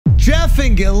Jeff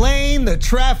and Ghislaine, the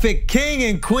traffic king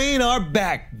and queen, are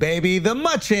back, baby. The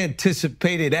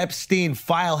much-anticipated Epstein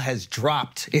file has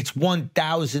dropped. It's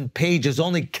 1,000 pages.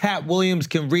 Only Katt Williams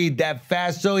can read that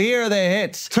fast, so here are the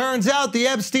hits. Turns out the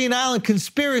Epstein Island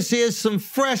conspiracy has some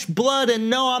fresh blood, and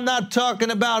no, I'm not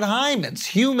talking about hymens.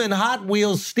 Human Hot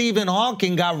Wheels Stephen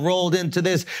Hawking got rolled into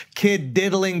this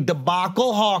kid-diddling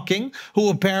debacle. Hawking, who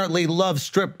apparently loves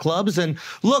strip clubs and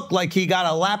looked like he got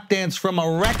a lap dance from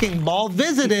a wrecking ball,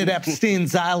 visited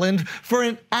Epstein's Island for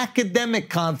an academic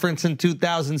conference in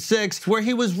 2006 where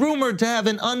he was rumored to have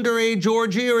an underage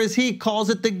orgy, or as he calls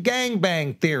it, the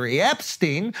gangbang theory.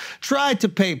 Epstein tried to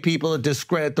pay people to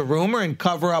discredit the rumor and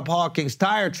cover up Hawking's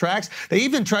tire tracks. They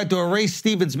even tried to erase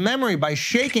Stephen's memory by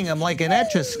shaking him like an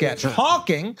Etch-a-Sketch.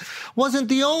 Hawking wasn't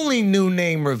the only new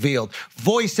name revealed.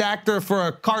 Voice actor for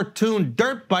a cartoon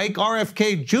dirt bike,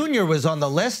 RFK Jr. was on the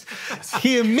list.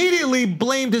 He immediately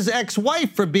blamed his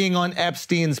ex-wife for being on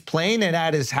Epstein's plane and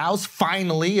at his house.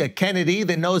 Finally, a Kennedy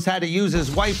that knows how to use his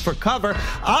wife for cover.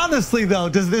 Honestly, though,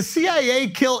 does the CIA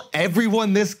kill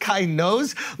everyone this guy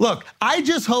knows? Look, I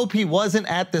just hope he wasn't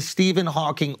at the Stephen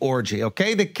Hawking orgy,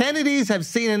 okay? The Kennedys have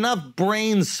seen enough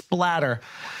brain splatter.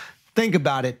 Think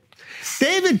about it.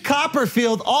 David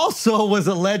Copperfield also was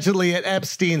allegedly at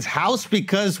Epstein's house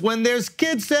because when there's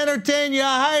kids to entertain, you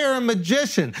hire a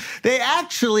magician. They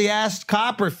actually asked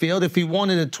Copperfield if he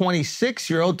wanted a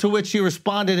 26-year-old, to which he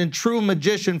responded in true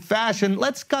magician fashion,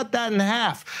 let's cut that in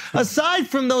half. Aside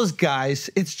from those guys,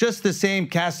 it's just the same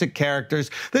cast of characters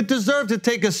that deserve to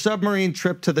take a submarine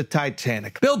trip to the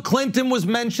Titanic. Bill Clinton was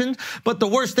mentioned, but the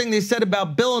worst thing they said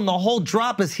about Bill in the whole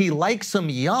drop is he likes them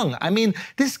young. I mean,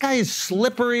 this guy is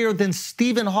slipperier than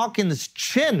Stephen Hawking's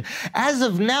chin. As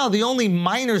of now, the only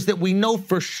minors that we know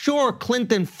for sure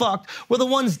Clinton fucked were the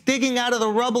ones digging out of the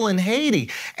rubble in Haiti.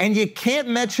 And you can't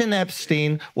mention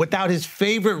Epstein without his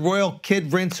favorite royal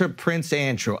kid rinser, Prince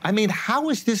Andrew. I mean, how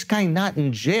is this guy not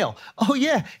in jail? Oh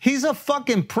yeah, he's a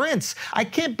fucking prince. I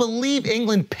can't believe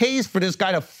England pays for this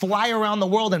guy to fly around the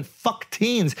world and fuck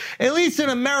teens. At least in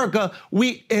America,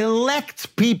 we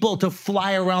elect people to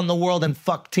fly around the world and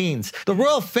fuck teens. The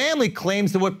royal family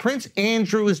claims that what Prince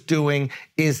Andrew is doing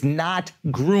is not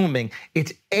grooming.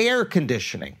 It's air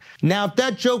conditioning. Now, if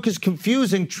that joke is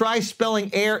confusing, try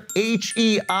spelling air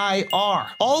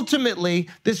H-E-I-R. Ultimately,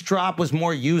 this drop was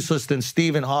more useless than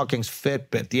Stephen Hawking's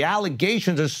Fitbit. The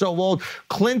allegations are so old,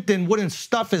 Clinton wouldn't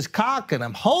stuff his cock in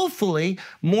them. Hopefully,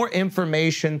 more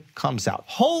information comes out.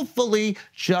 Hopefully,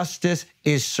 justice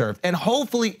is served. And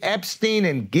hopefully Epstein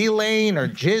and Ghislaine or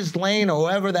Ghislaine or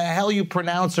whoever the hell you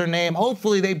pronounce her name,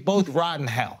 hopefully they both rot in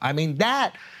hell. I mean,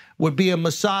 that would be a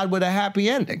Mossad with a happy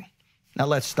ending. Now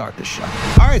let's start the show.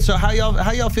 All right, so how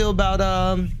y'all feel about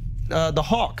the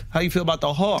Hawk? How you feel about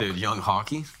the Hawk? Dude, young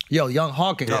Hawky? Yo, young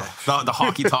Hawking. Yeah. The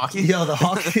Hawky Talkie? Yo, the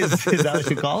Hawk is that what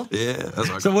you call it? Yeah, that's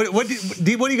what I So what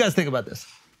do you guys think about this?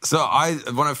 So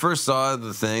when I first saw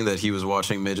the thing that he was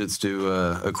watching midgets do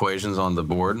equations on the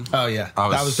board. Oh yeah, I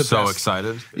was the so best.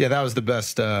 excited. Yeah, that was the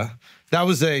best. That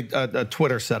was a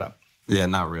Twitter setup. Yeah,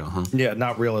 not real, huh? Yeah,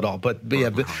 not real at all. But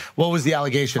yeah, but what was the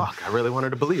allegation? Fuck, I really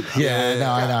wanted to believe that.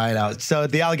 Yeah, I know. So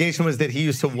the allegation was that he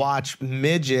used to watch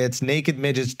naked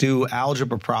midgets do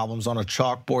algebra problems on a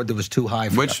chalkboard that was too high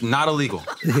for Which, them. Not illegal.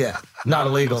 Yeah, not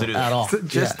illegal at all.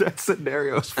 Just that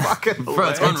scenario is fucking Bro,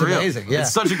 it's hilarious. unreal. amazing, yeah.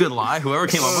 It's such a good lie. Whoever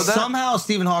came up with that. Somehow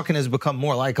Stephen Hawking has become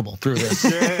more likable through this.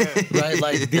 Right?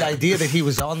 Like the idea that he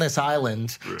was on this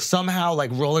island, somehow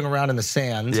like rolling around in the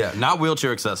sand. Yeah, not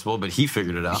wheelchair accessible, but he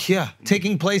figured it out. Yeah,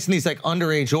 taking place in these like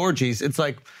underage orgies. It's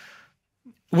like,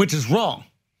 which is wrong.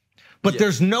 But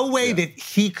there's no way that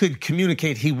he could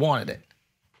communicate he wanted it.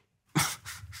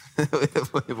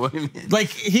 What do you mean? Like,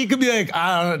 he could be like,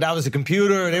 I don't know, that was a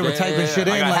computer, they were typing shit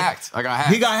in. I got hacked.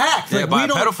 He got hacked. Yeah, like, by a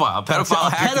pedophile. A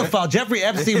pedophile hacked me. pedophile. Jeffrey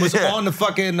Epstein was on the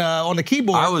fucking, on the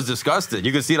keyboard. I was disgusted.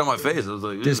 You could see it on my face. I was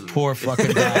like, This poor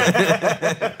fucking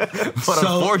guy. But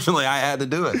unfortunately, I had to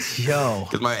do it. Yo.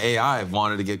 Because my AI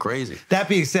wanted to get crazy. That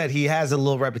being said, he has a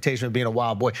little reputation of being a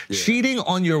wild boy. Yeah. Cheating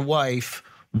on your wife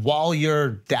while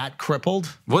you're that crippled.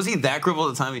 Was he that crippled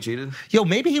at the time he cheated? Yo,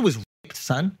 maybe he was raped,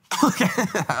 son.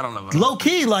 I don't know. Low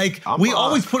key, like, we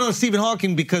always put on Stephen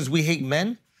Hawking because we hate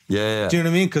men. Yeah. Do you know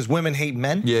what I mean? Because women hate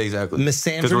men. Yeah, exactly.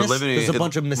 Misandronists. There's a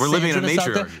bunch of misogynists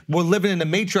out there. We're living in a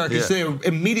matriarchy. Yeah. So they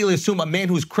immediately assume a man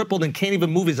who's crippled and can't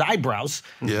even move his eyebrows.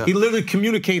 Yeah. He literally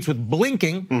communicates with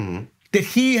blinking that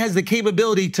he has the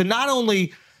capability to not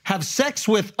only have sex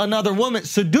with another woman,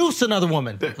 seduce another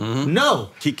woman.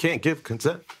 No. He can't give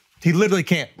consent. He literally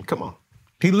can't. Come on.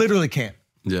 He literally can't.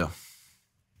 Yeah.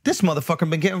 This motherfucker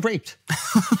been getting raped.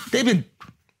 They've been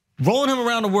rolling him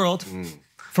around the world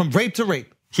from rape to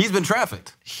rape. He's been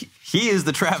trafficked. He is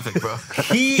the traffic, bro.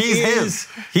 He's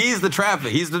him. He's the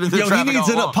traffic. He's the traffic. He needs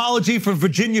all an along. apology from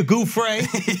Virginia Gouffre.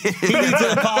 He needs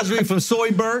an apology from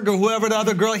Soyberg or whoever the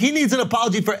other girl. He needs an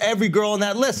apology for every girl on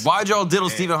that list. Why'd y'all diddle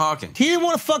Stephen Hawking? He didn't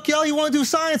want to fuck y'all. He wanted to do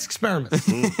science experiments.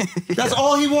 That's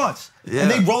all he wants. Yeah.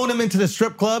 And they rolled him into the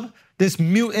strip club, this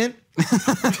mutant,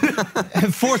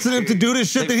 and forcing him to do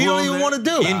this shit that he don't even want to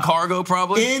do. In cargo,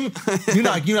 probably? You're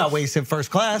not wasting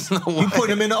first class. You put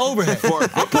him in the overhead.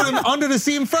 I put him under the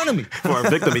seat in front of me. For a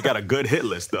victim, he got a good hit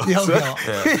list, though. He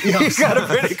got a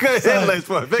pretty good hit list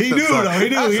for a victim. He knew, though. He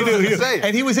knew. Saying.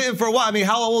 And he was hitting for a while. I mean,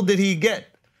 how old did he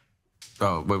get?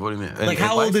 Oh, wait, what do you mean? Like,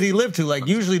 how old did he live to? Like,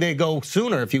 usually they go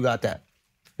sooner if you got that.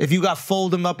 If you got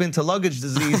fold them up into luggage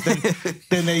disease,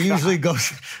 then they usually go.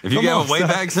 If you get a way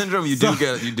back syndrome, you do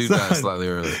die slightly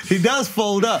earlier. He does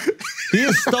fold up. He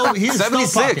is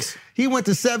 76. He went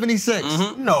to 76.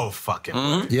 No fucking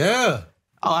way. Yeah.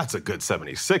 Oh, that's a good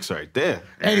 76 right there.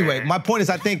 Anyway, my point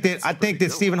is, I think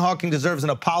that Stephen Hawking deserves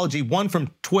an apology. One from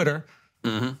Twitter,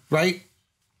 right?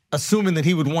 Assuming that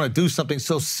he would want to do something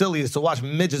so silly as to watch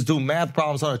midgets do math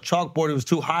problems on a chalkboard. It was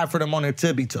too high for them on their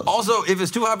tippy toes. Also, if it's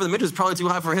too high for the midgets, it's probably too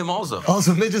high for him also.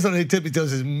 Also, midgets on their tippy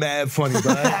toes is mad funny,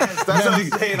 bro. That's what I'm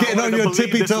saying. Getting on your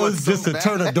tippy this toes was so just to bad.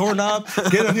 turn a doorknob.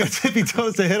 Get on your tippy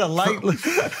toes to hit a light.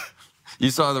 You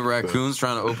saw the raccoons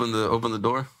trying to open the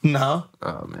door? No.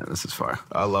 Oh, man, this is fire.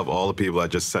 I love all the people that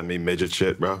just send me midget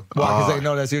shit, bro. Why? Because they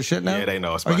know that's your shit now? Yeah, they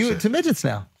know it's Are my you shit. into midgets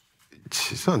now?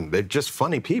 Son, they're just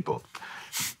funny people.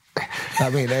 I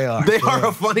mean, they are. They are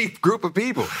a funny group of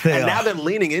people. They and now are. they're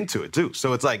leaning into it, too.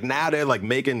 So it's like now they're like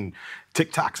making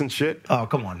TikToks and shit. Oh,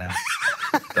 come on now.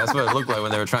 That's what it looked like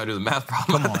when they were trying to do the math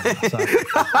problem. Come on now, son.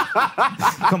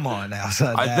 Come on now,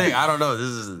 son. I don't know.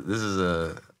 This is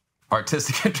a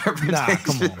artistic interpretation. Nah,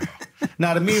 come on.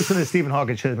 Now, the memes from the Stephen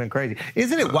Hawking shit have been crazy.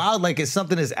 Isn't it wild? Like, it's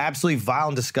something as absolutely vile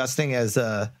and disgusting as,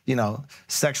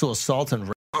 sexual assault and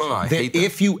rape. Oh, I hate that.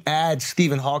 If you add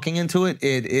Stephen Hawking into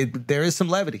it, there is some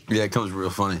levity. Yeah, it comes real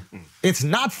funny. It's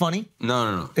not funny.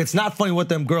 No. It's not funny what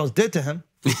them girls did to him.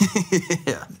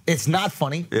 Yeah. It's not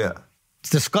funny. Yeah.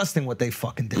 It's disgusting what they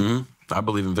fucking did. I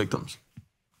believe in victims.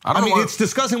 I mean, it's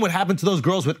disgusting what happened to those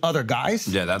girls with other guys.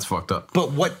 Yeah, that's fucked up.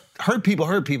 But what hurt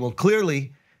people,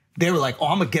 clearly, they were like, oh,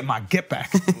 I'm going to get my get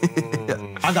back.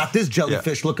 I got this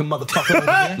jellyfish-looking motherfucker over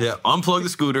there. Yeah, unplug the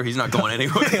scooter. He's not going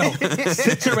anywhere. Yo,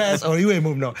 sit your ass. Oh, you ain't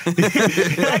moving no. Back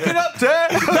it up,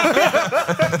 Ted.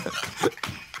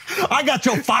 I got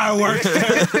your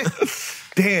fireworks.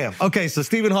 Damn. Okay, so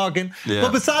Stephen Hawking. Yeah.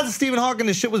 But besides Stephen Hawking,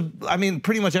 the shit was,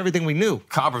 pretty much everything we knew.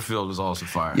 Copperfield was also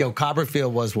fire. Yo,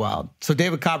 Copperfield was wild. So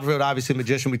David Copperfield, obviously a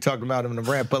magician. We talked about him in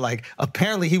the rant, but like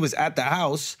apparently he was at the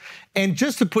house. And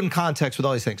just to put in context with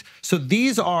all these things, so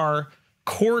these are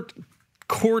court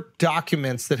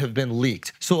documents that have been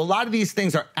leaked. So a lot of these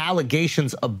things are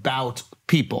allegations about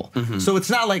people. So it's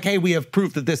not like, hey, we have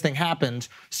proof that this thing happened.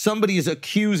 Somebody is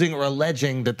accusing or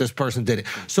alleging that this person did it.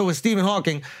 So with Stephen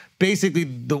Hawking, basically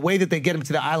the way that they get him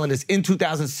to the island is in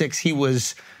 2006, he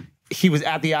was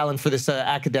at the island for this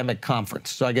academic conference.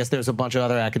 So I guess there's a bunch of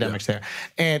other academics there.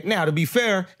 And now, to be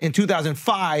fair, in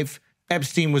 2005,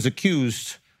 Epstein was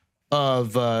accused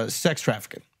of sex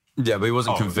trafficking. Yeah, but he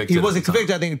wasn't convicted. He wasn't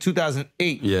convicted, I think, in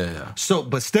 2008. Yeah. So,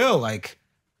 but still, like,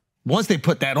 once they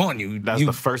put that on you, That's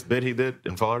the first bid he did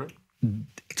in Florida?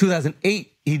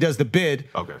 2008, he does the bid.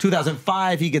 Okay.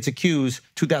 2005, he gets accused.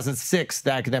 2006,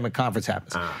 the academic conference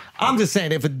happens. I'm just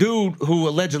saying, if a dude who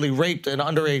allegedly raped an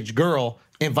underage girl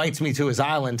invites me to his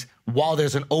island while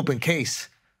there's an open case,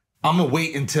 I'm going to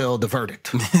wait until the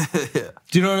verdict. Yeah.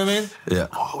 Do you know what I mean? Yeah.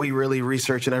 Oh, we really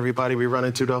researching everybody we run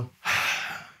into, though?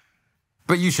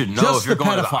 But you should know Just if you're the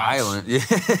going to the pedophiles. island. Yeah.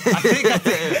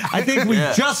 I think we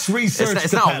just researched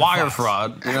It's the not wire pedophiles.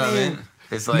 fraud. You know what I mean?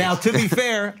 It's like Now, to be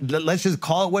fair, let's just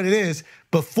call it what it is.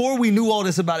 Before we knew all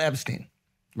this about Epstein,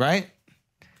 right?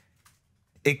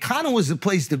 It kind of was the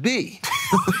place to be.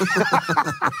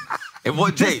 And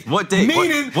what date? What date?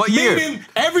 What year? Meaning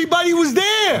everybody was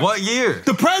there. What year?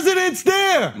 The president's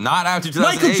there. Not after 2008.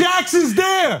 Michael Jackson's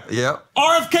there. Yep.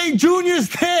 RFK Jr.'s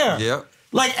there. Yep.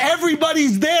 Like,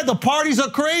 everybody's there. The parties are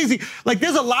crazy. Like,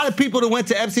 there's a lot of people that went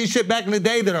to Epstein shit back in the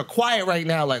day that are quiet right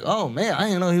now. Like, oh, man, I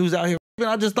didn't know he was out here.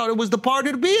 I just thought it was the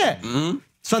party to be at.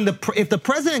 Son, if the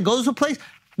president goes to a place,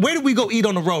 where did we go eat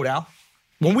on the road, Al?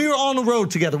 When we were on the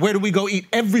road together, where did we go eat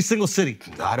every single city?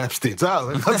 Not Epstein's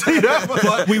Island. I'll tell you that.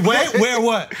 But We went where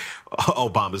what?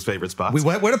 Obama's favorite spots. We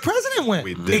went where the president went.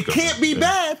 We did It go can't there, be yeah.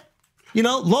 bad. You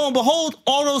know, lo and behold,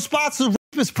 all those spots are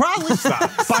rapists probably.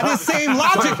 By this same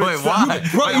logic. Wait, why?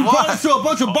 You brought us to a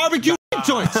bunch of barbecue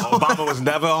joints. Obama was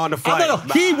never on the flight. No,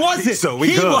 he wasn't. So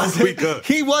we good. Wasn't. We good.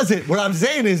 He wasn't. What I'm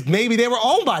saying is maybe they were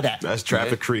owned by that. That's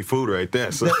traffic-free food right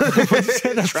there. So.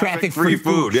 That's traffic-free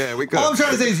food. Yeah, we good. All I'm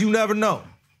trying to say is you never know.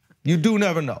 You do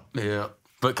never know. Yeah.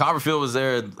 But Copperfield was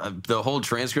there. The whole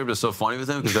transcript is so funny with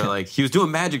him because they're like, he was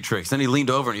doing magic tricks. Then he leaned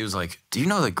over and he was like, do you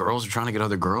know that girls are trying to get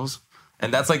other girls?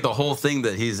 And that's like the whole thing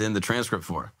that he's in the transcript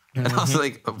for. And I was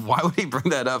like, why would he bring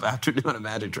that up after doing a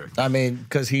magic trick? I mean,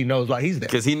 because he knows why he's there.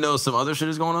 Because he knows some other shit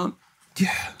is going on?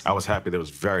 Yeah. I was happy there was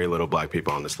very little black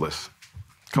people on this list.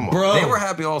 Come on. Bro. They were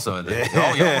happy also. Y'all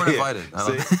weren't invited.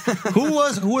 Who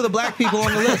are the black people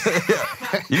on the list?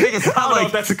 You make it sound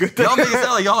like that's a good thing. Y'all make it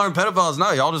sound like y'all aren't pedophiles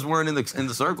now. Y'all just weren't in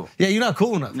the circle. Yeah, you're not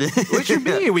cool enough. What you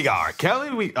mean? We got R.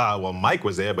 Kelly. Well, Mike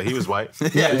was there, but he was white.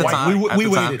 Yeah, at the white. time. We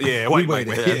waited. Yeah, white. We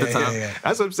waited. At the time.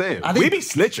 That's what I'm saying. I think- We be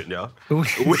snitching, yo. we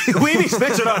be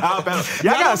snitching on how bad.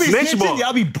 Y'all Y'all got be snitch snitching, more.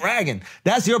 y'all be bragging.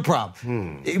 That's your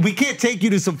problem. We can't take you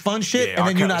to some fun shit and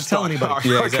then you're not telling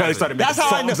anybody. R. Kelly started making That's how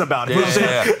I songs know. about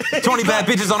it. Yeah. 20 bad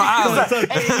bitches on the island.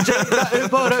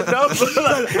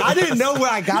 I didn't know where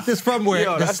I got this from. Where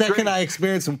Yo, the that's second great. I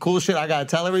experienced some cool shit, I gotta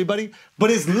tell everybody. But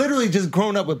it's literally just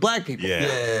grown up with black people.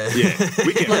 Yeah.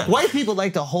 We can. Like white people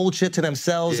like to hold shit to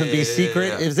themselves and be Yeah, secret.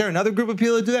 yeah. Is there another group of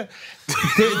people that do that?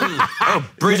 Oh,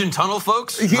 bridge and tunnel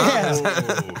folks? Yeah.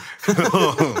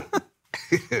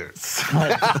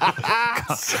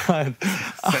 Son.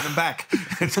 Send him back.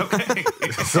 It's okay.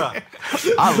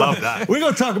 I love that. We're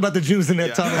gonna talk about the Jews in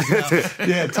their tunnels now.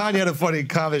 Yeah, Tanya had a funny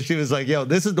comment. She was like, "Yo,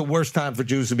 this is the worst time for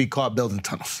Jews to be caught building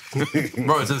tunnels."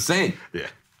 Bro, it's insane. Yeah.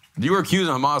 You were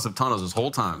accusing Hamas of tunnels this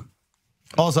whole time.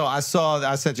 Also, I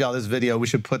sent y'all this video. We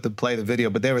should play the video,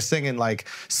 but they were singing like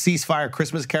ceasefire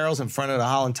Christmas carols in front of the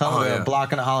Holland Tunnel. Oh, They were yeah.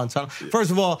 blocking the Holland Tunnel.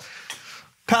 First of all,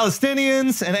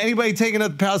 Palestinians and anybody taking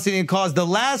up the Palestinian cause, the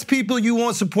last people you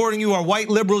want supporting you are white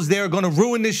liberals. They're going to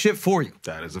ruin this shit for you.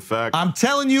 That is a fact. I'm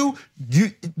telling you,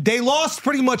 they lost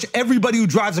pretty much everybody who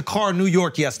drives a car in New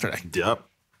York yesterday. Yep.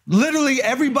 Literally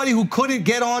everybody who couldn't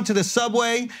get onto the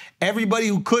subway, everybody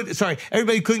who couldn't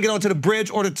get onto the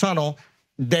bridge or the tunnel,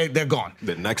 they're gone.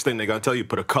 The next thing they're gonna tell you,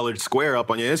 put a colored square up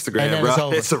on your And Instagram, then bro. it's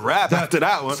over. It's a wrap after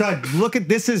that one. So look at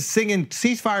this is singing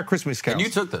ceasefire Christmas carols. And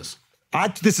you took this.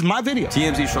 This is my video.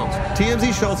 TMZ Schultz.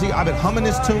 TMZ Schultz. I've been humming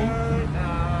this tune.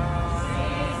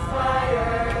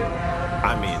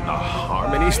 I mean, the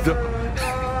harmony still.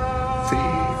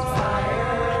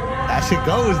 That shit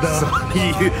goes though.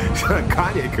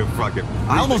 Kanye could fucking.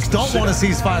 I almost don't want to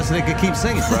ceasefire so they can keep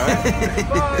singing.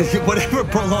 Right? Whatever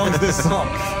prolongs this song.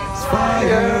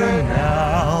 Ceasefire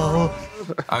now.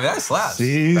 I mean, that slaps.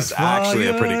 Ceasefire actually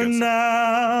a pretty good song.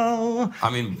 now. I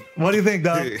mean, What do you think,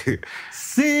 Doug?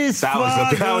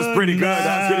 Ceasefire That was pretty good.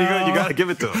 That was pretty good. You gotta give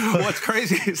it to him. What's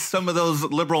crazy is some of those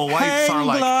liberal whites Hang are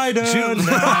like, glider Jews.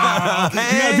 now. You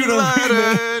gotta do the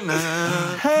glider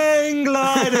now. Hang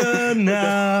glider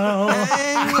now.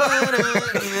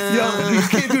 Yo, you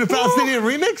can't do the Palestinian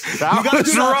remix?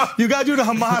 You gotta do the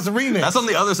Hamas remix. That's on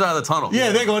the other side of the tunnel.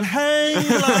 Yeah, they're going hang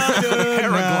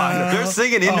glider now. They're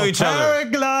singing into each other.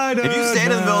 Paraglider If you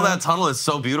stand in the middle of now. that tunnel, it's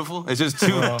so beautiful. It's just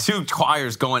two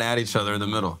choirs going at each other in the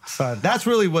middle. Son, that's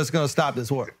really what's going to stop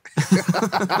this war.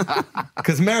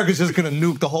 Because America's just going to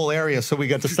nuke the whole area so we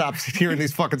get to stop hearing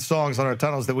these fucking songs on our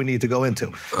tunnels that we need to go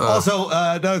into. Also,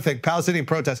 another thing, Palestinian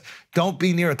protests, don't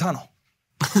be near a tunnel.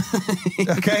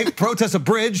 Okay? Protest a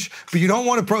bridge, but you don't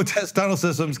want to protest tunnel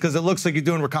systems because it looks like you're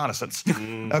doing reconnaissance.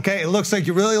 Okay? It looks like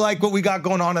you really like what we got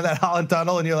going on in that Holland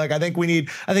tunnel and you're like, I think we need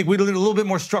a little bit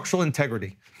more structural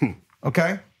integrity.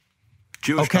 Okay?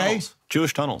 Jewish Okay. tunnels.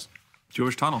 Jewish tunnels.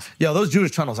 Jewish tunnels. Yo, those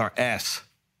Jewish tunnels are ass.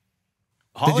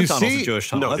 Holland you tunnel's see- a Jewish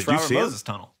tunnel. No, That's did you Robert see it? Moses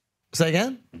tunnel. Say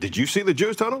again? Did you see the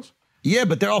Jewish tunnels? Yeah,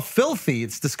 but they're all filthy.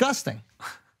 It's disgusting.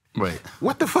 Wait.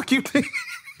 What the fuck you think?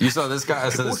 You saw this guy? I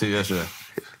said this to you yesterday.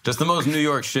 Just the most New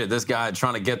York shit. This guy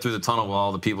trying to get through the tunnel while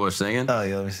all the people are singing. Oh,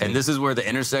 yeah, let me see. And this is where the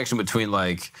intersection between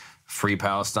like Free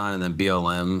Palestine and then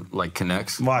BLM like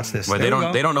connects. Watch this. Where There we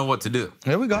go. they don't know what to do.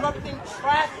 Here we go. Fucking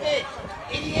traffic,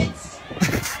 idiots.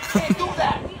 Can't do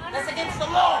that. That's against the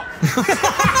law.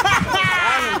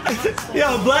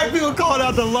 Yo, black people calling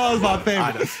out the law is my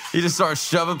favorite. He just starts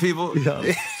shoving people. Yo.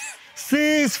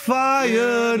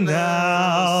 Ceasefire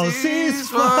now.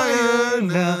 Ceasefire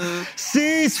now.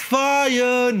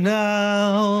 Ceasefire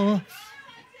now.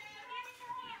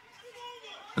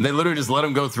 And they literally just let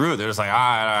him go through. They're just like, all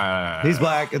right. He's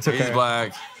black. It's okay. He's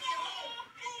black.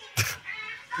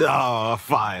 Oh,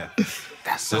 fire.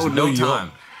 That's There's so no New York.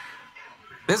 time.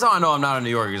 This is how I know I'm not a New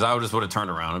Yorker, because I just would have turned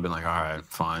around and been like, all right,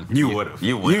 fine. You would have.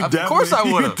 You would. You Of course I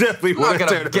definitely- would have. you definitely I'm not would've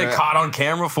gonna turned get around. caught on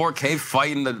camera, 4K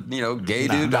fighting the gay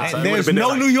dude. nah. outside. And there's been no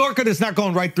like- New Yorker that's not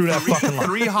going right through that fucking line.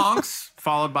 3 honks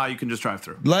followed by you can just drive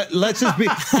through. Let's just be.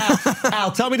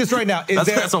 Al, tell me this right now. Is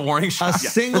That's a warning a shot.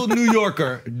 single New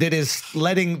Yorker that is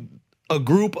letting a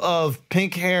group of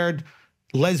pink-haired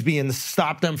lesbians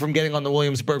stop them from getting on the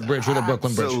Williamsburg Bridge or the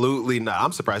Brooklyn Bridge? Absolutely not.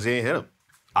 I'm surprised he ain't hit him.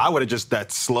 I would have just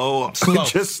that slow. Slow.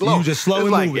 Just slow. You just slow It's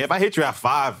and like, moving. if I hit you at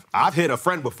 5, I've hit a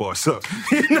friend before, so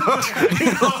you know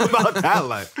about that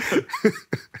life.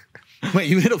 Wait,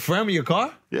 you hit a friend with your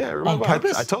car? Yeah, remember? On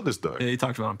purpose? I told this story. Yeah, you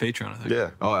talked about it on Patreon, I think.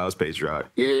 Yeah. Oh, I was patriotic.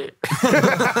 Yeah.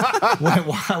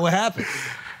 What happened?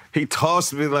 He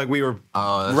tossed me like we were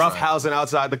that's roughhousing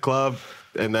outside the club,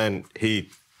 and then he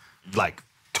like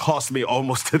tossed me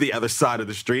almost to the other side of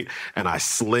the street, and I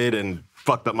slid and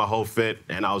fucked up my whole fit,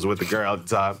 and I was with the girl at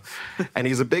the time, and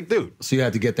he's a big dude. So you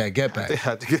had to get that get I back.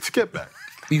 had to get back.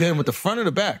 You hit him with the front or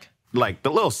the back? Like the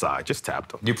little side, just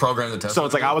tapped him. You programmed the test. So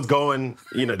it's like I was going,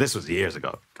 this was years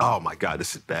ago. Oh my God,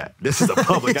 this is bad. This is a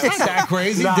public. It's not that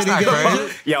crazy. Nah, Did he it's get not crazy?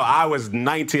 crazy. Yo, I was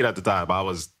 19 at the time. I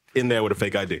was in there with a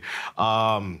fake ID.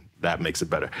 That makes it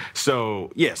better.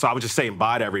 So yeah, so I was just saying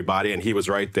bye to everybody, and he was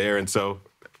right there. And so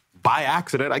by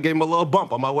accident, I gave him a little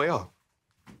bump on my way off.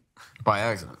 by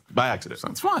accident. By accident.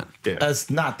 That's fine. Yeah. That's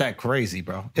not that crazy,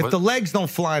 bro. If What? the legs don't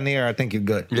fly in the air, I think you're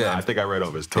good. Yeah. I think I read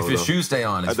over his toe. If his though. shoes stay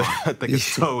on, it's fine. I think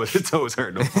his toe was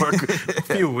hurting him for a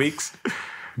few weeks.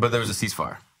 But there was a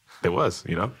ceasefire. It was,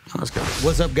 That's good.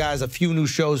 What's up, guys? A few new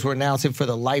shows we're announcing for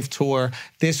the Life Tour.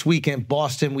 This week in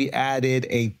Boston, we added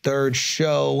a 3rd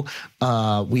show.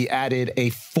 We added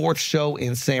a 4th show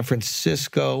in San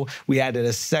Francisco. We added a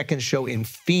 2nd show in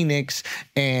Phoenix.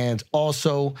 And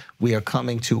also, we are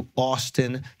coming to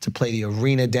Austin to play the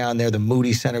arena down there, the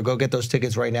Moody Center. Go get those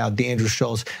tickets right now,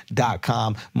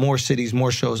 DeAndrewSchultz.com. More cities,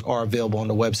 more shows are available on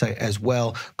the website as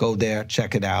well. Go there,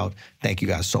 check it out. Thank you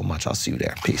guys so much. I'll see you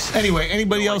there. Peace. Anyway,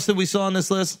 anybody else that we saw on this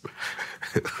list?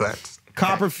 That's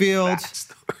Copperfield.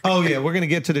 Oh yeah, we're gonna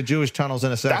get to the Jewish tunnels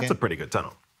in a second. That's a pretty good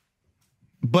tunnel.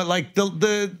 But like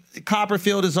the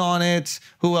Copperfield is on it.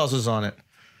 Who else is on it?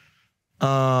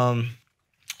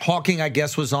 Hawking, I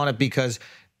guess, was on it because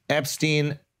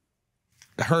Epstein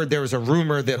heard there was a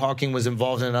rumor that Hawking was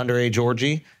involved in an underage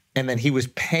orgy, and then he was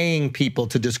paying people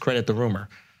to discredit the rumor.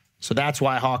 So that's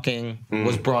why Hawking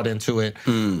was brought into it.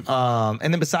 And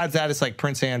then besides that, it's like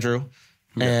Prince Andrew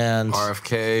and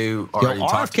RFK already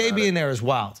talked RFK about being it. there is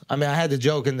wild. I mean, I had the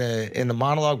joke in the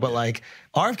monologue, but like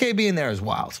RFK being there is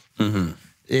wild.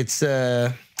 It's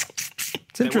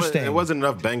interesting. It wasn't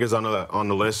enough bangers on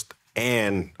the list,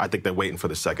 and I think they're waiting for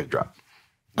the second drop.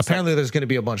 Apparently, there's going to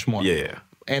be a bunch more. Yeah.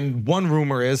 And one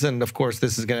rumor is, and of course,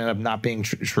 this is going to end up not being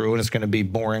true, and it's going to be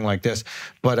boring like this,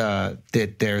 but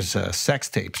that there's sex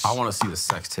tapes. I want to see the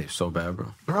sex tape so bad, bro.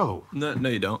 Bro, No,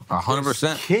 you don't.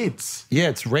 100%. kids. Yeah,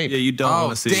 it's rape. Yeah, you don't Oh,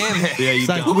 want to see damn it. Yeah, you It's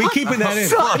like, don't. we keeping that in.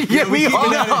 Yeah, we keeping are.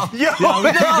 that in. Yo, we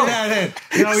keeping that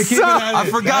in. We keeping that in. I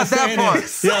forgot that Saying part.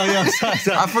 it.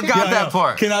 Yo, I forgot that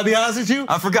part. Can I be honest with you?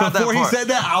 I forgot that Before part. he said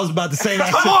that, I was about to say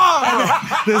that. Come on,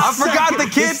 bro. I forgot the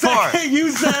kid part.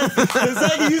 The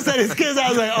second you said his kids, I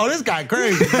was like, oh, this guy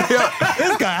crazy.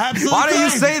 This guy absolutely Why didn't you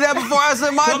crazy. say that before I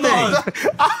said my Come thing? on.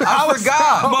 I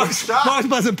forgot. Mark's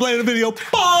wasn't playing the video.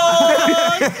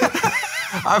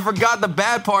 I forgot the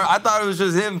bad part. I thought it was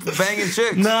just him banging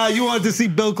chicks. Nah, you wanted to see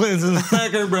Bill Clinton's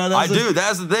pecker, bro. I do.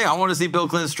 That's the thing. I want to see Bill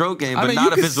Clinton's stroke game, but I mean, not you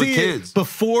if could it's with see kids. it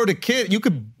before the kid. You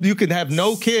could have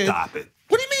no kid. Stop it.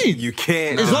 What do you mean? You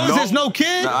can't. As long as there's no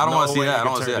kid. No, I don't want to see way that. I can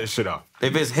don't want to see turn that. this shit off.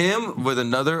 If it's him with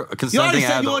another You already consenting said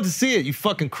you adult, wanted to see it. You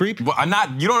fucking creep. Well,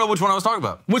 you don't know which one I was talking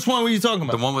about. Which one were you talking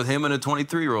The about? one with him and a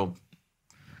 23-year-old.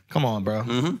 Come on, bro.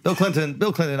 Mm-hmm.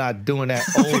 Bill Clinton not doing that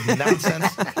old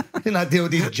nonsense. He's not dealing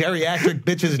with these geriatric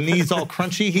bitches' knees all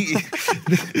crunchy.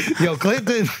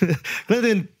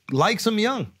 Clinton likes them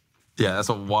young. Yeah, that's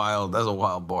a wild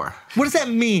bar. What does that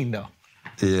mean, though?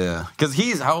 Yeah,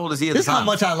 because how old is he at This is the how time?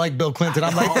 much I like Bill Clinton.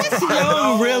 I'm like, this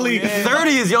young, really? 30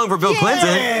 is young for Bill Clinton.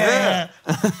 Yeah.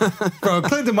 Bro,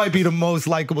 Clinton might be the most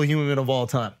likable human of all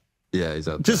time. Yeah, he's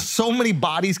up there. Just so many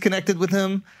bodies connected with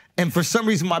him. And for some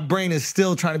reason, my brain is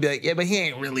still trying to be like, yeah, but he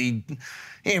ain't really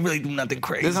do nothing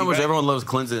crazy. This is how much right? everyone loves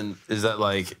Clinton, is that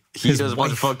like he His does a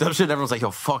bunch of wife. fucked up shit and everyone's like,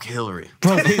 yo, fuck Hillary.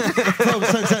 Bro,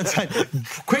 son.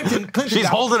 Clinton She's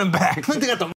got, holding him back. Clinton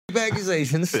got the rape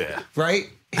accusations, Yeah. right?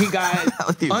 He got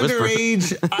He whispered.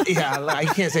 underage. I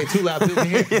can't say it too loud. He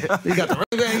got the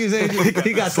rape accusations.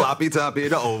 He got Sloppy toppy in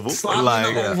the oval. sloppy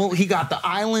in the oval. He got the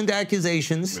island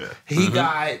accusations. Yeah. He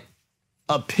got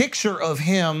a picture of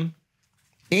him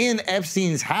in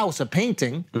Epstein's house, a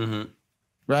painting,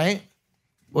 right?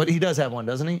 What he does have one,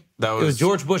 doesn't he? That It was was-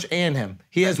 George Bush and him.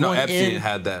 He has No, one. Epstein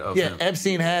had that of him.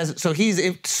 Epstein has. So he's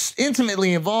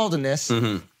intimately involved in this.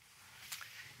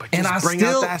 But And just I bring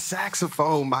still- out that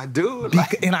saxophone, my dude.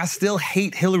 Like, And I still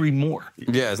hate Hillary more.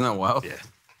 Yeah, isn't that wild? Yeah.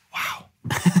 Wow.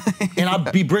 And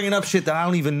I'll be bringing up shit that I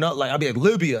don't even know. Like, I'll be like,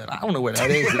 Libya. I don't know where that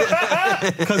is.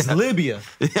 Because Libya.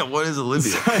 Yeah, what is a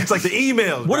Libya? it's like the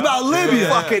emails. What bro. about Libya?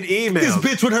 Fucking This emails.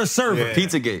 bitch with her server. Yeah.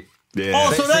 Pizzagate. Yeah.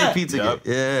 Also that. Say Pizzagate. Yup.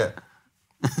 Yeah.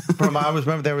 Bro, I always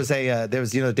remember there was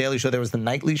the Daily Show. There was the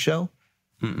nightly show.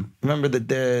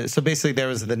 Remember so basically there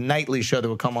was the nightly show that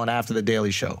would come on after the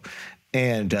Daily Show.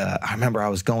 And I remember I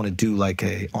was going to do like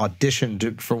a audition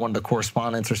for one of the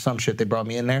correspondents or some shit. They brought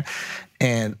me in there.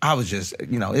 And I was just,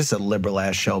 it's a liberal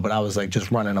ass show, but I was like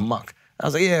just running amok. I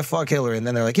was like, yeah, fuck Hillary. And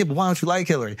then they're like, yeah, but why don't you like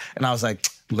Hillary? And I was like,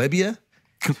 Libya?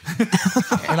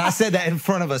 And I said that in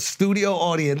front of a studio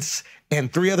audience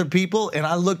and 3 other people, and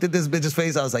I looked at this bitch's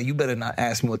face. I was like, you better not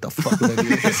ask me what the fuck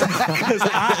Libya is.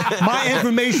 'Cause my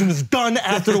information was done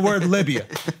after the word Libya.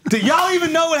 Do y'all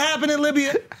even know what happened in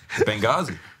Libya?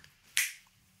 Benghazi.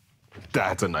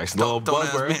 That's a nice little Don't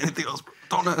ask me buzzword. anything else.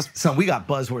 Don't ask. Son, we got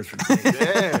buzzwords for days.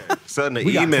 Yeah. Send the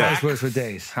We got email. buzzwords for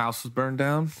days. House was burned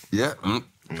down. Yeah.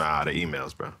 Nah, the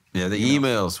emails, bro. Yeah, the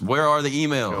emails. Where are the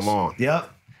emails? Come on. Yep.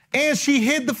 And she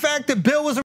hid the fact that Bill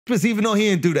was a rapist even though he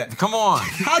didn't do that. Come on.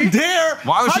 How dare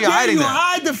Why was she hiding you that?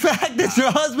 hide the fact that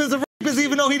your husband's a rapist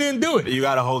even though he didn't do it? You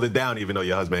gotta hold it down even though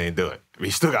your husband ain't do it.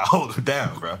 You still gotta hold it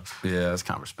down, bro. Yeah, that's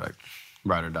kind of respect.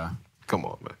 Ride or die. Come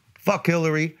on, man. Fuck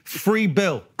Hillary. Free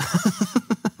Bill.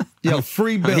 Yo,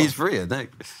 free Bill. He's free, I think.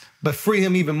 But free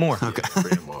him even more. Okay.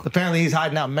 Bring him on. Apparently he's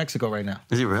hiding out in Mexico right now.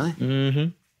 Is he really?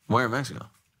 Mm-hmm. Where in Mexico?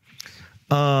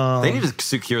 Um, They need to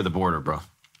secure the border, bro.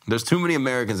 There's too many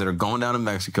Americans that are going down to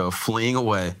Mexico, fleeing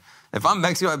away. If I'm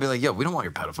Mexico, I'd be like, yo, we don't want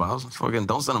your pedophiles. Fucking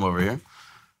don't send them over here.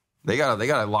 They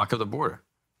gotta lock up the border.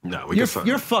 No, we can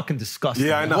You're fucking disgusting.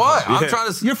 Yeah, I man. know. What? Yeah. I'm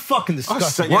trying to. You're fucking disgusting.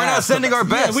 send We're your not ass sending our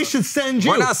best. Yeah, we should send you.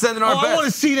 We're not sending our I best. want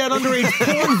to see that underage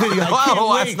porn video. I can't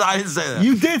Whoa, wait. I didn't say that.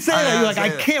 You did say I that. did You're not like, say I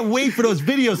that. can't wait for those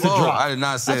videos to Whoa, drop. I did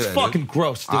not say That's that. fucking dude.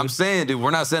 gross, dude. I'm saying, dude,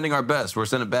 we're not sending our best. We're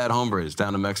sending bad hombres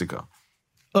down to Mexico.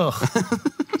 Ugh.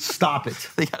 Stop it.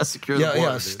 They gotta secure the border.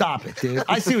 Yeah, dude. stop it, dude.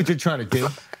 I see what you're trying to do.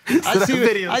 that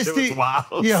video shit was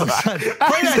wild. Yo, son, play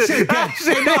that shit again.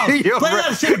 Hey, no, Yo, play bro.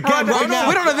 that shit again right now.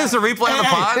 We don't have this a replay on the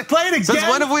Hey, pod. play it again. Since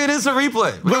when have we had this a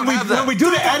replay? We don't have that. When we do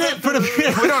the edit for the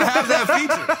video. We don't have that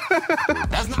feature.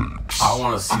 That's not. I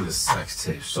want to see the sex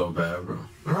tape so bad, bro.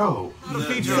 Bro. Son,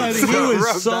 he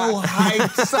was so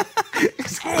hyped.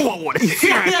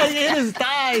 Yeah, in his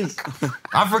thighs.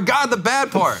 I forgot the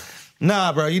bad part.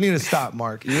 Nah, bro, you need to stop,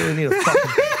 Mark. You really need to fucking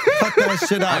cut that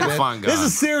shit out, need to man. find This God.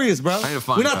 is serious, bro. I need to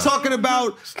find We're not God. talking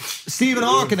about Stephen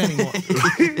Hawking anymore.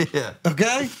 Yeah.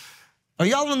 Okay? Are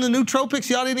y'all in the nootropics?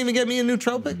 Y'all didn't even get me a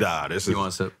nootropic? Nah, this is You want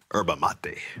a sip? Yerba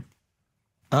Mate.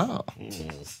 Oh.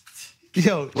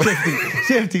 Yo,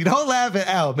 Shifty, don't laugh at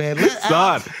Al, man.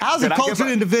 Son, Al's a can I give cultured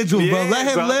a- individual, bro. Yeah, Let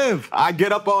him son. live. I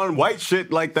get up on white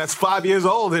shit like that's 5 years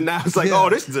old, and now it's like, Yeah. oh,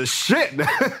 this is a shit.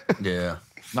 Yeah.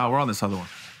 No, we're on this other one.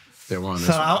 They were on this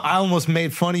So one. I almost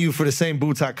made fun of you for the same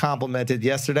boots I complimented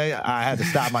yesterday. I had to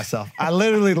stop myself. I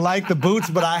literally liked the boots,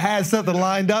 but I had something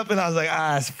lined up, and I was like,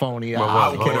 it's phony. I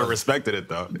would have respected it,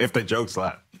 though, if the joke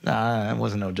slapped. Nah, that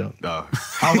wasn't no joke. No.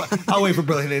 I'll wait for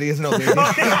Brilliant Idiots. No, baby.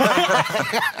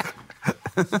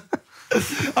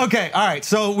 Okay, all right.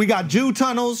 So we got Jew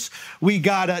tunnels. We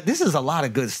got this is a lot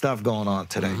of good stuff going on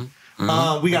today.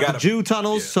 We got the Jew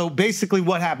tunnels. So basically,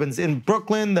 what happens in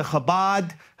Brooklyn? The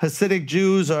Chabad Hasidic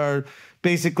Jews are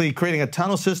basically creating a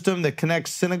tunnel system that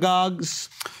connects synagogues.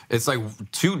 It's like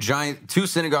two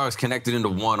synagogues connected into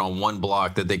one on one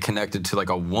block that they connected to like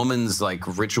a woman's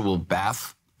like ritual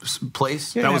bath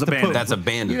place. You don't was have to abandoned. That's You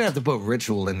abandoned. don't have to put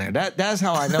ritual in there. That's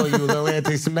how I know you a little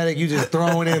anti-Semitic. You just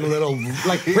throwing in a little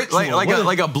like ritual.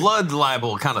 like a blood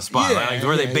libel kind of spot, Yeah, right? Like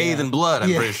where they yeah, bathe yeah. in blood, I'm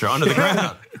Yeah. pretty sure, under the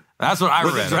ground. That's what I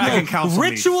read. dragon council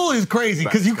Ritual is crazy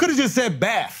because you could have just said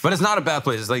bath. But it's not a bath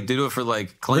place. It's like they do it for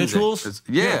like cleansing. Rituals?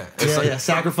 It's like,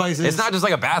 Sacrifices. It's not just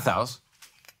like a bathhouse.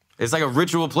 It's like a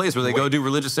ritual place where they go do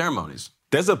religious ceremonies.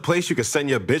 There's a place you can send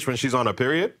your bitch when she's on her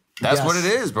period. That's Yes. what it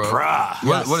is, bro. Bruh.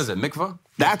 What, Yes. what is it, mikvah?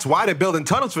 That's why they're building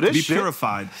tunnels for this Be shit.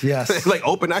 purified. Yes. Like,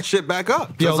 open that shit back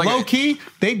up. Yo, it's like low key,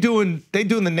 they doing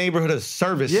the neighborhood a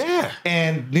service. Yeah.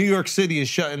 And New York City is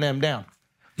shutting them down.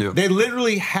 Yeah. They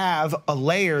literally have a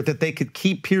layer that they could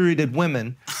keep perioded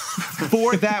women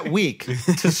for that week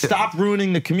to stop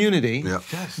ruining the community. Yeah.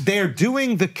 They're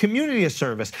doing the community a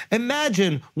service.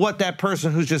 Imagine what that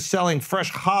person who's just selling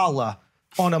fresh challah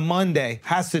on a Monday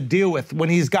has to deal with when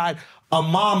he's got a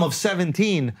mom of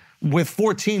 17 with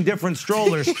 14 different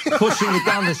strollers pushing it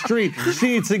down the street. She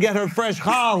needs to get her fresh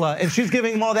challah, and she's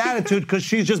giving him all the attitude because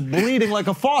she's just bleeding like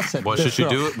a faucet. What should she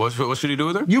do? What should he do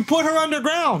with her? You put her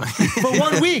underground for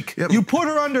 1 week. You put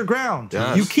her underground.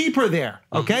 Yes. You keep her there,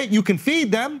 okay? You can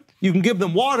feed them. You can give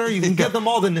them water. You can give them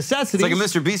all the necessities. It's like a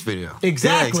Mr. Beast video.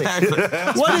 Exactly. Yeah,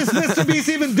 exactly. What is Mr. Beast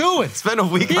even doing? Spend a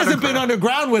week He hasn't underground. been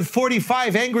underground with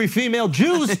 45 angry female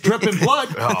Jews dripping blood.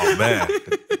 Oh, man.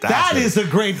 That is a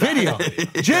great video.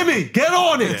 Jimmy, get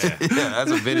on it. Yeah,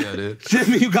 that's a video, dude.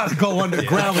 Jimmy, you got to go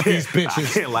underground with these I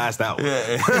bitches. can't last that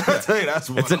one. I'll tell you, that's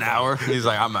It's an hour. He's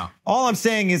like, I'm out. All I'm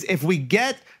saying is if we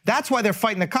get, that's why they're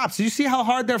fighting the cops. Do you see how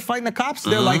hard they're fighting the cops?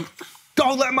 They're like,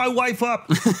 don't let my wife up.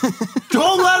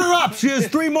 Don't let her up. She has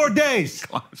 3 more days.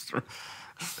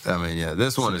 I mean, yeah,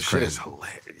 this one is Shit is crazy.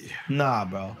 hilarious. Nah,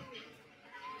 bro.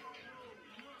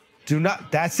 Do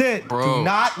not, that's it. Bro. Do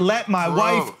not let my Bro.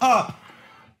 wife up.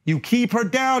 You keep her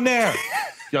down there.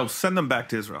 Yo, send them back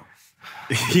to Israel.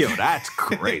 Yo, that's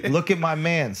great. Look at my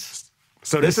man's.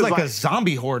 So This this is is like a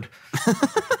zombie horde.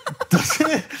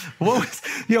 Doesn't it?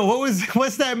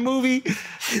 What's that movie?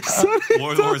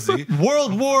 World War Z.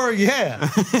 World War, yeah.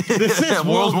 This is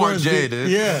World War J, dude.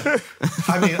 Yeah.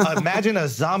 I mean, imagine a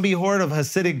zombie horde of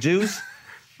Hasidic Jews.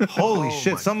 Holy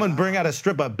shit, someone bring out a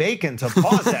strip of bacon to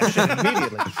pause that shit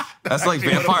immediately. That's like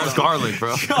vampire's garlic,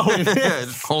 bro. it is. Yeah,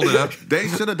 just hold it up. They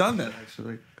should have done that,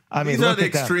 actually. I mean, These are look the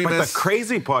at that. But the extremists.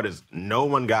 crazy part is no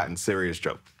one got in serious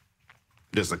trouble.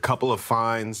 There's a couple of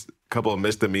fines, a couple of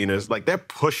misdemeanors. Like, they're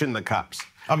pushing the cops.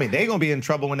 I mean, they're going to be in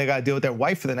trouble when they got to deal with their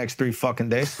wife for the next 3 fucking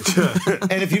days.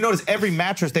 And if you notice, every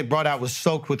mattress they brought out was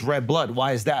soaked with red blood.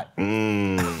 Why is that?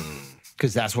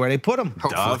 Because that's where they put them.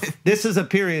 This is a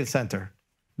period center.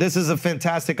 This is a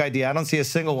fantastic idea. I don't see a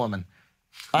single woman.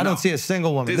 I don't see a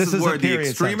single woman. This is where a the period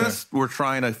extremists were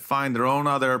trying to find their own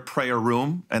other prayer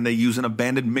room, and they use an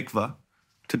abandoned mikveh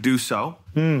to do so.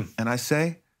 And I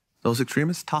say, those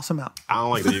extremists, toss them out. I don't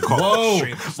like that you call them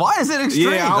extremists. Why is it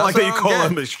extreme? Yeah, I don't That's like what that you call get.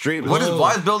 them extremists.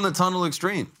 Why is building a tunnel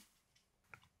extreme?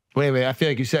 Wait, I feel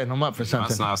like you're setting them up for something.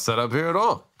 That's not set up here at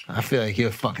all. I feel like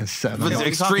you're fucking setting If them it's up.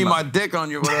 extreme, my dick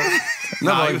on your whatever.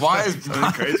 No, like, why is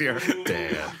crazier?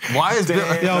 Damn. why is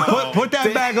Yo, put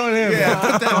that back on him.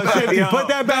 Put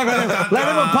that back on him. Let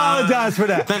him apologize for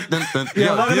that.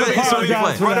 Yeah, let him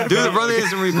apologize for that. Run the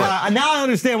instant replay. Now I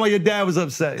understand why your dad was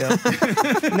upset. Yo.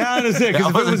 Now I understand, because if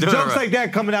it wasn't was doing it jokes right. like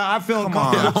that coming out, I feel Yeah,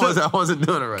 uncomfortable. I wasn't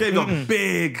doing it right. Gave them a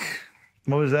big.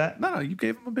 What was that? No, you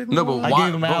gave them a big. No, but I why?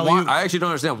 gave him But alley-oop. why? I actually don't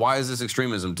understand. Why is this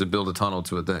extremism to build a tunnel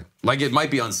to a thing? Like, it might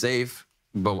be unsafe,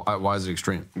 but why is it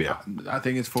extreme? Yeah. I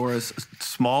think it's for a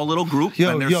small little group, Yo,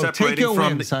 and they're take separating your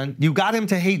from. win, son. You got him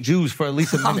to hate Jews for at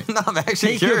least a minute. I'm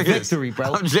actually Take your curious. victory,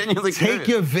 bro. I'm genuinely Take curious.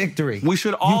 your victory. We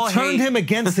should all You turned hate- him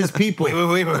against his people. Wait.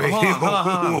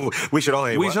 We should all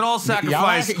hate We what? should all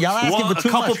sacrifice Y'all asking for a too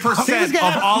couple much. percent Y'all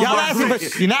of all asking our.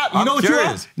 for, you know I'm what you are?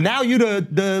 curious. Now you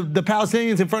the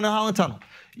Palestinians in front of Holland Tunnel.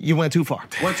 You went too far.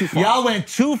 Went too far. Y'all went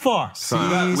too far. We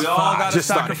all got to Just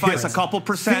start sacrifice a hitting. couple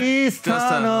percent. Seize just to-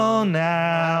 tunnel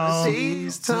now.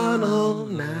 Seize tunnel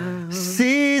now.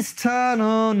 Seize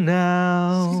tunnel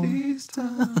now.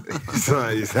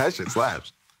 That shit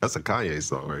slaps. That's a Kanye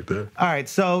song right there. All right,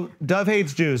 so Dove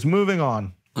hates Jews. Moving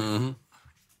on.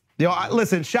 Yo,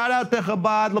 listen, shout out to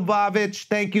Chabad Lubavitch.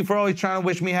 Thank you for always trying to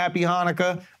wish me happy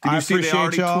Hanukkah. Did I you see they appreciate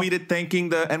already y'all. tweeted thanking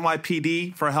the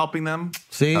NYPD for helping them?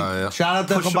 See? yeah. Shout out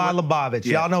to Push Chabad them. Lubavitch.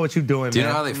 Yeah. Y'all know what you're doing, Do you know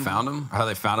man. how they found him? How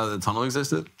they found out the tunnel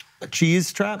existed? A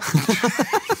cheese trap?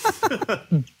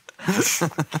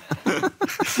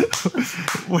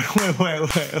 wait.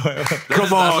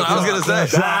 Come on. That's what I was gonna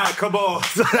say. Come on.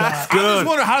 That's I just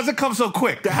wonder, how does it come so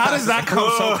quick? How does that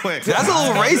come so quick? That's a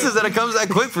little racist that it comes that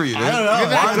quick for you, dude. I don't know. Why,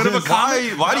 That's good of a just-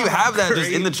 comment? Why do you have that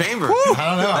just in the chamber? I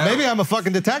don't know. Maybe I'm a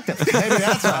fucking detective. Maybe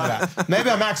that's how that. Maybe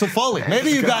I'm Axel Foley.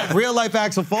 Maybe you got real life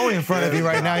Axel Foley in front of you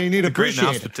right now. You need to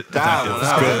appreciate it.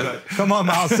 That's good. Come on,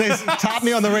 Miles. Top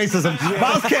me on the racism.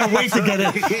 Miles can't wait to get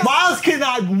in. Miles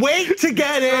cannot wait to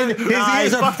get in. His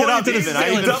ears are pointed to the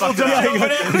ceiling.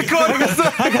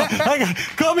 I got.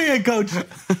 Call me in, coach.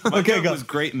 Okay, It go. was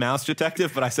great mouse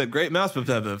detective, but I said great mouse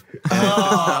detective.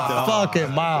 Fuck it,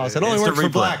 Miles. It only Instant works for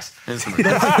replay. blacks. Instant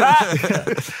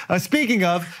replay. Speaking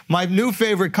of, my new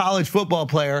favorite college football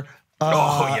player.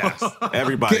 Oh, yes.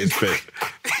 Everybody's fit.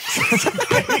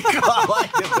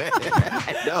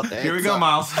 Here we go,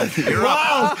 Miles. You're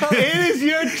up. Miles, it is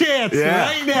your chance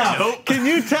right now. Can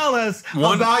you tell us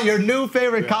about your new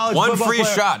favorite college One football free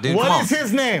player? shot, dude. What Come is on.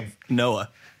 his name? Noah.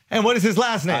 And what is his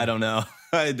last name? I don't know.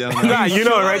 I don't know. Nah, you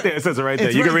know it right there. It says it right there.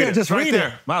 It's You right can read there, it. just Right read there.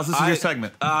 it. Miles, this is your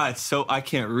segment. I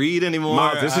can't read anymore.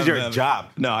 Miles, this is your never- job.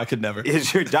 No, I could never.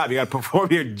 It's your job. You got to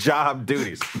perform your job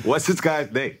duties. What's this guy's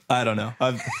name? I don't know.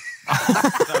 I'm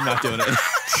not doing it.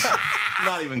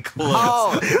 Not even close.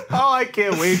 Oh, I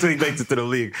can't wait till he makes it to the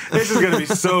league. This is going to be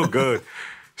so good.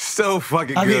 So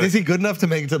fucking I good. mean, is he good enough to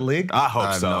make it to the league? I hope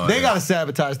I have so. no They idea. got to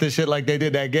sabotage this shit like they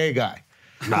did that gay guy.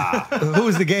 Nah. Who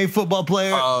was the gay football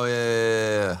player? Oh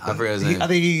yeah. I forgot his name. I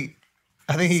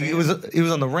think he was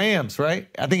on the Rams, right?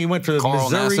 I think he went for Carl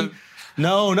Missouri. Nassib?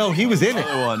 No, he was in it.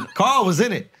 Other one. Carl was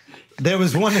in it. There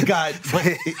was one that got what?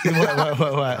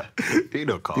 You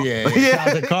know, Carl. Yeah, shout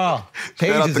out to Carl. Page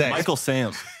out is to ex. Michael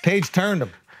Sam's. Page turned him.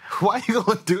 Why you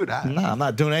going to do that? No, I'm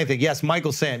not doing anything. Yes,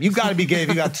 Michael Sam. You got to be gay if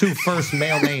you got 2 first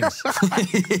male names. You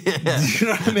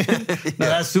know what I mean? No,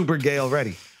 that's super gay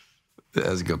already.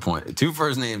 That's a good point. 2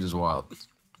 first names is wild.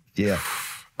 Yeah.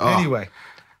 Anyway.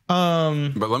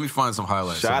 But let me find some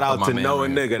highlights. Shout of out my to man Noah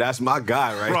right here. Nigga. That's my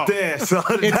guy right Bro. there, son.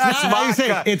 It's That's not how you my say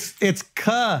guy. it. It's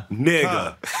ka.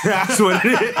 Nigga. That's what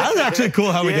it is. That was actually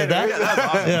cool how we did that. Yeah, that's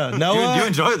awesome. Yeah, Noah. You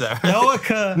enjoyed that. Noah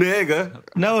ka. Nigga.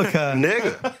 Noah ka.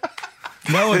 Nigga.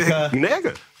 Noah ka.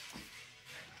 Nigga.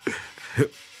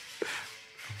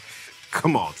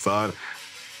 Come on, son.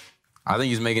 I think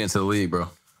he's making it to the league, bro.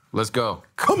 Let's go.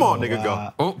 Come on, nigga,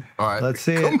 go. Oh, all right. Let's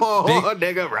see it. Come on,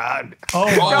 nigga, run. Oh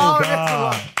my Oh,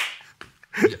 God.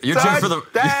 You're cheering for the.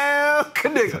 Damn,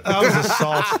 nigga. That was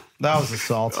assault. That was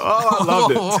assault. Oh, I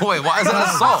loved it. Whoa, wait, why is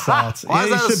that assault? Assault. Why is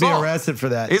Yeah, that he should assault? be arrested for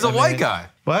that. He's a I white mean- guy.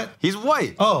 What? He's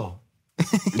white. Oh.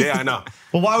 Yeah, I know.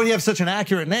 Well, why would he have such an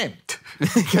accurate name?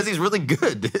 Because he's really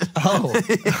good, dude. Oh.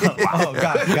 Oh,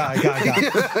 got it.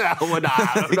 Well, nah,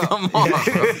 I don't know. Come on,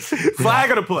 bro.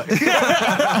 Flag or the play?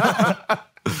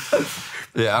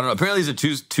 Yeah, I don't know. Apparently, he's a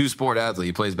two-sport athlete.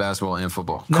 He plays basketball and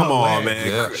football. No Come on, way. man.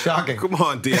 Yeah. Shocking. Come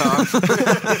on, Dion.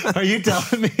 Are you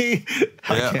telling me?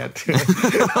 I Yeah. can't do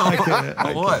it. I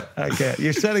can't. What? I can't.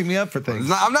 You're setting me up for things.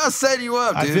 No, I'm not setting you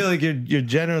up, I dude. feel like you're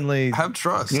genuinely. Have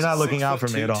trust. You're not looking out for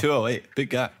me at all. 208. Big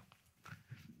guy.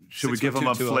 Should we give him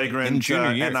a 6'2", 208. flagrant In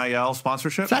junior year. NIL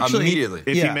sponsorship? It's actually- Immediately.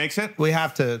 If he makes it? we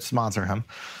have to sponsor him.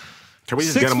 Can we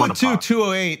just get him on the 6'2", pod?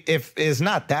 208 is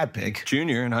not that big.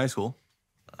 Junior in high school.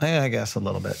 I guess a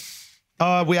little bit.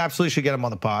 We absolutely should get him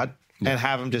on the pod and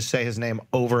have him just say his name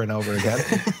over and over again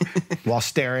while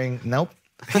staring. Nope.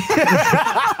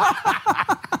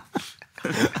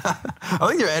 I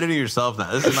think you're editing yourself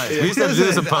now. This is nice. We used to have to do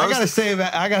this in Listen, post.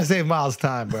 I gotta save Miles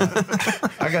time, bro.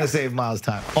 I gotta save Miles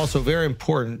time. Also, very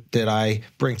important that I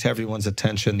bring to everyone's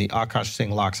attention the Akash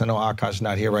Singh locks. I know Akash's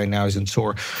not here right now. He's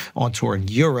on tour in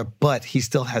Europe, but he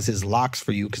still has his locks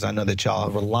for you because I know that y'all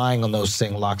are relying on those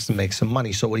Singh locks to make some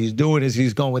money. So what he's doing is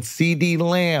he's going with CD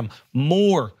Lamb,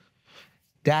 more.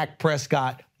 Dak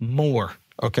Prescott, more.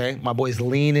 Okay, my boy's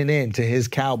leaning into his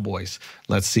Cowboys.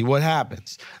 Let's see what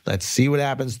happens.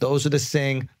 Those are the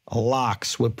Sing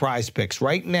locks with Prize Picks.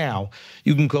 Right now,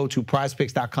 you can go to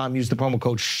prizepicks.com, use the promo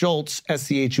code Schultz,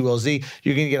 SCHULZ.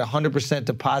 You're going to get a 100%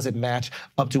 deposit match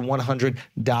up to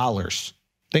 $100.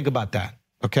 Think about that,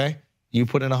 okay? You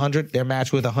put in 100, they're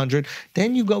matched with 100.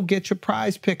 Then you go get your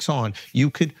Prize Picks on. You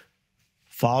could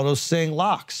follow those Sing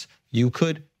locks. You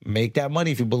could make that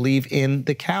money if you believe in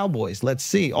the Cowboys. Let's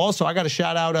see. Also, I got to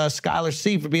shout out Skylar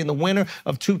C for being the winner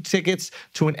of 2 tickets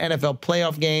to an NFL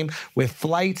playoff game with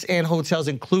flights and hotels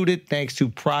included. Thanks to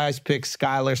Prize Picks,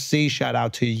 Skylar C. Shout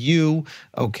out to you.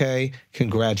 Okay,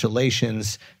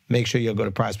 congratulations. Make sure you'll go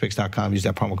to prizepicks.com. Use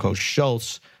that promo code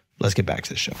Schultz. Let's get back to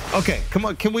the show. Okay, come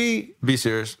on. Can we Be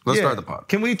serious. Let's start the pod.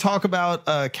 Can we talk about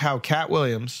how Katt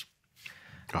Williams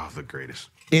Oh, the greatest.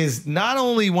 is not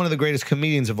only one of the greatest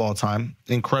comedians of all time,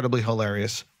 incredibly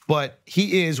hilarious, but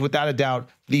he is, without a doubt,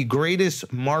 the greatest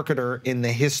marketer in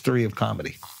the history of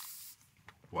comedy.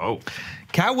 Whoa.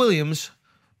 Katt Williams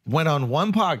went on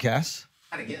one podcast,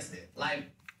 Not against it. Like,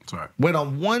 Sorry. went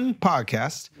on one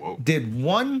podcast, did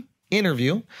one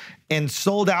interview, and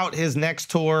sold out his next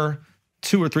tour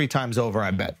 2 or 3 times over,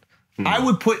 I bet. I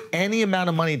would put any amount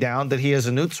of money down that he has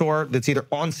a new tour that's either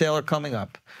on sale or coming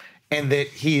up, and that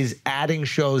he's adding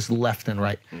shows left and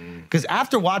right. Because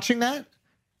after watching that,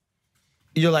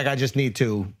 you're like, I need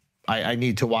to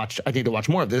watch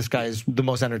more of this. Guy is the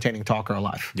most entertaining talker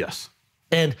alive. Yes.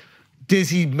 And is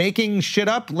he making shit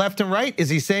up left and right? Is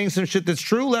he saying some shit that's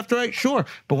true left and right? Sure.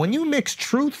 But when you mix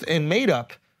truth and made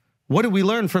up, what did we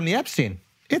learn from the Epstein?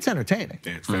 It's entertaining.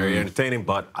 It's very entertaining,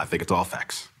 but I think it's all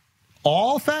facts.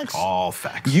 All facts? All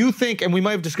facts. You think, and we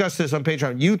might have discussed this on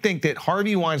Patreon, you think that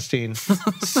Harvey Weinstein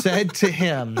said to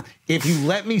him, if you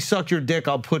let me suck your dick,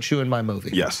 I'll put you in my movie.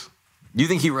 Yes. You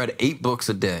think he read 8 books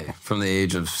a day from the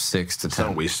age of 6 to 10?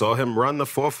 So we saw him run the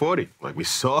 440. Like we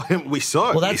saw it.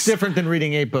 Well, that's different than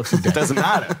reading 8 books a day. It doesn't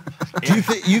matter. You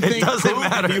think It doesn't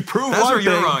matter. If you prove That's one where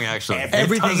you're thing, wrong, actually.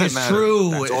 everything is matter. true.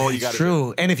 That's all you It's gotta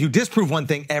true. And if you disprove one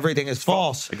thing, everything is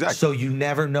false. Exactly. So you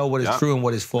never know what is Yep. true and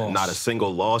what is false. Not a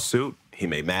single lawsuit. He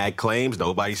made mad claims.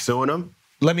 Nobody's suing him.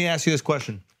 Let me ask you this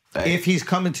question. Hey. If he's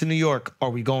coming to New York, are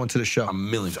we going to the show? A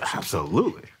million.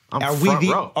 Absolutely. I'm Are front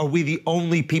row. are we the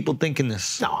only people thinking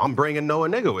this? No, I'm bringing Noah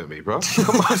Nigga with me, bro.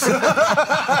 Come on.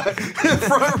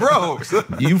 Front row.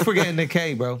 You forgetting the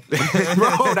K, bro.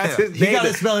 Bro, that's his You name.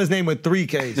 gotta spell his name with 3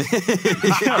 Ks.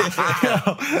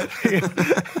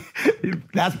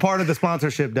 That's part of the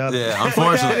sponsorship, Dub. Yeah, Put that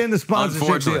unfortunately. in the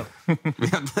sponsorship deal.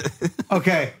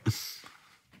 Okay.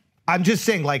 I'm just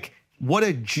saying, like, what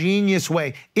a genius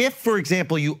way. If, for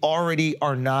example, you already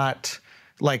are not,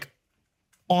 like,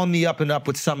 on the up and up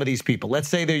with some of these people. Let's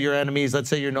say they're your enemies. Let's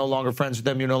say you're no longer friends with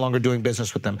them. You're no longer doing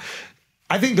business with them.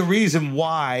 I think the reason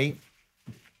why,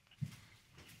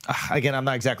 again, I'm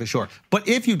not exactly sure, but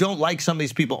if you don't like some of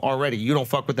these people already, you don't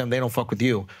fuck with them, they don't fuck with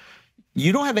you,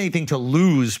 you don't have anything to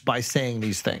lose by saying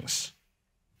these things,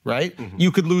 right? Mm-hmm.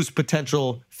 You could lose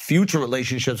potential future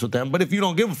relationships with them, but if you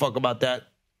don't give a fuck about that,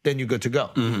 then you're good to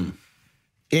go. Mm-hmm.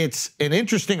 It's an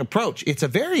interesting approach. It's a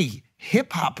very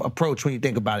hip-hop approach when you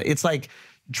think about it. It's like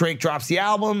Drake drops the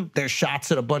album, there's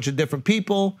shots at a bunch of different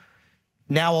people.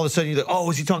 Now all of a sudden you're like, oh,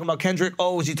 is he talking about Kendrick?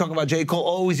 Oh, is he talking about J. Cole?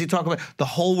 Oh, is he talking about... The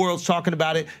whole world's talking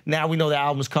about it. Now we know the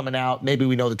album's coming out. Maybe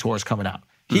we know the tour's coming out.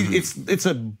 It's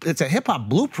a hip-hop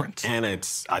blueprint. And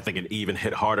I think it even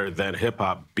hit harder than hip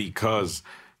hop because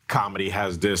comedy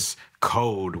has this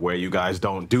code where you guys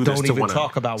don't do this Don't to even one another.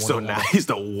 talk about one So another. now he's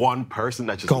the one person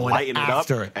that's just Going lighting it up.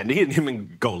 after it. And he didn't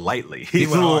even go lightly. He's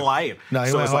went hard. light. No, he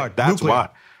so went it's hard. like, that's Nuclear.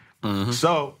 why.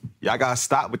 So y'all gotta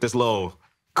stop with this little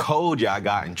code y'all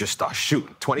got and just start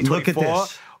shooting. 2024, Look at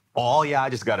this. all y'all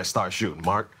just gotta start shooting.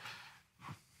 Mark,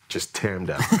 just tear him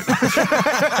down.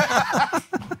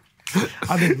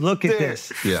 I mean, look at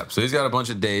this. Yeah, so he's got a bunch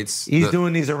of dates. He's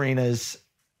doing these arenas.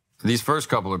 These first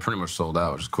couple are pretty much sold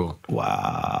out, which is cool.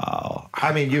 Wow.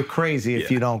 I mean, you're crazy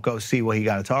if you don't go see what he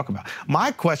got to talk about.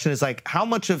 My question is, like, how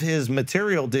much of his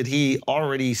material did he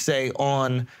already say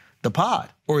on the pod?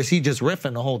 Or is he just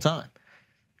riffing the whole time?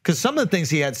 Because some of the things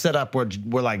he had set up were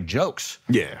like jokes.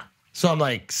 Yeah. So I'm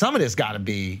like, some of this got to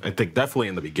be... I think definitely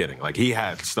in the beginning. Like, he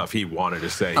had stuff he wanted to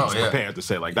say. He was prepared to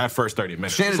say. Like, that first 30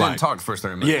 minutes. Shannon was didn't like, talk the first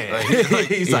 30 minutes. Yeah.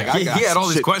 He's like, I got he had all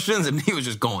these shit. questions and he was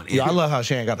just going in. Yeah, I love how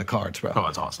Shannon got the cards, bro. Oh,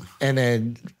 that's awesome. And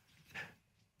then...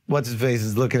 What's his face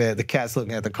is looking at the cat's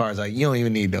looking at the cards like, you don't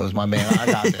even need those, my man. I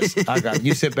got this. I got it.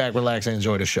 You sit back, relax, and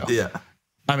enjoy the show. Yeah.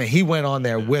 I mean, he went on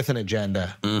there with an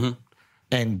agenda,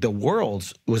 and the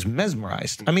world was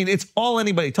mesmerized. I mean, it's all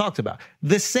anybody talked about.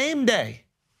 The same day,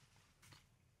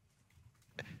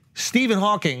 Stephen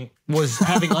Hawking was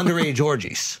having underage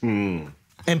orgies. And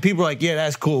people are like, yeah,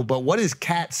 that's cool, but what is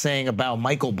Katt saying about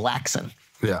Michael Blackson?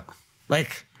 Yeah.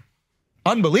 Like,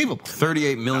 unbelievable.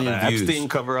 38 million views. Epstein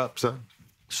cover up, son.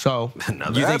 So,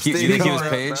 You think he was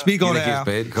paid? speak You on think it, he was Al.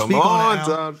 paid? Come Speak on, it, Al.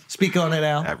 son. Speak on it,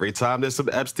 Al. Every time there's some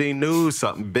Epstein news,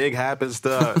 something big happens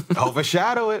to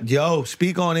overshadow it. Yo,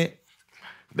 speak on it.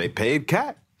 They paid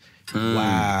Katt.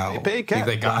 Wow. They paid Think Katt.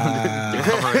 they got him to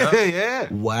cover it up?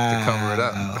 Yeah. Wow. Cover it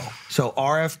up. So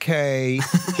RFK,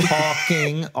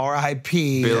 Hawking,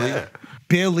 R.I.P., Billy.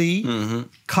 Billy,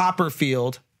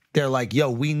 Copperfield, they're like,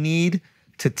 yo, we need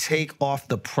to take off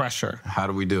the pressure. How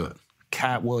do we do it?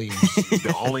 Katt Williams.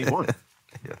 The only one.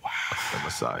 Wow. The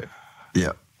Messiah.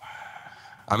 Yeah.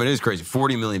 I mean, it is crazy.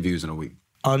 40 million views in a week.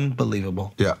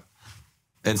 Unbelievable. Yeah.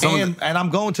 And some And I'm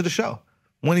going to the show.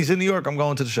 When he's in New York, I'm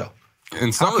going to the show.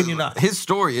 And some How can of you not? His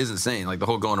story is insane. Like the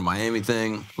whole going to Miami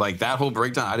thing, like that whole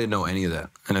breakdown, I didn't know any of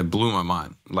that. And it blew my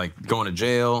mind. Like going to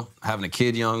jail, having a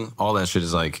kid young, all that shit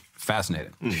is like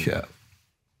fascinating. Yeah.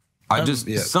 I just,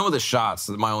 yeah. some of the shots,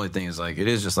 my only thing is like, it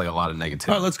is just like a lot of negativity.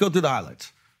 All right, let's go through the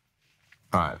highlights.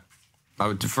 All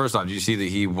right. First off, did you see that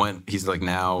he's like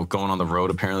now going on the road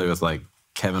apparently with like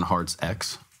Kevin Hart's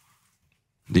ex?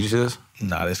 Did you see this?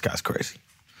 Nah, this guy's crazy.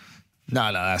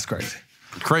 No, that's crazy.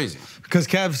 Crazy. Because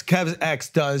Kev's ex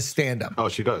does stand up. Oh,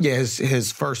 she does? Yeah,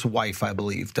 his first wife, I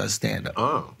believe, does stand up.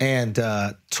 Oh. And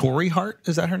Tori Hart,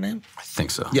 is that her name? I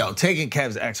think so. Yo, taking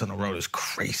Kev's ex on the road is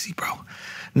crazy, bro.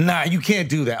 Nah, you can't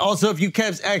do that. Also, if you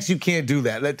Kev's ex, you can't do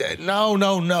that.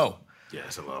 No. Yeah,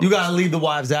 it's a little. You gotta leave the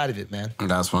wives out of it, man.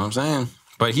 That's what I'm saying.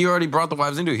 But he already brought the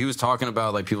wives into it. He was talking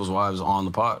about like people's wives on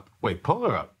the pod. Wait, pull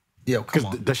her up. Yo, come Because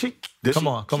on. does she? Come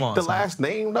on, keep the son. last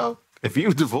name though? If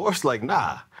you divorced, like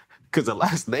nah. because the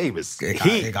last name is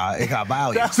It got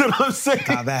value. That's what I'm saying. It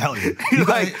got value.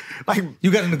 like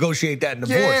You got to negotiate that in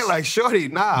divorce. yeah, like shorty,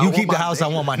 nah. You keep the house, I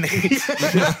want my name.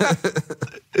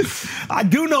 I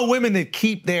do know women that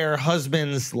keep their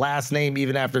husband's last name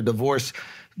even after divorce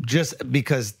just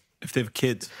because. If they have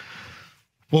kids.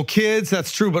 Well, kids,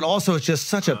 that's true, but also it's just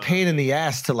such a pain in the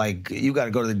ass to like, you got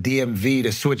to go to the DMV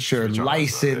to switch your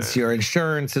license, your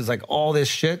insurance, is like all this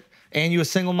shit. And you a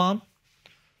single mom?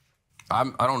 I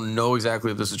don't know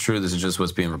exactly if this is true. This is just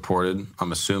what's being reported.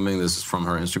 I'm assuming this is from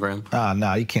her Instagram.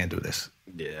 No, you can't do this.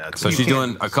 Yeah. So she's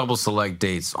doing a couple select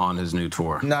dates on his new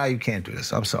tour. No, you can't do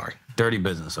this. I'm sorry. Dirty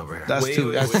business over here. That's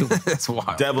too. That's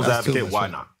wild. Devil's That's too advocate, much why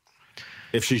fun. not?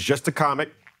 If she's just a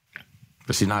comic,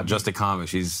 But she's not just a comic.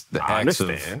 She's the I ex of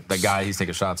understand. the guy he's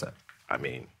taking shots at. I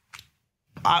mean,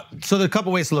 So there are a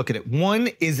couple ways to look at it. One,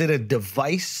 is it a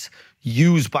device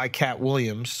used by Katt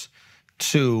Williams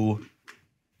to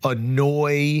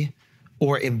annoy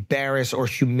or embarrass or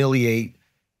humiliate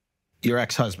your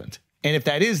ex-husband? And if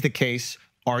that is the case,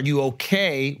 are you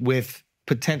okay with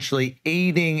potentially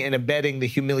aiding and abetting the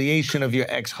humiliation of your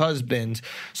ex-husband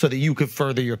so that you could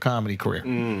further your comedy career?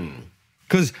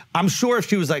 Because I'm sure if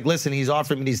she was like, listen, he's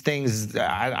offering me these things,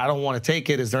 I don't want to take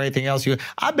it. Is there anything else you...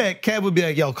 I bet Kev would be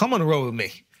like, yo, come on the road with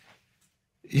me.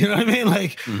 You know what I mean?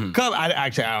 Like, come... I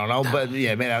don't know, but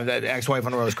yeah, man, that ex-wife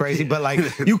on the road is crazy. But like,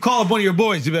 you call up one of your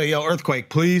boys, you'd be like, yo, earthquake,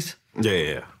 please.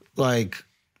 yeah. Like,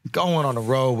 going on the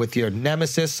road with your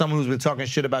nemesis, someone who's been talking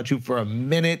shit about you for a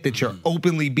minute that you're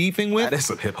openly beefing with. That is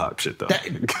some hip hop shit though,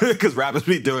 because rappers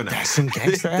be doing that. That's some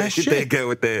gangster ass shit. They get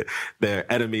with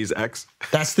their enemy's ex.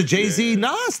 That's the Jay-Z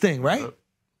Nas thing, right?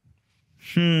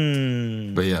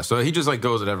 But yeah, so he just like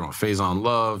goes at everyone. Faison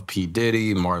Love, P.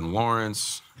 Diddy, Martin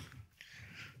Lawrence.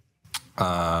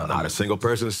 Not a single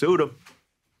person sued him.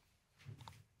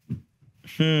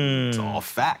 It's all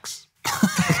facts.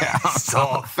 It's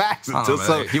all facts. Until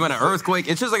He went an earthquake.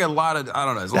 It's just like a lot of, I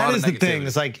don't know. There's a lot That of is the thing. negativity.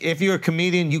 It's like, if you're a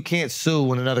comedian, you can't sue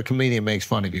when another comedian makes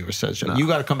fun of you or says shit. You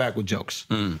got to come back with jokes.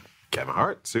 Kevin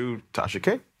Hart sued Tasha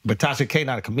K. But Tasha K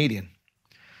not a comedian.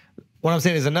 What I'm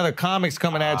saying is another comic's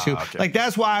coming at you. Okay. Like,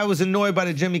 that's why I was annoyed by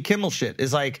the Jimmy Kimmel shit.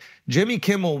 It's like, Jimmy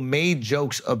Kimmel made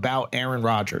jokes about Aaron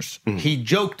Rodgers. He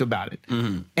joked about it.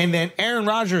 And then Aaron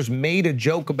Rodgers made a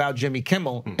joke about Jimmy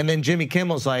Kimmel. And then Jimmy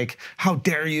Kimmel's like, how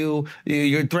dare you?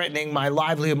 You're threatening my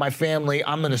livelihood, my family.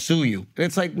 I'm going to sue you. And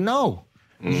it's like, no.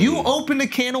 You open a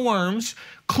can of worms,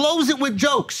 close it with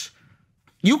jokes.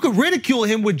 You could ridicule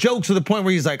him with jokes to the point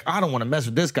where he's like, I don't want to mess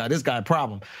with this guy a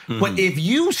problem. But if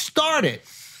you start it,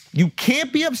 you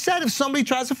can't be upset if somebody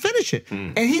tries to finish it.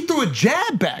 And he threw a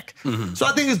jab back. So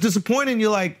I think it's disappointing.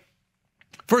 You're like,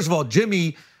 first of all,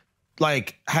 Jimmy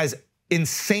like has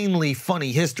insanely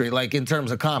funny history, like in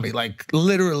terms of comedy, like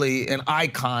literally an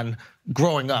icon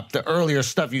growing up. The earlier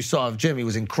stuff you saw of Jimmy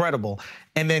was incredible.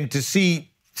 And then to see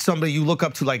somebody you look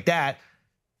up to like that.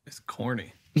 It's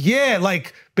corny. Yeah,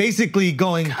 like basically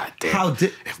going,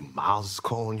 If Miles is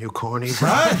calling you corny, bro,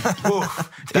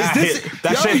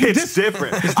 that shit hits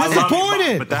different. It's I love you, disappointed.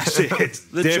 Mom, but that shit hits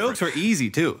The different. jokes were easy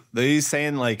too. He's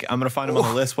saying like, I'm gonna find him on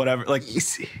the list, whatever. Like,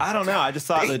 Easy. I don't know. I just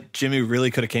thought that Jimmy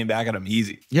really could have came back at him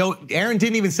easy. Yo, Aaron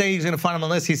didn't even say he's going to find him on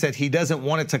the list. He said he doesn't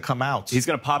want it to come out. He's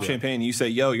gonna pop champagne. You say,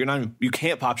 yo, you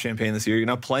can't pop champagne this year. You're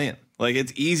not playing. Like,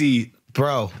 it's easy.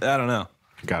 Bro. I don't know.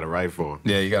 Got it right for him.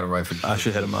 Yeah, you got it right for I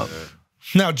should hit him up.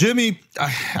 Now, Jimmy,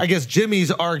 I guess Jimmy's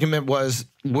argument was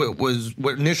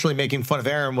what initially making fun of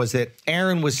Aaron was that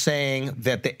Aaron was saying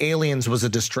that the aliens was a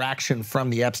distraction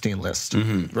from the Epstein list,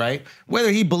 right?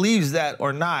 Whether he believes that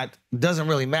or not doesn't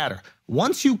really matter.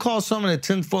 Once you call someone a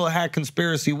tinfoil hat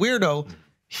conspiracy weirdo,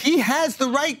 he has the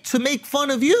right to make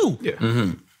fun of you.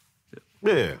 Yeah.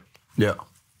 Yeah. Yeah.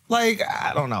 Like,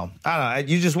 I don't know.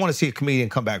 You just want to see a comedian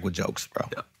come back with jokes, bro.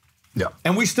 Yeah.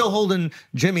 And we still holding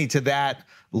Jimmy to that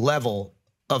level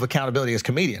of accountability as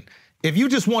comedian. If you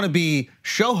just want to be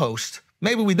show host,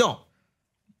 maybe we don't.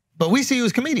 But we see you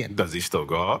as comedian. Does he still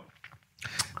go up?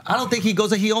 I don't think he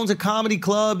goes. He owns a comedy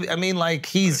club. I mean,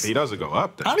 like If he doesn't go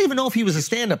up, then I don't even know if he was a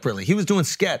stand-up really. He was doing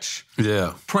sketch,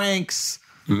 Yeah. pranks.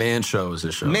 Man Show is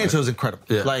his show. Man right? Show's incredible.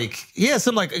 Yeah. Like he has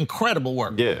some like incredible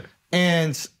work. yeah.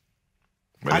 And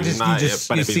But I if just- he's not, you just-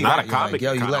 but you if he's see not that, a you're like, comic, yo,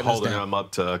 you're you kind of letting us holding down. him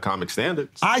up to comic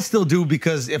standards. I still do,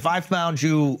 because if I found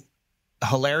you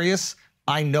hilarious,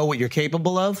 I know what you're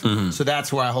capable of. So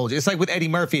that's where I hold you. It's like with Eddie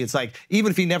Murphy. It's like,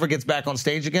 even if he never gets back on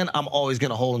stage again, I'm always going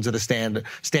to hold him to the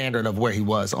standard of where he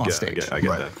was on stage. I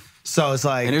get that. So it's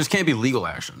like, And there just can't be legal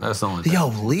action. That's the only thing. yo,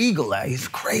 legal, he's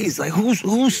crazy. Like,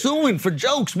 who's suing for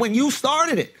jokes when you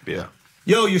started it? Yeah.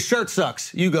 Yo, your shirt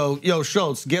sucks. You go, yo,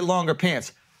 Schultz, get longer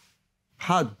pants.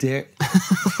 How dare?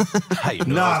 How you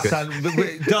know Nah, that was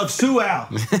good? son. Dove, sue Al.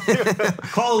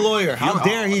 Call a lawyer. How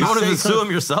dare he You want say to sue something?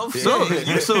 him yourself? Sue him.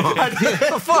 You sue him. What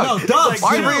the fuck? No, Dove. Why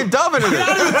are you sue bringing him. Dove into this? Get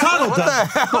out of the tunnel, What the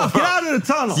Dove. hell? Get out of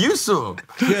the tunnel. You sue him.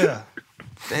 Yeah.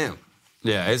 Damn.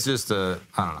 Yeah, it's just I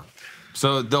don't know.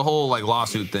 So the whole like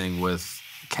lawsuit thing with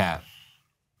Katt,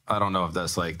 I don't know if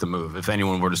that's like the move. If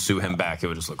anyone were to sue him back, it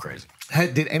would just look crazy.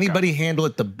 Did anybody handle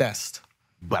it the best?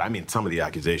 But I mean, some of the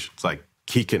accusations, like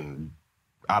he can.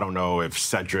 I don't know if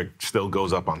Cedric still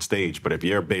goes up on stage, but if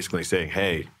you're basically saying,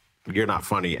 "Hey, you're not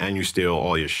funny and you steal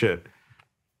all your shit,"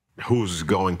 who's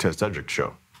going to Cedric's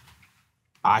show?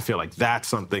 I feel like that's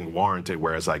something warranted.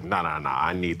 Where it's like, no,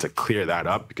 I need to clear that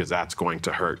up because that's going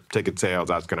to hurt ticket sales.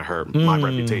 That's going to hurt my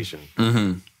reputation.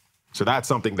 Mm-hmm. So that's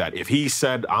something that if he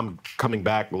said I'm coming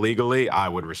back legally, I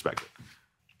would respect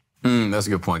it. That's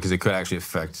a good point because it could actually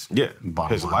affect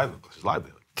bottom his line.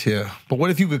 livelihood. Yeah. But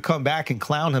what if you could come back and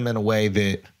clown him in a way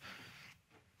that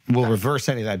will reverse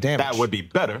any of that damage? That would be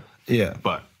better. Yeah.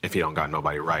 But if he don't got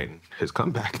nobody writing his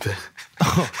comeback, then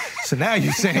So now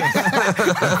you're saying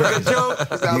good joke.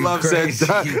 I love crazy,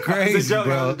 Cedric. you crazy, It's a joke,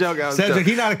 bro. it's a joke, it's a Cedric, joke.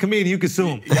 he's not a comedian. You can sue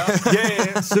him.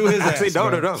 Yeah. Sue his Actually, ass,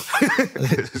 no.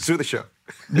 Sue the show.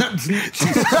 No, Jesus.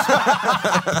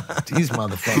 These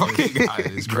motherfuckers God,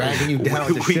 it's dragging you down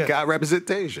with the We shit. got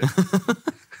representation.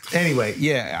 Anyway,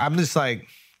 yeah, I'm just like,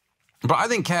 But I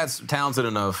think Katt's talented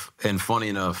enough and funny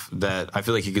enough that I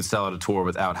feel like he could sell out a tour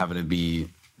without having to be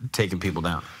taking people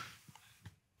down.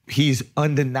 he's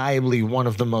undeniably one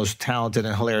of the most talented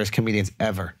and hilarious comedians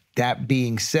ever. That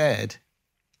being said,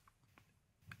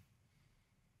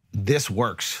 this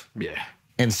works. Yeah.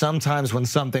 And sometimes when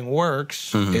something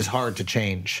works, it's hard to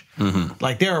change.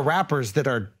 Like there are rappers that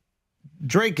are,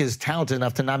 Drake is talented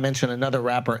enough to not mention another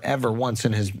rapper ever once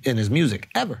in his music,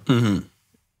 ever.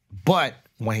 But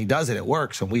when he does it, it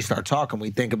works. And we start talking,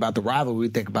 we think about the rivalry, we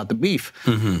think about the beef.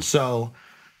 So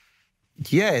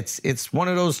yeah, it's one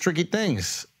of those tricky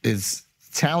things. It's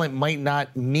talent might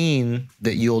not mean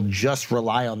that you'll just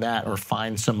rely on that or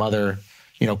find some other,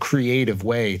 creative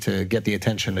way to get the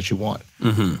attention that you want.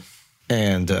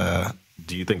 And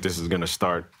do you think this is going to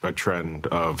start a trend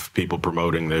of people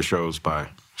promoting their shows by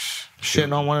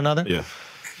shitting on one another? Yeah.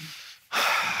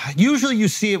 Usually you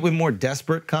see it with more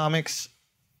desperate comics.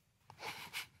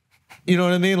 You know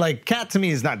what I mean? Like, Katt to me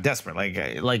is not desperate.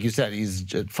 Like you said,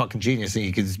 he's a fucking genius.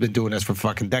 He's been doing this for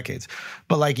fucking decades.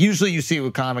 But like, usually you see it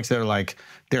with comics that are like,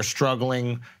 they're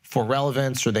struggling for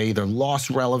relevance, or they either lost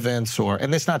relevance,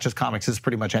 and it's not just comics, it's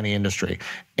pretty much any industry.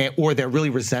 Or they're really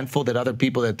resentful that other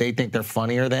people that they think they're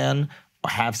funnier than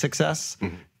have success.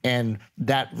 And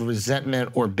that resentment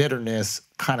or bitterness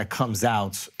kind of comes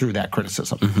out through that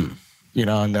criticism.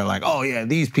 And they're like, oh yeah,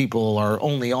 these people are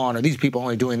only on, or these people are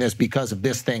only doing this because of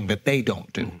this thing that they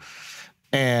don't do.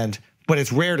 But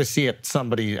it's rare to see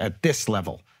somebody at this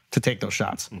level to take those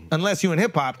shots. Unless you're in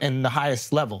hip hop and the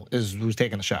highest level is who's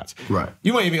taking the shots. Right.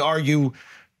 You might even argue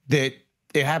that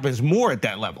it happens more at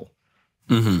that level.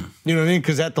 You know what I mean?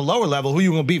 Because at the lower level, who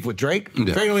you gonna beef with? Drake? Yeah.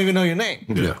 Drake don't even know your name.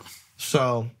 Yeah.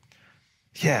 So,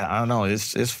 yeah, I don't know.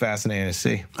 It's fascinating to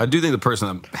see. I do think the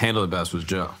person that handled it best was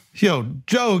Joe. Yo,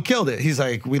 Joe killed it. He's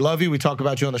like, we love you. We talk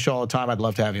about you on the show all the time. I'd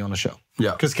love to have you on the show.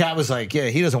 Yeah. Because Katt was like, yeah,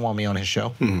 he doesn't want me on his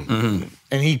show. And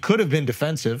he could have been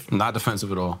defensive. Not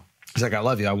defensive at all. He's like, I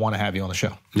love you. I want to have you on the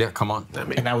show. Yeah, come on.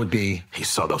 And that would be He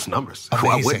saw those numbers.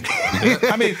 amazing.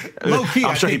 I mean, low key.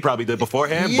 I'm sure he probably did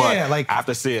beforehand, Yeah, but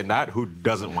after seeing that, who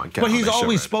doesn't want Katt? But he's on their show,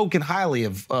 always right? spoken highly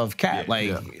of Katt.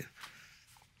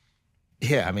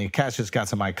 Yeah, I mean, Katt's just got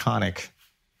some iconic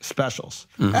specials.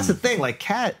 That's the thing. Like,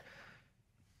 Katt,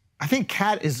 I think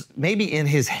Katt is maybe in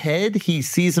his head, he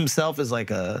sees himself as like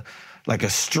a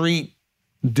street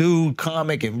dude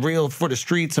comic and real for the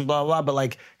streets and blah, blah. But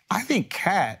like, I think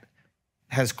Katt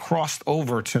has crossed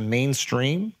over to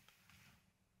mainstream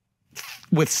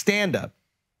with stand-up.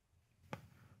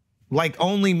 Like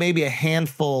only maybe a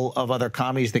handful of other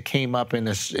comedies that came up in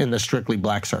the strictly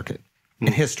black circuit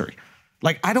in history.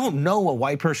 Like, I don't know a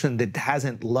white person that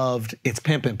hasn't loved It's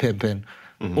Pimpin'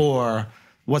 or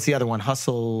what's the other one?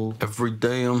 Hustle. Every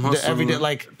day I'm hustling. Every day,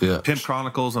 like, Pimp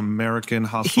Chronicles, American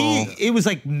Hustle. it was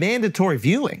like mandatory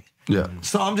viewing. Yeah.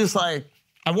 So I'm just like,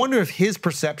 I wonder if his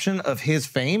perception of his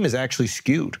fame is actually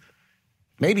skewed.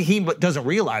 Maybe he doesn't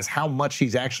realize how much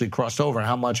he's actually crossed over and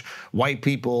how much white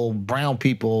people, brown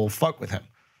people fuck with him.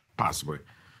 Possibly.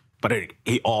 But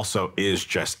he also is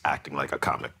just acting like a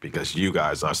comic because you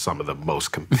guys are some of the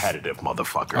most competitive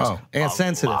motherfuckers. Oh, and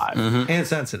sensitive. And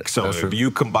sensitive. So if you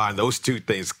combine those two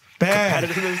things, Bad.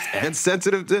 competitiveness and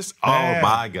sensitiveness, Bad. oh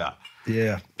my God.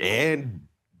 Yeah. And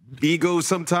ego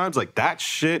sometimes, like that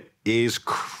shit is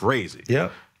crazy.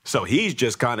 Yep. So he's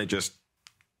just kind of just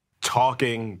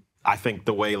talking, I think,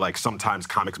 the way like sometimes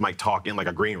comics might talk in like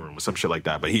a green room or some shit like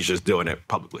that, but he's just doing it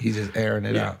publicly. He's just airing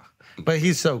it out. But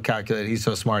he's so calculated. He's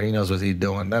so smart. He knows what he's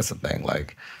doing. That's the thing.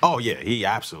 Like, oh yeah, he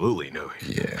absolutely knew.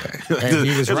 Yeah, and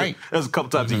he was right. There's a couple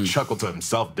times he chuckled to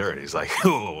himself during. He's like,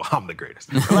 "Oh, I'm the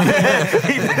greatest."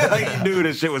 he knew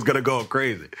this shit was gonna go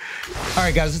crazy. All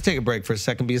right, guys, let's take a break for a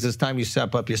second because it's time you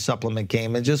step up your supplement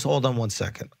game. And just hold on 1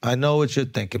 second. I know what you're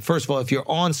thinking. First of all, if you're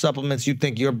on supplements, you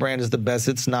think your brand is the best.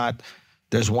 It's not.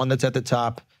 There's one that's at the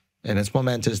top, and it's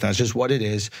momentous. That's just what it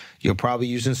is. You're probably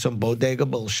using some bodega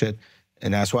bullshit.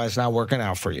 And that's why it's not working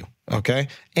out for you, okay?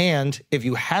 And if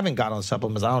you haven't got on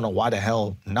supplements, I don't know why the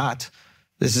hell not.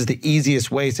 This is the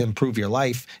easiest way to improve your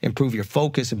life, improve your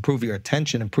focus, improve your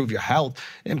attention, improve your health,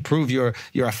 improve your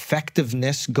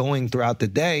effectiveness going throughout the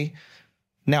day.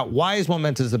 Now, why is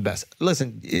Momentous the best?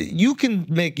 Listen, you can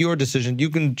make your decision.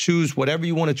 You can choose whatever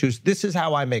you want to choose. This is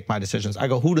how I make my decisions. I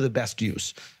go, who do the best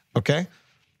use, okay?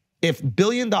 If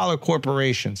billion-dollar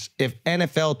corporations, if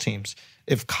NFL teams,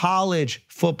 if college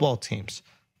football teams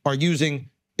are using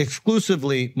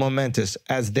exclusively Momentous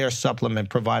as their supplement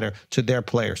provider to their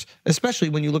players, especially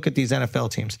when you look at these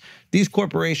NFL teams, these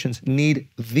corporations need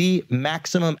the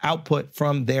maximum output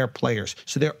from their players.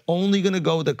 So they're only going to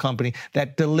go with a company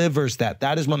that delivers that.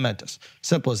 That is Momentous.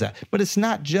 Simple as that. But it's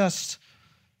not just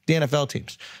the NFL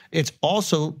teams. It's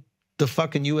also the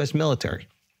fucking U.S. military.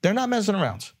 They're not messing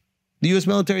around. The U.S.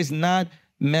 military is not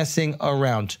messing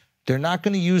around. They're not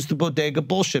going to use the bodega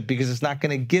bullshit because it's not going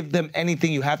to give them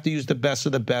anything. You have to use the best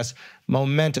of the best.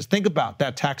 Momentous. Think about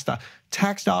that tax dollar.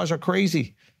 Tax dollars are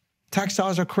crazy. Tax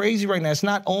dollars are crazy right now. It's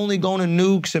not only going to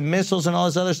nukes and missiles and all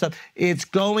this other stuff. It's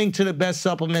going to the best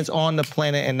supplements on the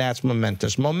planet, and that's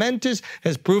Momentous. Momentous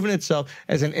has proven itself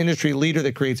as an industry leader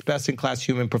that creates best-in-class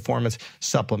human performance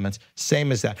supplements.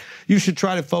 Same as that. You should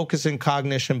try to focus in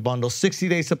Cognition Bundle.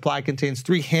 60-day supply contains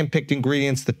 3 hand-picked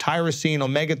ingredients, the tyrosine,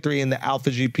 omega-3, and the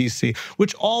alpha-GPC,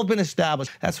 which all have been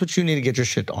established. That's what you need to get your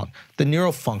shit on. The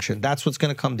neural function, that's what's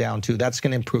going to come down to. That's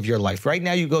going to improve your life. Right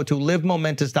now, you go to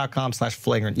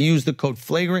livemomentous.com/flagrant. Use the code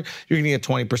flagrant, you're going to get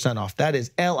 20% off. That is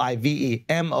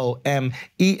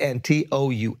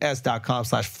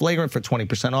livemomentous.com/flagrant for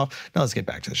 20% off. Now let's get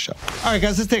back to the show. All right,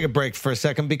 guys, let's take a break for a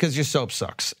second because your soap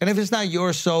sucks. And if it's not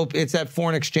your soap, it's that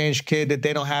foreign exchange kid that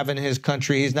they don't have in his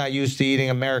country. He's not used to eating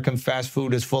American fast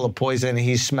food. It's full of poison and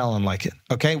he's smelling like it,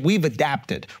 okay? We've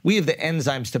adapted. We have the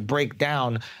enzymes to break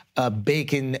down a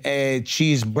bacon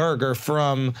cheeseburger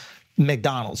from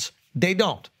McDonald's. They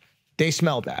don't. They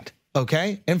smell bad.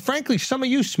 Okay? And frankly, some of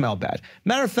you smell bad.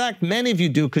 Matter of fact, many of you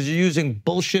do because you're using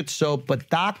bullshit soap, but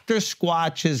Dr.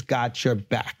 Squatch has got your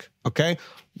back. Okay?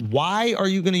 Why are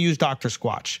you going to use Dr.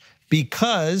 Squatch?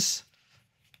 Because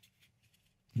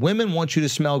women want you to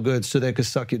smell good so they can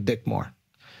suck your dick more.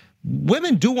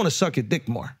 Women do want to suck your dick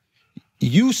more.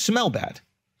 You smell bad.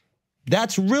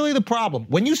 That's really the problem.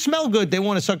 When you smell good, they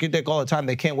want to suck your dick all the time.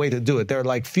 They can't wait to do it. They're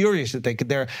like furious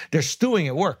that they're stewing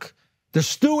at work. They're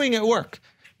stewing at work.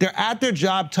 They're at their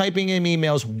job typing in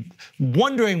emails,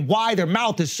 wondering why their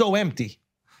mouth is so empty.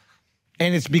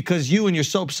 And it's because you and your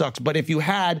soap sucks. But if you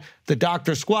had the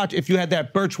Dr. Squatch, if you had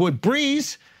that Birchwood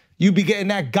Breeze, you'd be getting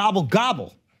that gobble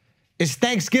gobble. It's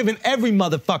Thanksgiving every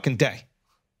motherfucking day.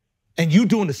 And you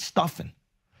doing the stuffing.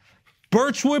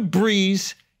 Birchwood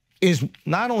Breeze is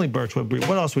not only Birchwood Breeze,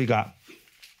 what else we got?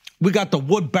 We got the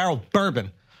Wood Barrel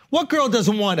Bourbon. What girl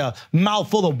doesn't want a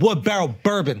mouthful of Wood Barrel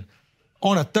Bourbon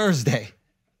on a Thursday?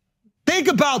 Think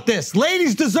about this.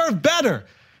 Ladies deserve better.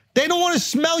 They don't want to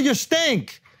smell your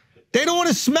stink. They don't want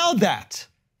to smell that.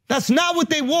 That's not what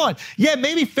they want. Yeah,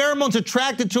 maybe pheromones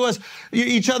attracted to us,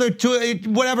 each other, to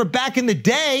whatever, back in the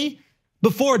day,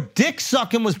 before dick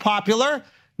sucking was popular.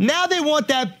 Now they want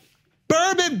that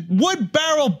bourbon, Wood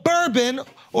Barrel Bourbon,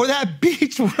 or that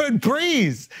Beechwood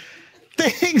Breeze.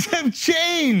 Things have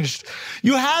changed.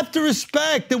 You have to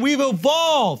respect that we've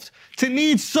evolved to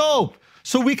need soap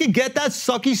so we can get that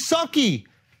sucky.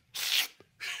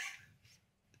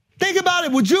 Think about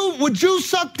it. Would you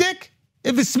suck dick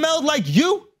if it smelled like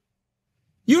you?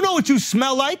 You know what you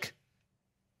smell like.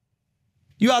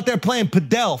 You out there playing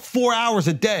padel 4 hours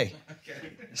a day.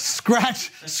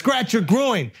 Scratch your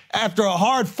groin after a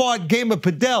hard-fought game of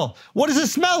padel. What does it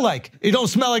smell like? It don't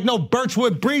smell like no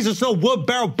Birchwood Breeze or no Wood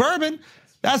Barrel Bourbon.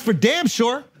 That's for damn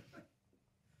sure.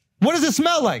 What does it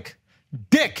smell like?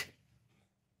 Dick.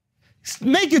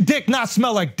 Make your dick not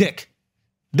smell like dick.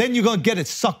 Then you're going to get it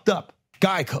sucked up.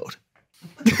 Guy code.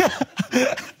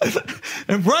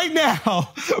 And right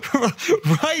now,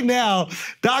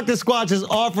 Dr. Squatch is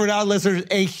offering our listeners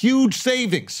a huge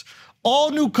savings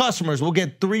All new customers will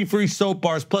get 3 free soap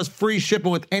bars plus free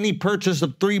shipping with any purchase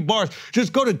of 3 bars.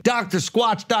 Just go to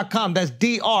drsquatch.com. That's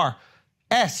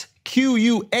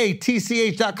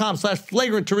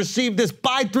DRSQUATCH.com/flagrant to receive this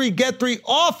buy 3, get 3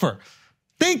 offer.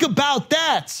 Think about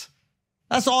that.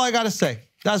 That's all I got to say.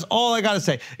 That's all I got to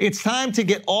say. It's time to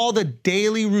get all the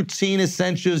daily routine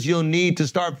essentials you'll need to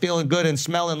start feeling good and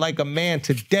smelling like a man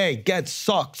today. Get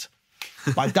sucked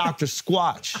by Dr.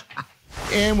 Squatch.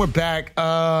 And we're back.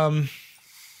 Our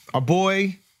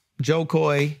boy, Joe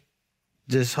Coy,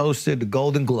 just hosted the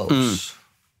Golden Globes.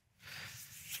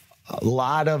 A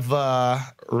lot of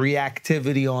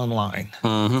reactivity online.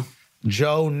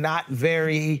 Joe not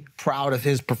very proud of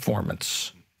his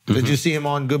performance. Did you see him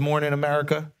on Good Morning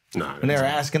America? No. When they were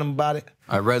asking him about it?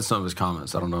 I read some of his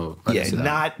comments. I don't know.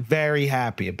 Not very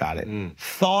happy about it.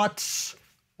 Thoughts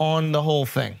on the whole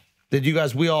thing? Did you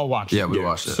guys, we all watched it? Yeah, we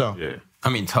watched it. So, I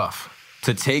mean, tough.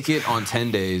 To take it on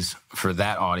 10 days for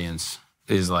that audience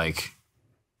is like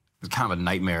kind of a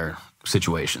nightmare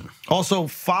situation. Also,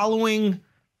 following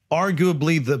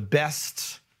arguably the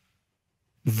best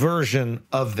version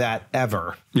of that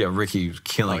ever. Yeah, Ricky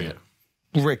killing it.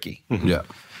 Ricky. Yeah.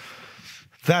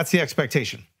 That's the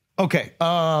expectation. Okay,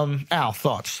 Al,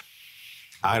 thoughts?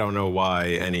 I don't know why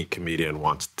any comedian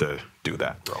wants to do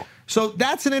that, bro. So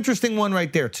that's an interesting one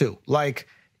right there, too. Like,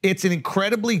 it's an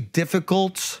incredibly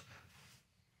difficult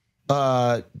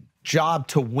job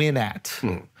to win at.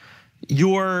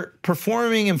 You're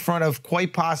performing in front of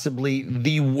quite possibly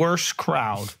the worst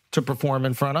crowd to perform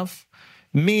in front of,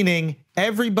 meaning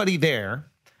everybody there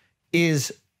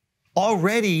is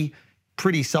already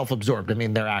pretty self-absorbed. I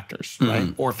mean, they're actors,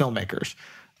 right? Or filmmakers.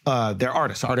 They're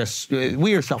artists. Artists,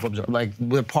 we are self-absorbed. Like,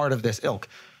 we're part of this ilk.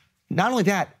 Not only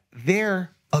that,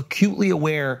 they're acutely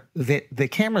aware that the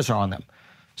cameras are on them.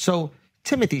 So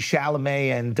Timothy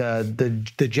Chalamet and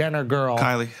the Jenner girl,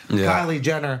 Kylie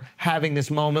Jenner, having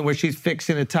this moment where she's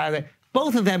fixing a tie.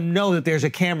 Both of them know that there's a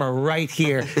camera right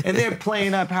here, and they're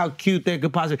playing up how cute they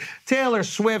could possibly. Taylor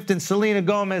Swift and Selena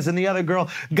Gomez and the other girl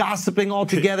gossiping all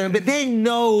together, but they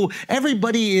know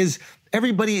everybody is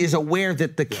aware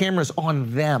that the camera's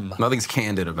on them. Nothing's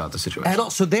candid about the situation. At all.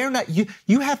 So they're not.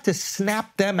 You have to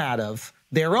snap them out of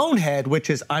their own head, which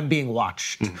is I'm being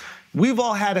watched. We've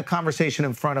all had a conversation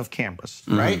in front of cameras,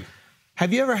 right?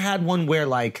 Have you ever had one where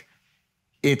like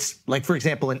it's like, for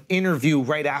example, an interview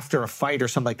right after a fight or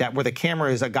something like that, where the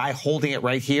camera is a guy holding it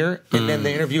right here, and then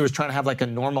the interviewer is trying to have like a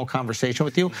normal conversation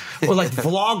with you? Or like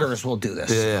vloggers will do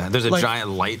this. Yeah, there's a giant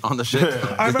light on the shit.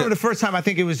 I remember the first time, I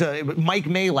think it was Mike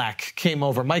Malak came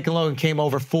over. Mike and Logan came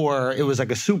over for, it was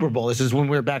like a Super Bowl. This is when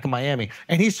we were back in Miami.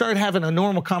 And he started having a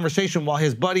normal conversation while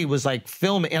his buddy was like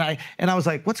filming. And I was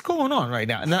like, what's going on right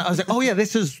now? And then I was like, oh yeah,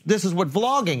 this is what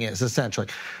vlogging is essentially.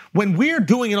 When we're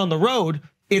doing it on the road,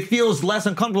 it feels less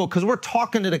uncomfortable because we're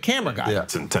talking to the camera guy. Yeah,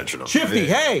 it's intentional. Shifty,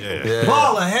 hey.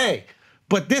 Paula, hey.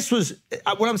 But this was,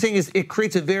 what I'm saying is it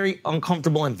creates a very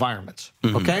uncomfortable environment,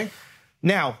 okay?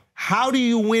 Now, how do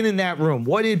you win in that room?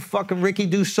 What did fucking Ricky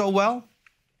do so well?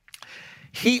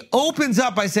 He opens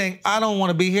up by saying, I don't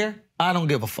want to be here. I don't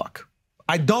give a fuck.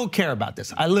 I don't care about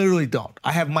this. I literally don't.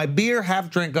 I have my beer, half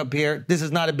drink up here. This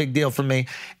is not a big deal for me.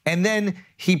 And then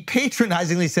he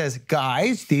patronizingly says,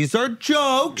 guys, these are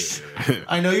jokes.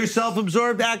 I know you're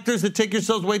self-absorbed actors that take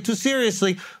yourselves way too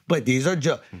seriously, but these are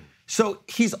jokes. So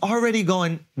he's already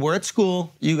going, we're at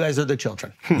school. You guys are the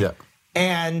children. Yeah.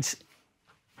 And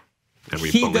we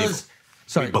he believe does. him.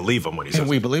 Sorry. We believe him when he says And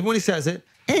we believe when he says it.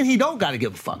 And he don't got to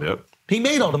give a fuck. Yep. He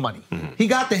made all the money. He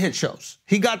got the hit shows.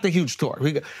 He got the huge tour.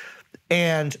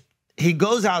 And he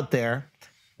goes out there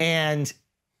and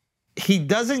he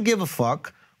doesn't give a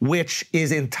fuck, which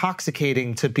is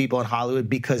intoxicating to people in Hollywood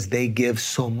because they give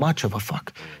so much of a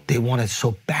fuck. They want it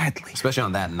so badly. Especially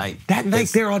on that night. That night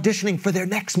they're auditioning for their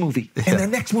next movie and their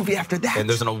next movie after that. And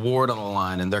there's an award on the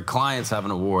line and their clients have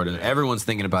an award and everyone's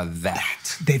thinking about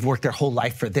that. They've worked their whole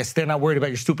life for this. They're not worried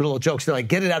about your stupid little jokes. They're like,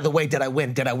 get it out of the way. Did I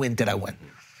win? Did I win? Did I win?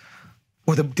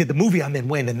 Or did the movie I'm in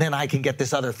win, and then I can get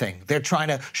this other thing? They're trying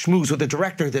to schmooze with a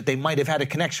director that they might have had a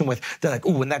connection with. They're like,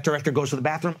 ooh, when that director goes to the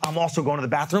bathroom, I'm also going to the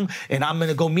bathroom, and I'm going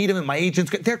to go meet him, and my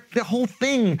agent's their whole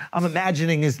thing I'm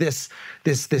imagining is this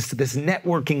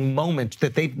networking moment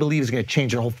that they believe is going to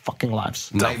change their whole fucking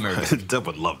lives. Nightmare. Dub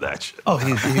would love that shit. Oh,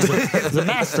 he's a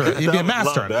master. He'd be a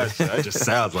master. That shit. That just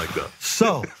sounds like that.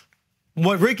 So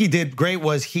what Ricky did great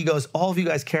was he goes, all of you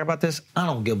guys care about this? I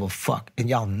don't give a fuck. And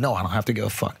y'all know I don't have to give a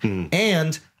fuck.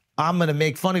 And I'm going to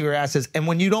make fun of your asses. And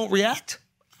when you don't react,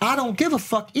 I don't give a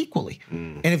fuck equally.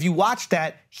 And if you watch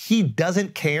that, he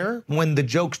doesn't care when the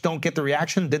jokes don't get the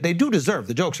reaction that they do deserve.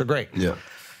 The jokes are great. Yeah.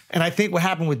 And I think what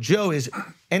happened with Joe is,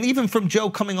 and even from Joe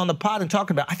coming on the pod and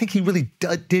talking about it, I think he really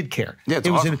did care. Yeah, it's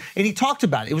it was awesome. and he talked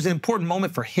about it. It was an important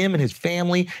moment for him and his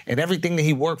family and everything that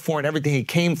he worked for and everything he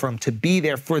came from to be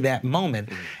there for that moment.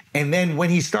 And then when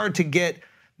he started to get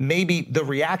maybe the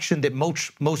reaction that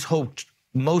most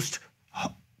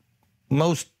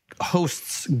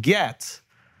hosts get,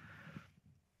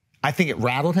 I think it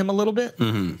rattled him a little bit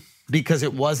because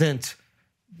it wasn't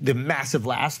the massive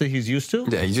laughs that he's used to.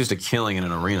 Yeah, he's used to killing in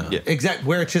an arena. Yeah. Exactly.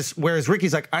 Whereas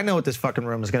Ricky's like, I know what this fucking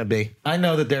room is going to be. I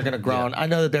know that they're going to groan. I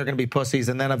know that they're going to be pussies,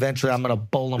 and then eventually I'm going to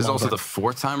bowl them This is over. also the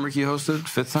 4th time Ricky hosted?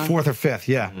 5th time? 4th or 5th,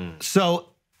 yeah. So,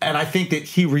 and I think that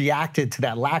he reacted to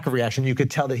that lack of reaction. You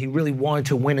could tell that he really wanted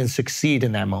to win and succeed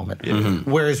in that moment.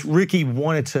 Whereas Ricky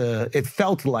it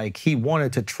felt like he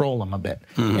wanted to troll him a bit.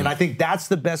 And I think that's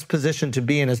the best position to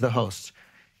be in as the host.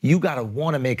 You got to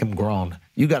want to make him groan.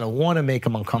 You got to want to make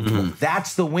him uncomfortable.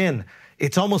 That's the win.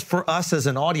 It's almost for us as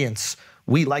an audience,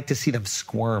 we like to see them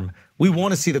squirm. We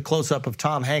want to see the close-up of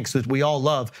Tom Hanks that we all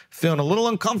love, feeling a little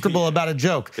uncomfortable about a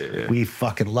joke. We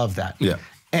fucking love that. Yeah.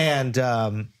 And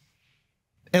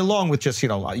along with just, you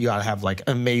got to have like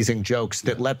amazing jokes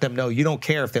that let them know you don't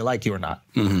care if they like you or not.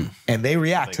 And they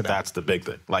react to that. That's the big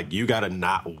thing. Like, you got to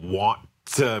not want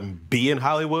to be in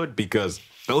Hollywood because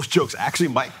those jokes actually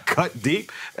might cut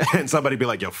deep and somebody be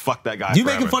like, yo, fuck that guy. You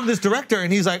making fun of this director,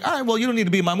 and he's like, all right, well, you don't need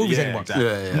to be in my movies anymore.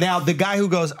 Exactly. Now, the guy who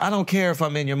goes, I don't care if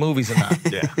I'm in your movies or not,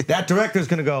 that director's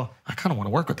going to go, I kind of want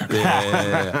to work with that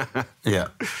guy. Yeah.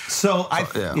 So, I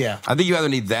think you either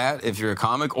need that if you're a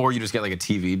comic, or you just get like a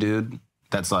TV dude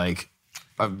that's like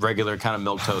a regular kind of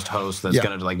milquetoast host that's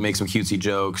going to like make some cutesy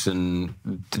jokes and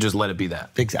to just let it be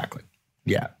that. Exactly.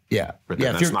 Yeah. But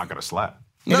that's not going to slap.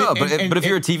 No, but if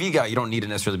you're a TV guy, you don't need to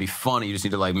necessarily be funny. You just need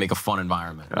to like make a fun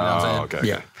environment. You know what I'm saying? Okay.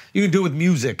 Yeah. You can do it with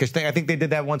music. I think they did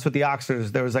that once with the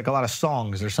Oscars. There was like a lot of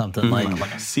songs or something. Like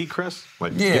a Seacrest?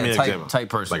 Like, Yeah, give me an example. type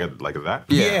person. Like that?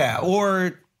 Yeah,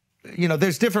 or,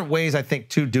 there's different ways, I think,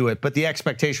 to do it, but the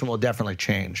expectation will definitely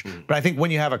change. But I think when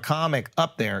you have a comic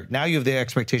up there, now you have the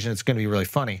expectation it's going to be really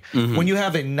funny. When you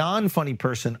have a non-funny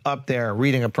person up there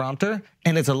reading a prompter,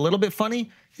 and it's a little bit funny,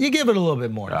 you give it a little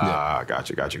bit more.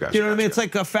 Gotcha. You know what I mean? It's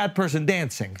like a fat person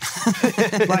dancing.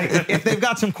 Like, if they've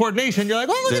got some coordination, you're like,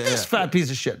 oh, look at this fat piece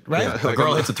of shit, right? Yeah, the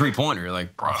girl hits a 3-pointer. You're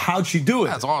like, bro. How'd she do it?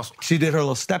 That's awesome. She did her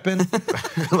little step in.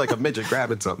 Like a midget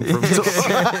grabbing something from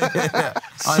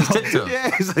On his tiptoe.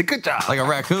 Yeah, he's like, good job. Like a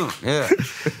raccoon. Yeah.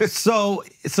 So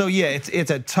yeah,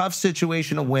 it's a tough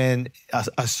situation to win.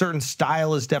 A certain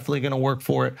style is definitely going to work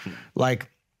for it. Like,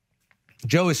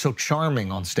 Joe is so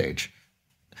charming on stage.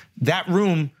 That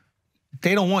room,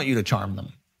 they don't want you to charm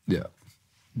them. Yeah.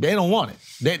 They don't want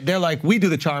it. They're like, we do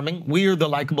the charming. We are the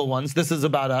likable ones. This is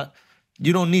about us.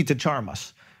 You don't need to charm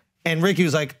us. And Ricky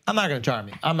was like, I'm not going to charm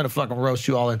you. I'm going to fucking roast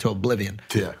you all into oblivion.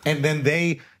 Yeah. And then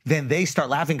they start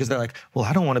laughing because they're like, well,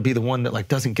 I don't want to be the one that like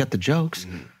doesn't get the jokes.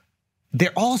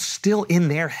 They're all still in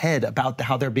their head about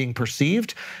how they're being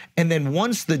perceived. And then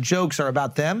once the jokes are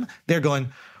about them, they're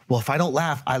going, well, if I don't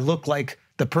laugh, I look like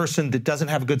the person that doesn't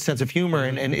have a good sense of humor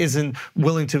and isn't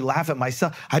willing to laugh at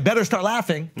myself. I better start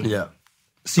laughing. Yeah.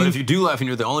 But if you do laugh and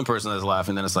you're the only person that's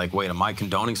laughing, then it's like, wait, am I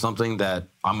condoning something that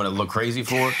I'm going to look crazy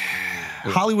for?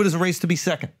 Hollywood is a race to be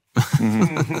second.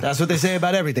 That's what they say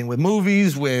about everything, with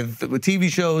movies, with TV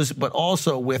shows, but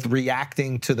also with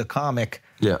reacting to the comic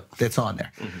that's on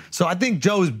there. So I think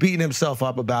Joe's beating himself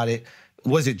up about it.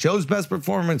 Was it Joe's best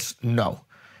performance? No.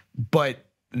 But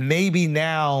maybe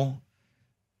now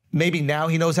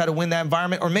he knows how to win that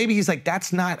environment, or maybe he's like,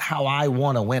 that's not how I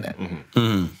want to win it.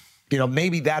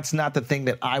 Maybe that's not the thing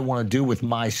that I want to do with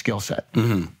my skill set.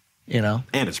 And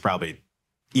it's probably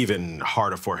even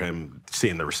harder for him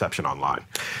seeing the reception online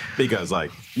because,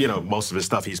 most of his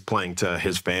stuff he's playing to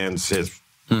his fans, his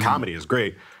comedy is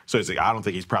great. So it's like, I don't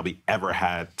think he's probably ever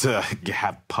had to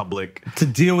have public to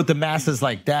deal with the masses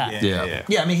like that. Yeah.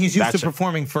 I mean, he's used to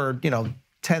performing for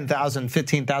 10,000,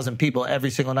 15,000 people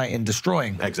every single night and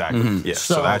destroying. Exactly. Yeah.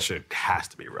 So that shit has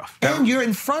to be rough. And you're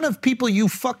in front of people you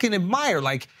fucking admire.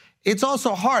 Like, it's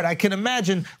also hard. I can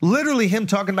imagine literally him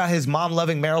talking about his mom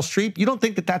loving Meryl Streep. You don't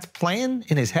think that that's playing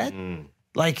in his head?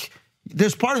 Like,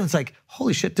 there's part of it's like,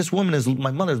 holy shit,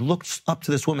 my mother looks up to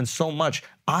this woman so much.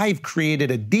 I've created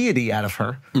a deity out of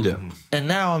her. Yeah. And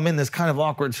now I'm in this kind of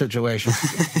awkward situation.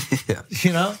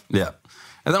 Yeah.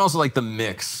 And then also, like, the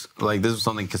mix. Like, this is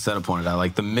something Cassetta pointed out.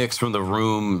 Like, the mix from the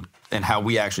room and how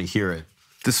we actually hear it.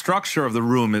 The structure of the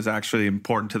room is actually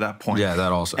important to that point. Yeah,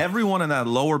 that also. Everyone in that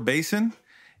lower basin,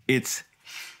 it's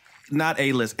not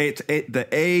A-list. It's the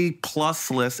A+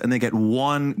 list, and they get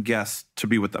one guest to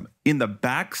be with them. In the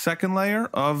back second layer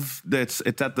of it's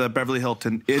at the Beverly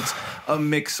Hilton. It's a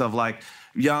mix of, like,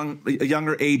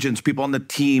 younger agents, people on the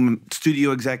team,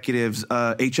 studio executives,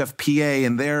 HFPA,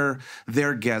 and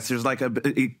their guests. There's like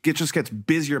it just gets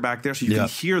busier back there, so you can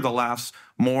hear the laughs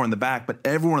more in the back. But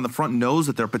everyone in the front knows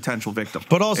that they're a potential victim.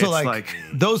 But also, like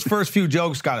those first few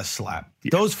jokes got to slap. Yeah.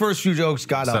 Those first few jokes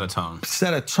got to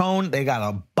set a tone. They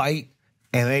got to bite,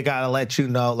 and they got to let you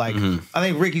know. Like I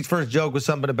think Ricky's first joke was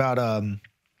something about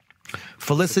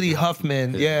Felicity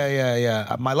Huffman.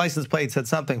 Yeah. My license plate said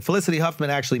something. Felicity Huffman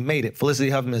actually made it. Felicity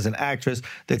Huffman is an actress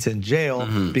that's in jail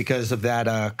because of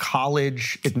that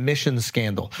college admissions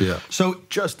scandal. Yeah. So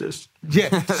justice.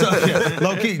 Yeah. So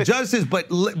low key justice,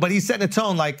 but he's setting a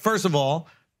tone. Like, first of all,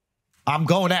 I'm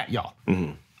going at y'all.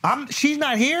 She's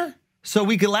not here, so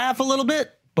we can laugh a little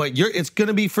bit, but it's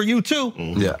gonna be for you too.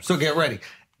 Yeah. So get ready.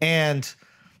 And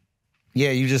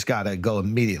yeah, you just gotta go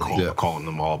immediately. Calling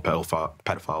them all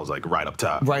pedophiles, like right up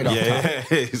top. Right up top.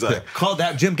 He's like, called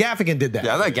that. Jim Gaffigan did that.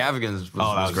 Yeah, I thought Gaffigan's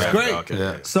was great. Great. Okay.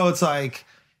 Yeah. So it's like,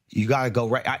 you gotta go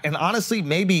right. And honestly,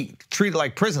 maybe treat it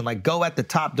like prison. Like, go at the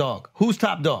top dog. Who's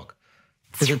top dog?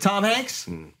 Is it Tom Hanks?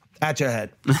 At your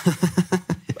head.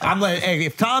 I'm like, hey,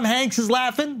 if Tom Hanks is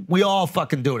laughing, we all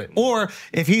fucking doing it. Or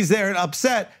if he's there and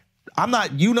upset,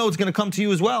 it's gonna come to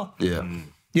you as well. Yeah.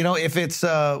 You know, if it's,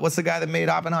 what's the guy that made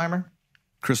Oppenheimer?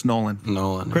 Chris Nolan.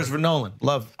 Christopher Nolan.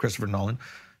 Love Christopher Nolan.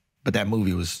 But that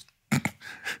movie was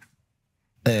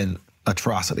an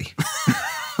atrocity.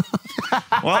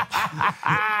 Well,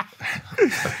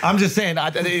 I'm just saying,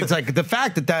 it's like the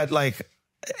fact that like,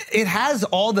 it has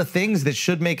all the things that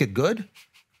should make it good.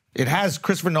 It has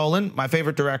Christopher Nolan, my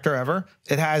favorite director ever.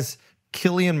 It has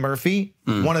Cillian Murphy,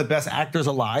 one of the best actors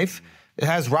alive. It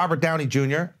has Robert Downey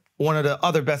Jr., one of the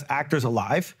other best actors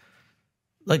alive.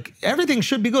 Like, everything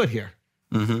should be good here.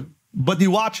 But you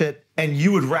watch it, and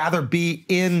you would rather be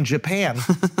in Japan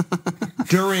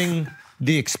during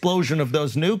the explosion of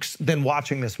those nukes than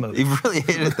watching this movie. You really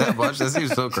hated it that much? That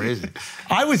seems so crazy.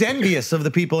 I was envious of the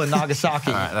people in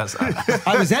Nagasaki. All right,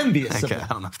 I was envious of okay, them.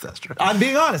 I don't know if that's true. I'm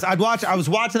being honest. I was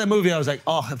watching that movie, and I was like,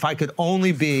 oh, if I could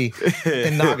only be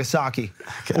in Nagasaki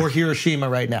or Hiroshima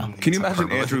right now. Can you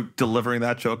imagine Andrew delivering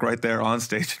that joke right there on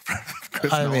stage in front of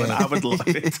Chris Nolan? I would love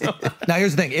it. Now,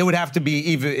 here's the thing. It would have to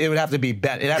be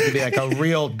better. It'd have to be like a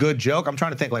real good joke. I'm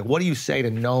trying to think, like, what do you say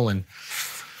to Nolan?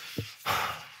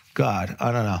 God,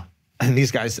 I don't know. And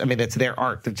these guys, I mean, it's their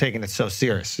art. They're taking it so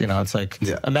serious. You know, it's like,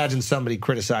 imagine somebody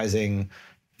criticizing,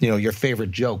 your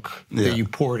favorite joke that you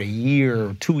poured a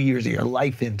year, 2 years of your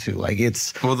life into. Like,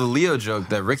 Well, the Leo joke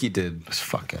that Ricky did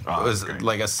was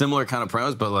like a similar kind of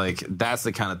premise, but like, that's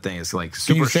the kind of thing. It's like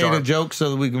super Can you say sharp. the joke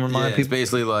so that we can remind people? It's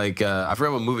basically like, I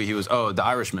forgot what movie he was. Oh, The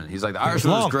Irishman. He's like, The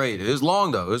Irishman was great. It was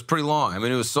long, though. It was pretty long. I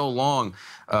mean, it was so long.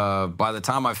 By the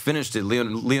time I finished it,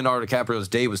 Leonardo DiCaprio's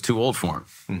day was too old for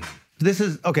him. This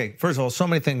is, okay, first of all, so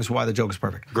many things why the joke is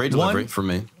perfect. Great delivery for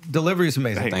me. Delivery is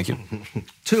amazing. Thank you.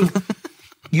 2,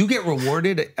 you get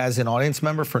rewarded as an audience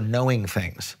member for knowing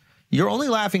things. You're only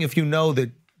laughing if you know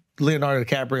that Leonardo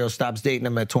DiCaprio stops dating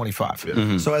him at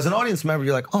 25. So as an audience member,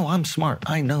 you're like, oh, I'm smart.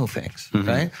 I know things,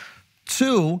 right?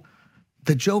 2,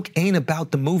 the joke ain't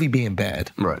about the movie being bad.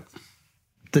 Right.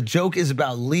 The joke is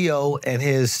about Leo and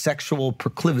his sexual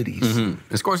proclivities. And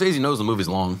Scorsese knows the movie's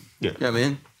long. Yeah. You know what I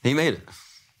mean? He made it.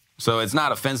 So it's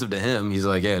not offensive to him. He's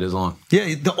like, yeah, it is long.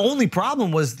 Yeah, the only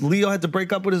problem was Leo had to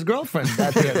break up with his girlfriend.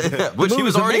 Which he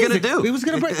was already going to do. He was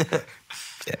going to break.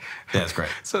 Yeah, that's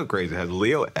great. So crazy. Has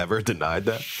Leo ever denied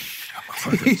that?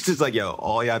 He's just like, yo,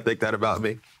 all y'all think that about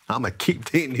me? I'm going to keep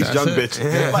dating these young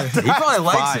bitches. Yeah. Like, he probably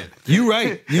likes it. You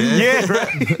right.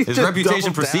 Right. His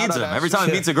reputation precedes him. Every time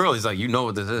he meets a girl, he's like, you know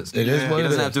what this is. It is what He it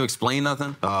doesn't is. have to explain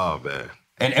nothing. Oh, man.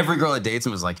 And every girl that dates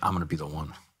him is like, I'm going to be the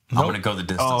one. I'm going to go the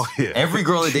distance. Oh, yeah. Every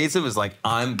girl that dates him is like,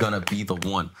 I'm going to be the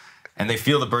one. And they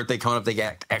feel the birthday coming up, they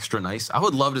get extra nice. I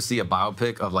would love to see a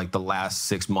biopic of like the last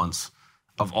 6 months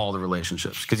of all the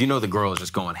relationships. Because the girl is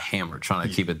just going hammered, trying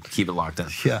to keep it locked in.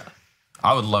 Yeah.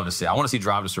 I would love to see it. I want to see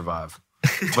Drive to Survive.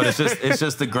 But it's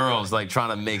just the girls like trying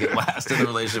to make it last in the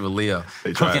relationship with Leo.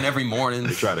 Cooking every morning.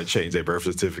 They try to change their birth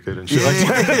certificate and shit.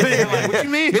 Like, what you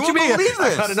mean? They won't believe this. I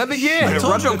had another year. I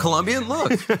told you I'm Colombian.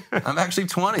 Look, I'm actually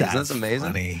 20. That's amazing.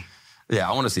 Funny. Yeah,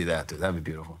 I want to see that, dude. That'd be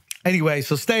beautiful. Anyway,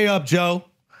 so stay up, Joe.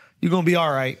 You're going to be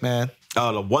all right, man.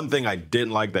 The one thing I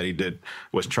didn't like that he did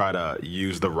was try to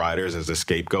use the writers as a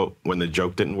scapegoat when the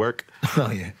joke didn't work.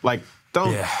 Oh, yeah. Like,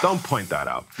 don't point that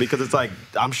out. Because it's like,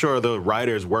 I'm sure the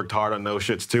writers worked hard on those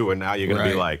shits too, and now you're going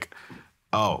to be like,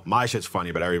 oh, my shit's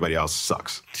funny, but everybody else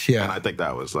sucks. Yeah. And I think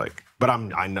that was like But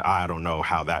I don't know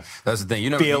how that. That's the thing.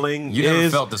 You feeling never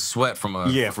felt the sweat from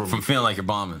from feeling like you're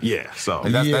bombing. Yeah. So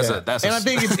like that's and I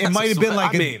think it might have been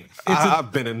like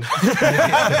I've been in.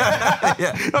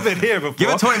 I've been here before.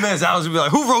 Give it 20 minutes. Alex would be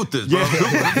like, "Who wrote this, bro?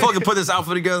 Who fucking put this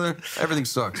outfit together? Everything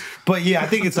sucks." But yeah, I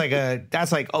think it's like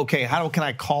okay, how can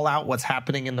I call out what's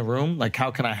happening in the room? Like, how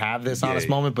can I have this honest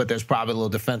moment? But there's probably a little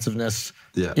defensiveness,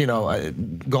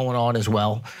 going on as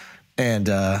well. And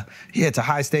it's a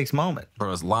high stakes moment.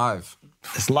 Bro, it's live.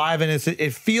 It's live, and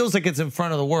it feels like it's in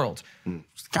front of the world. It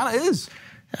kind of is.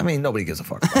 I mean, nobody gives a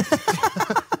fuck about this.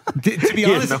 to be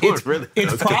honest,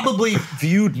 it's probably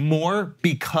viewed more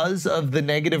because of the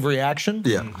negative reaction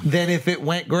than if it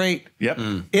went great. Yep.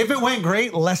 If it went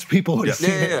great, less people would have seen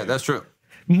it. Yeah, that's true.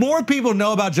 More people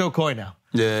know about Joe Coy now.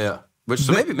 Yeah. Which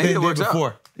so maybe it works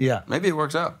out. Yeah. Maybe it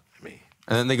works out. And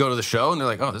then they go to the show and they're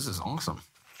like, "Oh, this is awesome."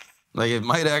 Like, it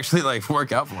might actually,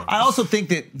 work out for him. I also think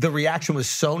that the reaction was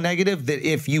so negative that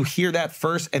if you hear that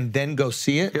first and then go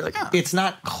see it, you're like, it's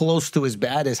not close to as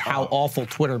bad as how awful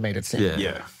Twitter made it seem.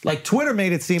 Yeah. Like, Twitter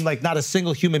made it seem like not a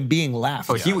single human being laughed.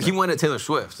 Oh, he went at Taylor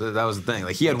Swift. So that was the thing.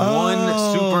 Like, he had one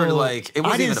super, it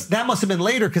wasn't even that must have been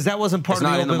later because that wasn't part of the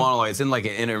It's not in the monologue. It's in,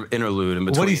 an interlude in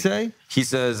between. What'd he say? He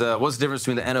says, what's the difference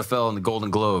between the NFL and the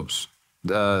Golden Globes?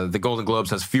 The Golden Globes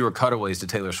has fewer cutaways to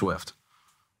Taylor Swift.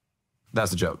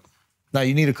 That's the joke. Now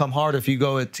you need to come hard if you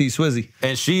go at T Swizzy.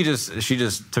 And she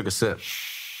just took a sip,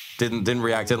 didn't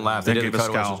react, didn't laugh, didn't give a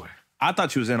scowl. I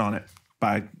thought she was in on it.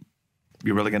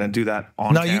 You're really gonna do that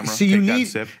on camera?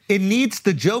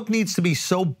 The joke needs to be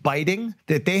so biting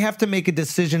that they have to make a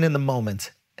decision in the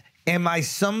moment. Am I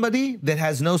somebody that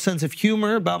has no sense of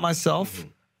humor about myself,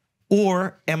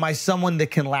 or am I someone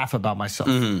that can laugh about myself?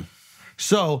 Mm-hmm.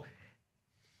 So,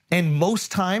 and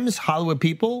most times Hollywood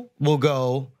people will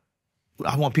go,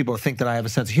 I want people to think that I have a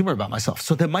sense of humor about myself.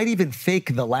 So they might even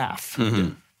fake the laugh.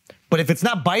 Mm-hmm. But if it's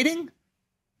not biting,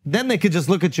 then they could just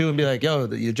look at you and be like, yo,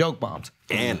 you joke bombed.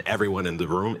 And everyone in the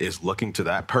room is looking to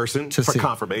that person for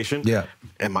confirmation. Yeah.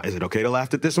 Is it okay to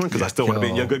laugh at this one? Because I still want to be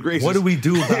in your good graces. What do we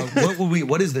do about,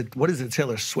 what is the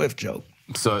Taylor Swift joke?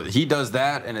 So he does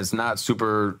that, and it's not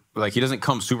super, he doesn't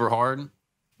come super hard.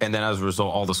 And then as a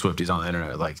result, all the Swifties on the internet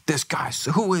are like, this guy,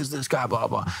 who is this guy, blah,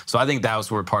 blah. So I think that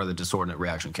was where part of the disordinate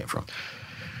reaction came from.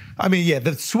 I mean, yeah,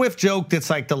 the Swift joke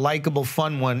that's like the likable,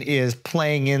 fun one is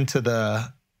playing into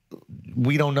the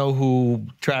we don't know who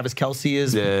Travis Kelce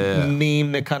is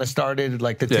meme that kind of started,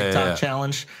 like the TikTok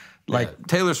challenge.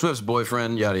 Taylor Swift's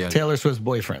boyfriend, yada, yada. Taylor Swift's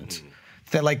boyfriend.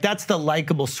 That's the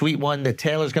likable, sweet one that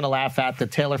Taylor's going to laugh at,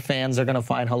 that Taylor fans are going to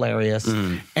find hilarious.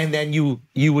 Mm-hmm. And then you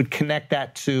would connect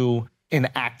that to an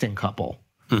acting couple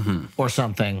or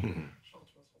something. Mm-hmm.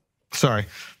 Sorry.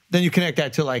 Then you connect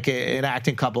that to an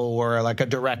acting couple or a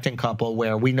directing couple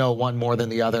where we know one more than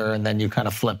the other, and then you kind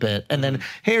of flip it. And then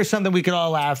here's something we could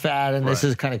all laugh at, and this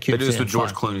is kind of cute. They do this with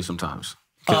George Clooney sometimes.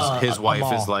 Because his wife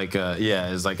is is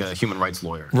like a human rights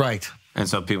lawyer. Right. And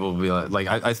so people will be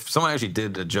someone actually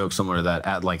did a joke similar to that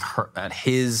at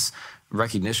his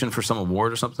recognition for some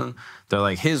award or something. They're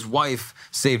like, his wife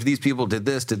saved these people, did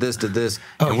this,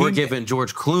 and we're giving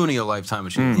George Clooney a lifetime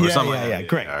achievement or something like that.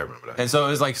 Great. I remember that. And so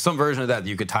it was some version of that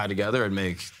you could tie together and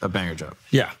make a banger joke.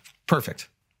 Yeah, perfect.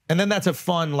 And then that's a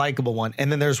fun, likable one.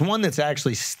 And then there's one that's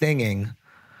actually stinging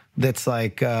that's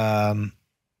Mark's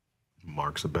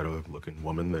a better looking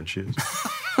woman than she is.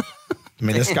 I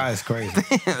mean, this guy is crazy.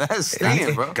 That's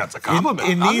stinging, bro. That's a compliment.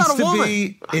 It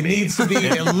needs to be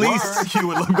at least. You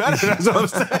would look better. That's what I'm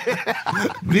saying.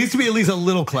 It needs to be at least a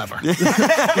little clever. It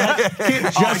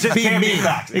can't just be me.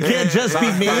 It can't just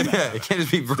be me. It can't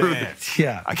just be rude.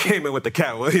 Yeah. I came in with the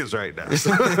Katt Williams right now.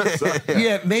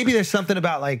 Yeah, maybe there's something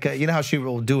about you know how she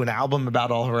will do an album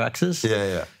about all her exes?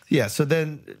 Yeah. Yeah, so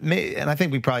then, and I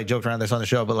think we probably joked around this on the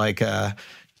show, but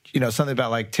something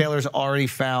about Taylor's already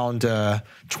found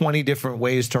 20 different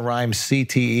ways to rhyme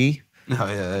CTE. Oh,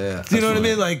 yeah. Do you know what I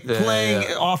mean?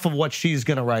 Playing off of what she's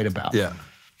going to write about. Yeah.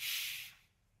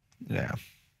 Yeah.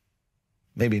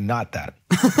 Maybe not that.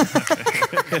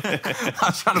 I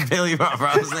was trying to bail you out, bro.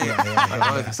 I was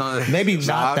thinking, maybe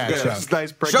not that show.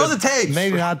 Nice show the tape.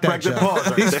 Maybe not that show.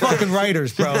 These fucking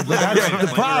writers, bro.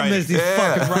 The problem is these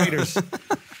fucking writers.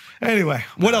 Anyway,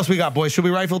 what else we got, boys? Should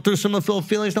we rifle through some of the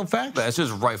feelings, no facts? Let's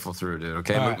just rifle through, dude,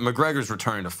 okay? Right. McGregor's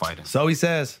returning to fighting. So he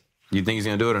says. You think he's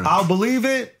going to do it or not? I'll believe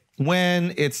it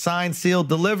when it's signed, sealed,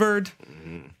 delivered,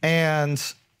 and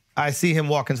I see him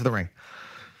walk into the ring.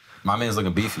 My man's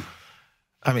looking beefy.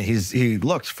 I mean, he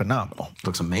looks phenomenal.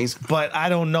 Looks amazing. But I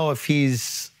don't know if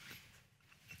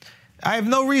I have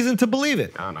no reason to believe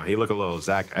it. I don't know. He look a little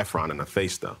Zac Efron in the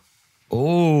face, though.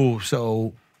 Oh,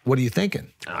 so What are you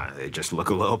thinking? They just look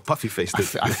a little puffy faced.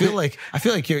 I feel like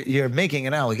you're making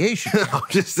an allegation. I'm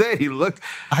just saying he looked.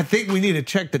 I think we need to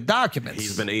check the documents.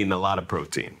 He's been eating a lot of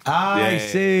protein. I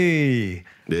see.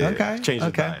 Yeah. Okay. Change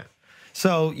his diet.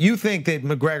 So you think that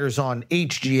McGregor's on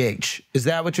HGH? Is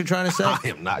that what you're trying to say? I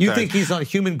am not. You think he's on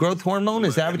human growth hormone?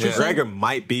 Is that what you're saying? McGregor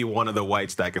might be one of the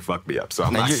whites that could fuck me up. So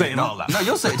I'm not saying all that. No,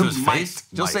 you'll say it to his face.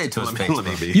 You'll say it to his face. Let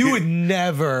me be. You would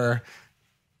never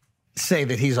say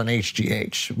that he's on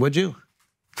HGH, would you?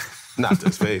 Not to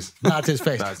his face. Not to his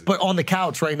face. But on the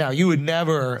couch right now, you would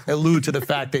never allude to the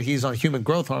fact that he's on human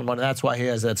growth hormone, and that's why he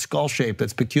has that skull shape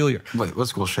that's peculiar. Wait, what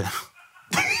skull shape?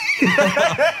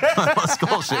 What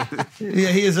skull shape? Yeah,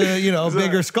 he has a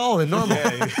bigger skull than normal.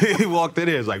 Yeah, he walked in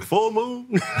here, it's like full moon.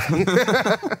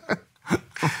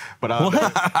 But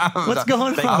What's going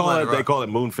on? They call it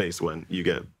moon face when you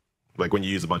get when you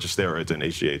use a bunch of steroids and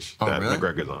HGH that really?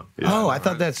 McGregor's on. Yeah. Oh, I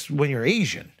thought that's when you're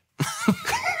Asian.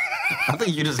 I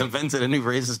think you just invented a new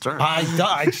racist term.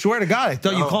 I swear to God, I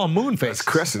thought you call him moon face. It's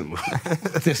crescent moon.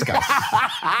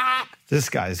 This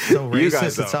guy's so You racist,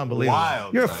 guys it's are unbelievable.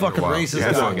 wild. You're a fucking racist You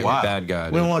guys guy. are wild. Bad guy.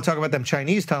 We don't want to talk about them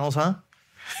Chinese tunnels, huh?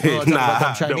 We don't want to talk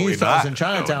about them Chinese tunnels in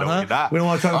Chinatown, huh? We don't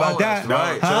want to talk about that.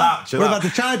 right. Huh? Chill What out. about the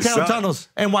Chinatown tunnels?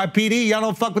 NYPD, y'all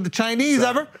don't fuck with the Chinese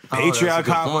ever? Patreon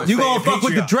comments. You gonna fuck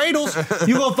with the dreidels?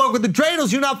 You gonna fuck with the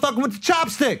dreidels? You're not fucking with the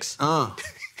chopsticks.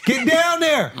 Get down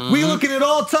there. We looking at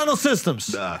all tunnel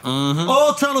systems.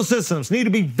 All tunnel systems need to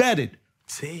be vetted.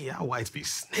 See, y'all whites be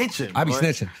snitching. I be boy.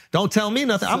 snitching. Don't tell me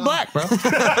nothing. I'm black, bro.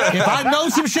 If I know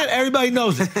some shit, everybody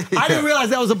knows it. I didn't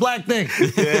realize that was a black thing.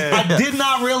 I did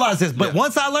not realize this. But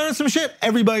once I learned some shit,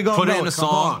 everybody gonna Put know it in a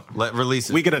song. Release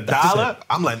it. We get $1.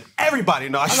 I'm letting everybody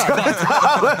know I got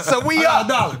 $1. So we I up.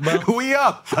 got $1, bro. We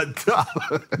up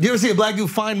 $1. You ever see a black dude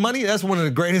find money? That's one of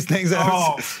the greatest things ever.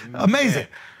 Oh, Amazing.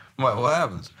 What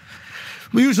happens?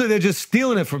 Well, usually they're just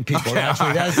stealing it from people.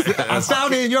 Actually, I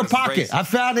found it in your pocket. racist. I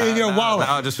found it in your wallet.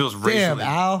 Now it just feels racially. Damn,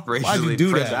 Al. Why'd you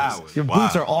do that? prejudiced. Your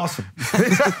boots are awesome.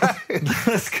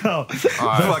 Let's go.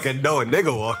 Fucking know a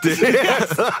nigga walked in.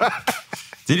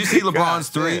 Did you see LeBron's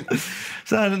three?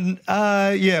 Son,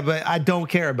 yeah, but I don't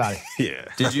care about it. Yeah.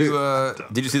 Did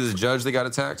you see the judge that got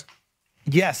attacked?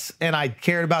 Yes, and I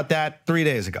cared about that 3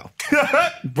 days ago.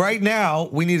 Right now,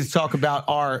 we need to talk about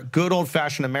our good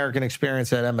old-fashioned American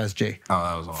experience at MSG. Oh,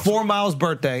 that was awesome. 4 Miles'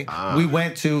 birthday, we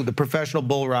went to the professional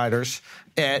bull riders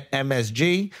at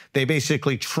MSG. They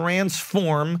basically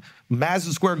transform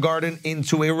Madison Square Garden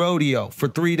into a rodeo for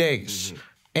 3 days.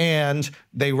 And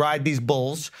they ride these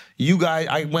bulls. You guys,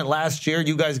 I went last year.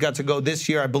 You guys got to go this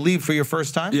year, I believe, for your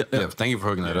first time. Yeah, thank you for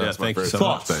hooking that up. Yeah, thank you so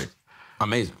Thoughts? much.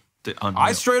 Amazing. Unreal.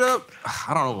 I straight up,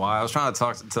 I don't know why. I was trying to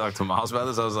talk to Miles about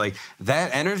this. I was like, that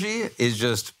energy is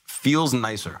just feels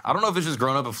nicer. I don't know if it's just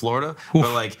growing up in Florida,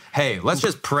 but like, hey, let's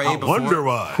just pray. I wonder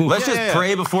why. Let's just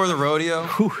pray before the rodeo.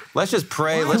 Let's just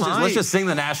pray. Let's just sing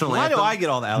the national Why anthem. do I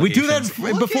get all the We allegations? do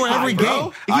that before every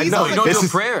game. I know. You don't This do a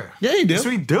is- prayer. Yeah, you do. Yes,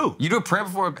 we do. You do a prayer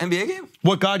before an NBA game?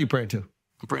 What God you praying to?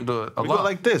 I'm praying to a We go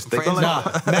like this. They go like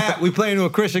Nah, Matt, we playing to a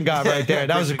Christian God right there.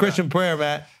 That was a Christian prayer,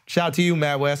 Matt. Shout out to you,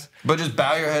 Matt West. But just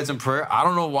bow your heads in prayer. I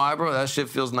don't know why, bro. That shit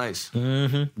feels nice.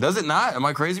 Does it not? Am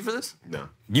I crazy for this? No.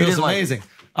 You Feels didn't like it. amazing.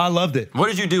 I loved it. What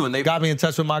did you do when they Got me in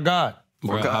touch with my God.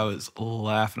 Bro, I was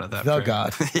laughing at that The prayer.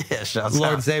 God. Yeah, shouts Lord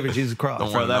out. and Savior, Jesus Christ. Don't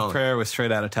Bro, wanna that know. prayer was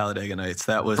straight out of Talladega Nights.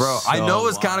 That was Bro, I so know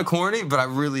it's wild. kind of corny, but I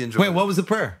really enjoyed Wait, it. what was the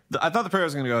prayer? I thought the prayer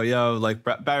was going to go, yo, like,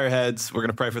 bow your heads. We're going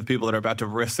to pray for the people that are about to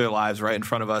risk their lives right in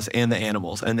front of us and the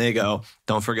animals. And they go,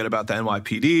 don't forget about the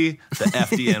NYPD, the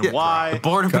FDNY, The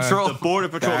Border Patrol. the Border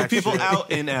Patrol, the people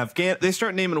out in Afghanistan. They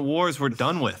start naming wars we're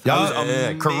done with. Yeah, That was Yeah,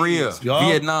 amazing. Korea, Yup.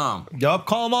 Vietnam. Yup,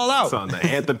 call them all out. Son, the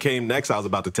anthem came next. I was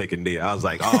about to take a knee. I was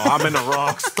like, oh, I'm in the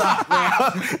wrong spot,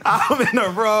 man. I'm in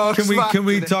the wrong spot. Can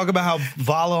we talk about how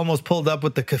Vala almost pulled up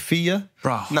with the kafia?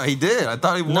 Bro, No, he did. I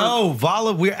thought he won. No,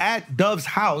 Vala, we're at Dove's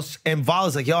house, and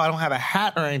Vala's like, yo, I don't have a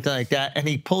hat or anything like that. And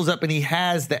he pulls up and he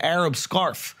has the Arab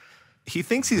scarf. he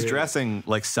thinks he's dressing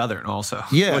like Southern also.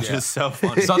 Yeah. Which is so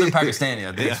funny. Southern Pakistani,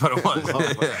 I think is what it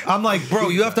was. Yeah. I'm like, bro,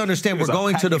 you have to understand, we're a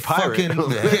going to the pirate. fucking,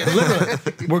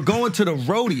 literally, we're going to the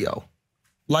rodeo.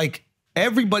 Like,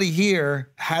 everybody here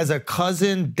has a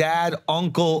cousin, dad,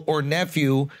 uncle, or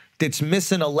nephew that's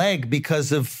missing a leg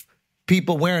because of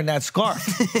people wearing that scarf.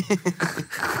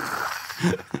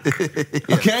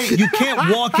 Okay? You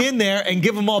can't walk in there and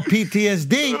give them all PTSD.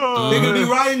 They're going to be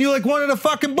riding you like one of the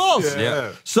fucking bulls.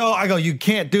 Yeah. So I go, you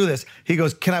can't do this. He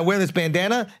goes, can I wear this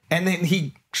bandana? And then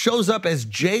he shows up as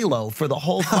J-Lo for the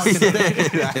whole fucking thing.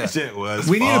 That shit was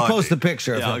We need to funny. post the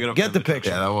picture. Yeah, I'll of him. get Get the picture.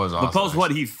 Yeah, that was awesome. The post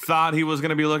what he thought he was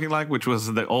going to be looking like, which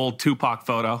was the old Tupac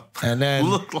photo. And then-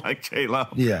 looked like J-Lo.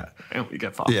 Yeah. And we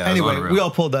get followed. Yeah, it was Anyway, unreal. we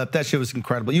all pulled up. That shit was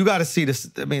incredible. You got to see this.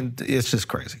 I mean, it's just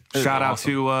crazy. Shout out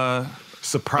to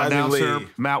Surprisingly, announcer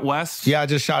Matt West. Yeah, I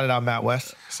just shouted out Matt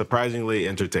West. surprisingly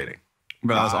entertaining.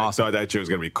 Bro, that was I awesome. thought that shit was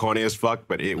gonna be corny as fuck,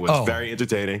 but it was Oh. very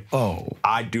entertaining. Oh.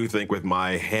 I do think with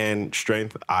my hand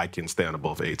strength, I can stay on the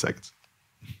bull for 8 seconds.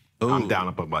 I'm down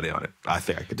to put money on it. I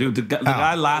think I could do Dude, it. the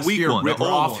guy last weak year one, ripped the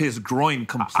old off one. his groin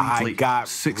completely. I got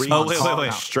 6 real months.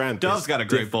 wait. strength. Dove's is got a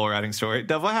great bull riding story.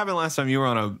 Dove, what happened last time you were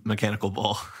on a mechanical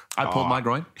bull? I pulled my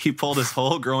groin. He pulled his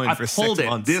whole groin I for pulled 6 it.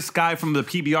 months. This guy from the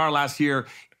PBR last year,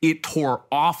 it tore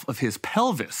off of his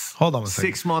pelvis. Hold on a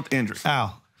second. 6-month injury.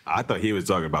 Al, I thought he was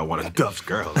talking about one of Duff's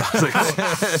girls. I was like,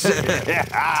 oh, shit.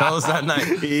 Tell us that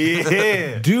night.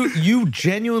 Yeah. do you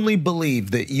genuinely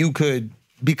believe that you could,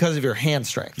 because of your hand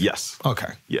strength? Yes.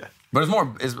 Okay. Yeah. But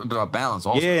it's about balance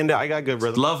also. Yeah, and I got good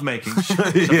rhythm. Love making.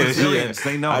 Yeah, Brazilians,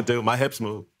 they know. I do. My hips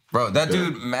move. Bro, that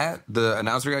dude, Matt, the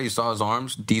announcer guy, you saw his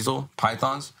arms, Diesel,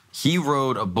 Pythons, he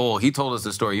rode a bull. He told us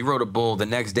the story. He rode a bull. The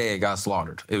next day, it got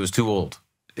slaughtered. It was too old.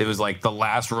 It was like the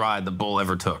last ride the bull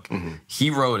ever took. He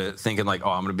rode it thinking like,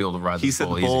 oh, I'm going to be able to ride He this said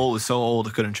bull the easy. bull was so old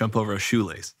it couldn't jump over a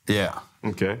shoelace. Yeah.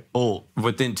 Okay. Old.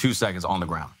 Within 2 seconds on the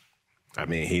ground. I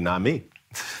mean, he not me.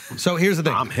 So here's the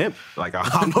thing. I'm him. Like, I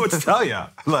don't know what to tell you.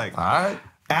 Like, All right.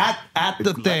 At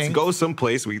the let's thing, go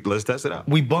someplace. Let's test it out.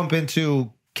 we bump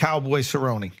into Cowboy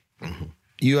Cerrone,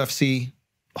 UFC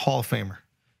Hall of Famer.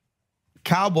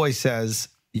 Cowboy says,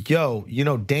 yo, you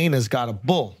know Dana's got a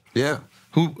bull. Yeah.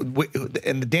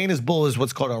 And the Dana's bull is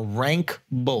what's called a rank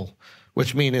bull,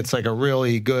 which means it's like a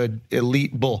really good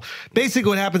elite bull. Basically,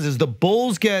 what happens is the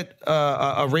bulls get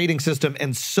a rating system,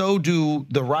 and so do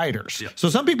the riders. So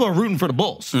some people are rooting for the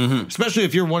bulls, especially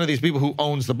if you're one of these people who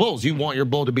owns the bulls. You want your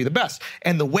bull to be the best.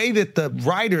 And the way that the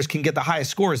riders can get the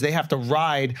highest score is they have to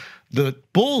ride the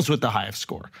bulls with the highest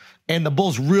score. And the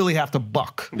bulls really have to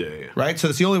buck. Yeah. Right? So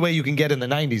it's the only way you can get in the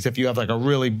 90s if you have like a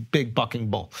really big bucking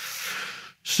bull.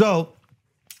 So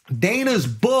Dana's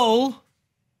bull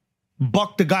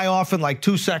bucked the guy off in like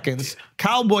 2 seconds.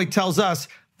 Cowboy tells us,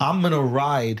 I'm going to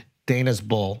ride Dana's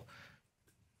bull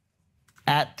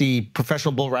at the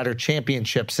Professional Bull Rider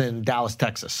Championships in Dallas,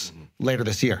 Texas later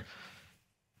this year.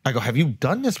 I go, have you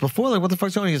done this before? Like, what the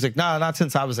fuck's going on? He's like, nah, not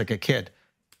since I was like a kid.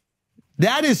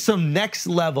 That is some next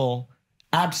level,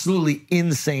 absolutely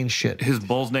insane shit. His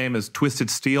bull's name is Twisted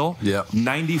Steel. Yeah.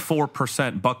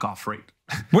 94% buck off rate.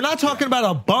 We're not talking about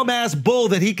a bum-ass bull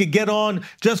that he could get on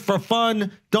just for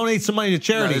fun, donate some money to No,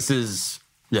 charity. this is,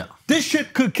 yeah. This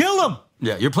shit could kill him.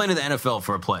 Yeah, you're playing in the NFL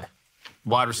for a play.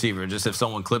 Wide receiver, just if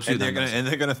someone clips you, And they're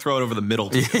then gonna throw it over the middle.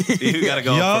 To you. You gotta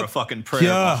go Yup. for a fucking prayer.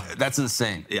 Yeah. that's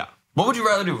insane. Yeah. What would you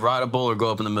rather do, ride a bull or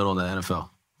go up in the middle in the NFL?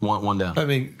 One down. I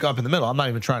mean, go up in the middle. I'm not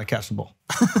even trying to catch the bull.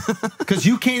 Because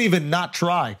you can't even not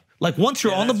try. Like, once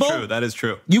you're on the That's bull, true. That is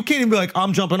true. you can't even be like,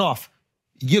 I'm jumping off.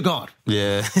 You're gone.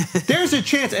 Yeah. There's a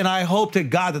chance, and I hope to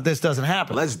God that this doesn't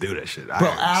happen. Let's do this shit. Bro,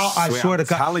 Al, I swear to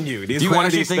God. I'm telling you. Do you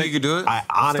actually think you could do it? I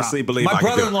honestly believe My I could do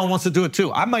it. brother-in-law wants to do it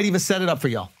too. I might even set it up for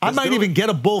y'all. I might do even it. get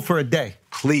a bull for a day.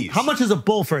 Please. How much is a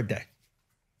bull for a day?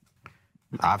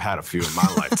 I've had a few in my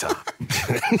lifetime.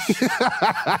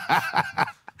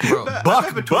 Bro,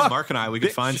 Between Mark and I, we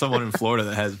could find someone in Florida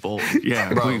that has bulls.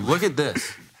 Yeah. bro, look at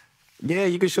this. Yeah,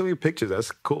 you can show me pictures.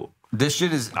 That's cool. This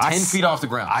shit is 10 feet off the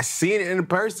ground. I seen it in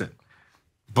person.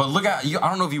 But look at I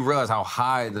don't know if you realize how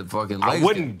high the fucking legs I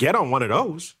wouldn't get on one of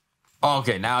those. Oh,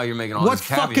 okay, now you're making all What this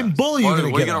caveats. fucking bull are you gonna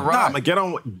What get you on? gonna Nah, ride? I'm gonna get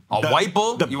on A white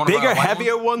bull? The You wanna ride bigger, a white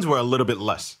heavier ones were a little bit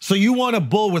less. So you want a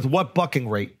bull with what bucking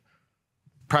rate?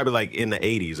 Probably like in the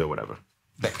 80s or whatever.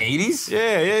 The 80s?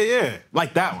 Yeah.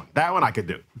 Like that one. That one I could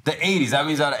do. The 80s. That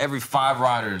means out of every 5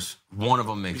 riders, one of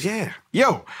them makes it. Yeah.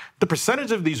 Yo, the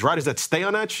percentage of these riders that stay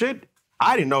on that shit,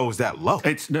 I didn't know it was that low.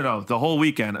 It's no, the whole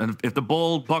weekend. And if the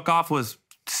bull buck off was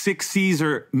 60s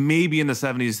or maybe in the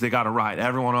 70s, they got a ride.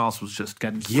 Everyone else was just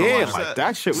getting Yeah, thrown. like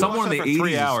that shit. Someone in the for 80s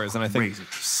 3 is hours, and I think crazy.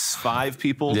 5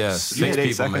 people. Yeah, 6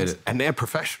 people made it. And they're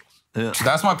professionals.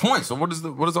 That's my point. So what is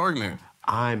the argument here?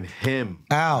 I'm him.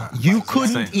 Al, you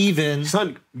couldn't insane. even.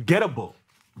 Son, get a bull.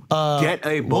 Get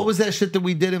a bull. What was that shit that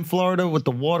we did in Florida with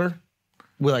the water?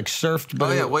 We like surfed,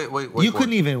 but Oh, yeah, wait. you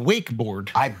couldn't even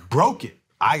wakeboard. I broke it.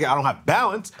 I don't have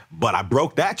balance, but I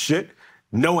broke that shit.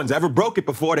 No one's ever broke it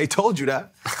before. They told you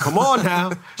that. Come on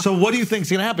now. So what do you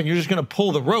think's gonna happen? You're just gonna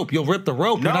pull the rope. You'll rip the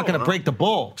rope. You're not gonna break the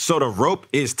bull. So the rope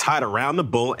is tied around the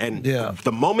bull, and Yeah.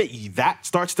 the moment that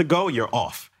starts to go, you're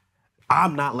off.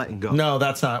 I'm not letting go. No,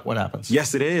 that's not what happens.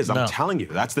 Yes, it is. No. I'm telling you.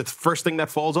 That's the first thing that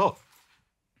falls off.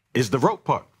 is the rope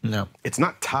part. No. It's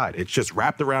not tied. It's just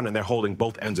wrapped around and they're holding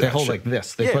both ends of They that hold shit. like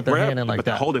this. They put their hand in like but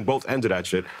they're that. holding both ends of that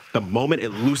shit. The moment it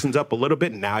loosens up a little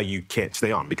bit, now you can't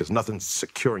stay on because nothing's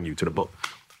securing you to the boat.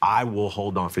 I will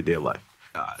hold on for dear life.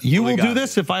 You will do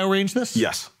this if I arrange this?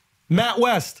 Yes. Matt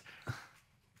West.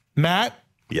 Matt,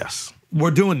 Yes.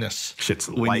 we're doing this. Shit's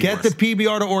We light get the work.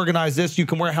 PBR to organize this. You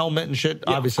can wear a helmet and shit,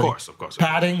 Yeah, obviously. Of course.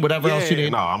 Padding, whatever else you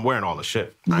need. No, I'm wearing all the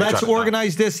shit. I ain't Let's trying to die.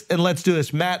 organize this and let's do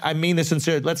this. Matt, I mean this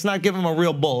sincerely. Let's not give him a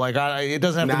real bull. Like it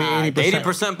doesn't have Nah, to be 80%.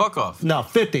 80% buck off. No,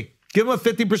 50. Give him a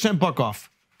 50% buck off.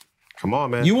 Come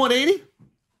on, man. You want 80?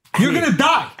 You're going to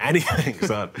die. Anything,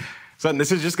 son. Son,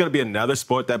 this is just going to be another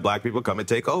sport that black people come and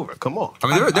take over. Come on. I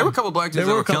mean, there were a couple black dudes There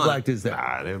that were were a couple killing black dudes there.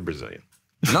 Nah, they're Brazilian.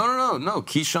 No.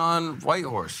 Keyshawn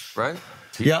Whitehorse, right?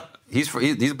 Yep. He's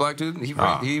a black dude. He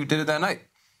did it that night.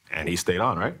 And he stayed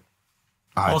on, right?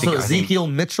 Also, Ezekiel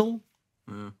Mitchell.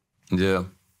 Yeah.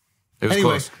 It was Anyway,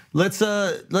 close. let's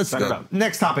Set it go. up.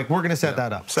 Next topic. We're going to set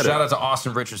that up. Shout out to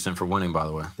Austin Richardson for winning, by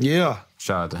the way. Yeah.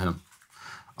 Shout out to him.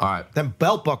 All right. Them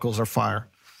belt buckles are fire.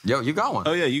 Yo, you got one.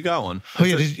 Oh, yeah, you got one. Oh,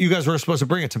 yeah. You guys were supposed to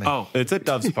bring it to me. Oh, It's at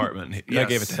Dove's apartment. I Yes,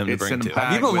 gave it to him to it's bring in it a to.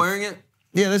 bag. You been with- wearing it?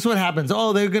 Yeah, this is what happens.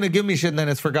 Oh, they're going to give me shit and then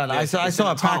it's forgotten. I saw it's a in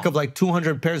a pack tunnel. of like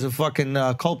 200 pairs of fucking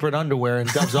culprit underwear in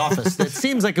Dove's office. It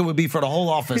seems like it would be for the whole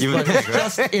office, but it's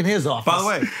just in his office. By the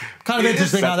way, kind of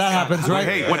interesting how that happens, right?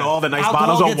 Hey, when all the nice Alcohol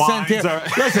bottles of gets sent wines here.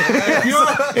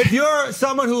 are... Listen, if you're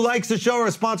someone who likes the show or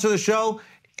a sponsor of the show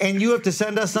and you have to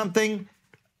send us something,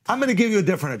 I'm going to give you a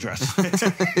different address.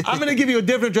 I'm going to give you a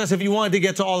different address if you wanted to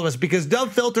get to all of us because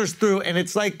Dove filters through and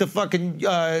it's like the fucking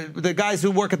the guys who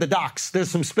work at the docks. There's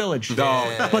some spillage.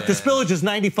 But the spillage is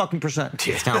 90%.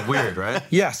 It's kind of weird, right?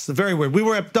 Yes, very weird. We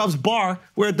were at Dove's bar.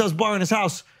 We're at Dove's bar in his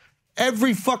house.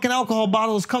 Every fucking alcohol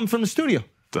bottle has come from the studio.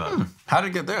 How did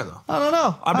it get there, though? I don't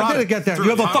know. I brought did it get there. through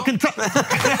You have a a tunnel? fucking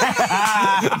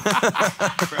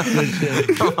Good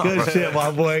shit. Good shit,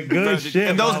 my boy. Good shit.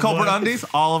 and those my culprit boy. undies,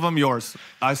 all of them yours.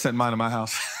 I sent mine to my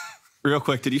house. Real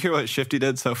quick, did you hear what Shifty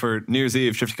did? So for New Year's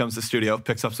Eve, Shifty comes to the studio,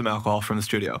 picks up some alcohol from the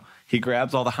studio. He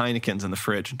grabs all the Heinekens in the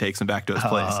fridge and takes them back to his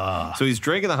place. So he's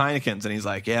drinking the Heinekens and he's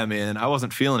like, yeah, man, I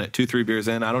wasn't feeling it. 2-3 beers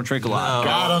in, I don't drink a lot.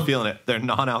 No. I wasn't feeling it. They're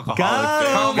non-alcoholic Got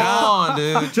beers. him. Come on,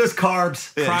 dude. Just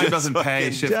carbs. Crime doesn't pay,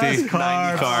 fucking Shifty. Just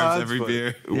carbs. Carbs every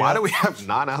beer. Why do we have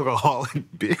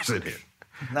non-alcoholic beers in here?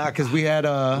 Nah, because we had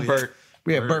Bert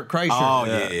Kreischer. Oh,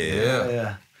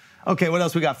 yeah. Okay, what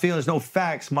else we got? Feelings, no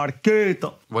facts.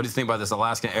 Marquito. What do you think about this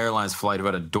Alaskan Airlines flight who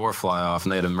had a door fly off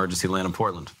and they had an emergency land in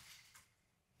Portland?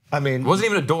 I mean, It wasn't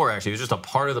even a door, actually. It was just a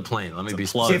part of the plane. Let me be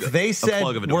plug. specific. if they said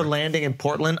plug of a door. we're landing in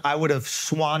Portland, I would have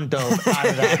swan dove out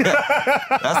of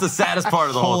that. That's the saddest part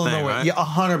of the whole Hole in thing, the way. right? Yeah,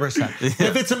 100%.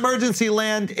 If it's emergency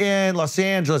land in Los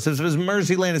Angeles, if it's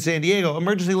emergency land in San Diego,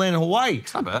 emergency land in Hawaii,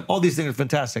 it's not bad. All these things are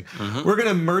fantastic. We're going to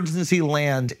emergency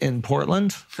land in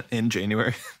Portland. In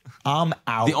January. I'm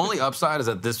out. The only upside is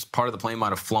that this part of the plane might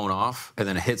have flown off and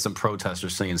then hit some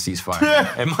protesters singing ceasefire.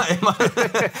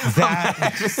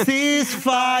 that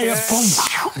ceasefire.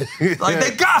 Boom. Like,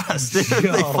 they got us, dude. They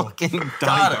Yo. fucking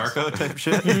got us. Darko type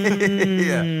shit.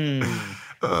 Yeah.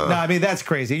 No, I mean, that's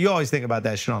crazy. You always think about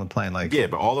that shit on the plane. Like, Yeah,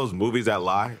 but all those movies that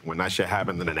lie, when that shit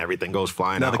happens and then everything goes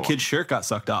flying Now out. the kid's shirt got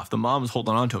sucked off. The mom's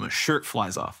holding on to him. His shirt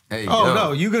flies off. Hey, oh, yo,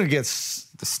 no, you're going to get.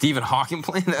 the Stephen Hawking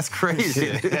plane? That's crazy.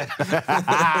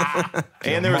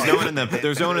 And there was no one in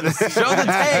the Show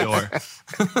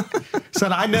the tape.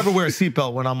 Son, I never wear a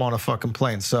seatbelt when I'm on a fucking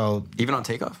plane. So, Even on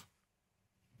takeoff?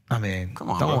 I mean, Come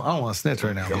on, don't, bro. I don't want to snitch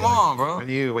right now. Come bro. on, bro. When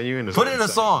you in the Put it in a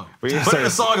song. When you Put it in a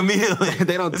start- song immediately.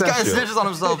 They don't This guy test you. snitches on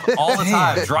himself all the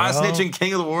time. Dry bro. snitching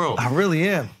king of the world. I really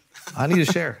am. I need to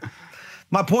share.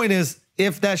 My point is,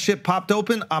 if that shit popped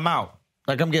open, I'm out.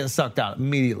 Like, I'm getting sucked out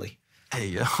immediately. Hey,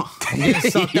 yo. I'm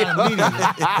getting sucked out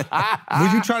immediately.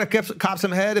 Would you try to cop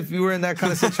some head if you were in that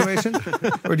kind of situation?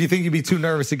 Or do you think you'd be too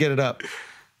nervous to get it up?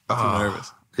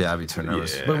 nervous. Yeah, I'd be too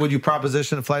nervous. But would you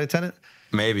proposition a flight attendant?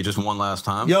 Maybe just one last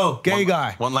time. Yo, gay One-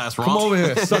 guy. One last Come romp. over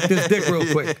here. Suck this dick real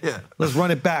quick. Yeah. Let's run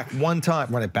it back one time.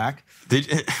 Run it back.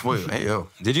 Wait, hey, yo.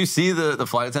 Did you see the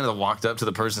flight attendant that walked up to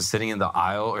the person sitting in the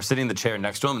aisle or sitting in the chair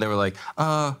next to him? They were like,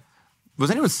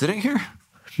 was anyone sitting here?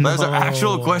 Those are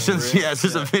actual questions. Yeah, it's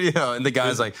just a video. And the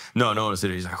guy's like, no one was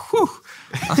sitting here. He's like, whew.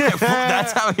 I was like,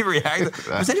 that's how he reacted.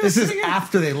 Was anyone This is sitting here?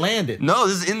 after they landed. No,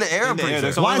 this is in the air. I'm pretty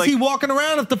there's sure. Why is like- he walking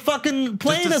around if the fucking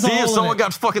plane Just is to a see if hole in someone it?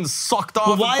 got fucking sucked off.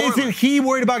 But why in isn't Portland. he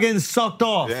worried about getting sucked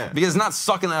off? Yeah. Because it's not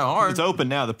sucking that hard. It's open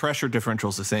now. The pressure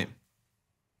differential's the same.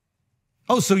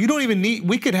 Oh, so you don't even need.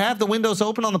 We could have the windows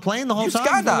open on the plane the whole You time.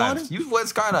 if we skydived. wanted? You went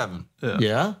skydiving.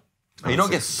 Yeah. You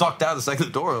don't get sucked out the second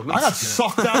the door opens. I got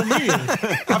sucked out immediately.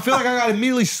 I feel like I got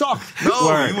immediately sucked. No,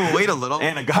 Word. you will wait a little.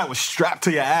 And a guy was strapped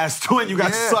to your ass too, and you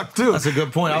got Yeah. sucked too. That's a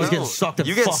good point. I was getting sucked and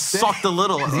You get fucked. sucked a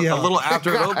little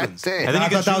after it opens. damn. And then I you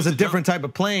can thought that was a choose to different type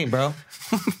of plane, bro.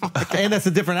 And that's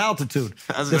a different altitude.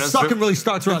 The that's sucking true. really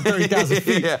starts around 30,000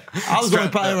 feet. Yeah. I was going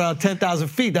probably around 10,000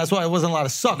 feet. That's why it wasn't a lot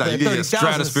of suck. jump. No, At you can get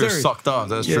 30,000 is stratosphere serious. sucked off.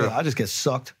 That's Yeah, true. I just get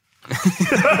sucked.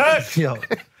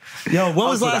 Yo, when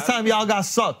was the last time y'all got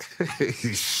sucked?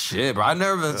 Shit, bro. I've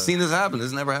never seen this happen.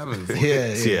 This never happened before.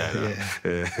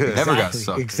 Never got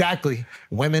sucked. Exactly.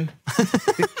 Women.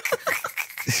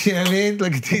 You know what I mean?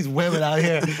 Look at these women out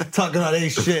here talking about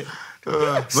ain't shit.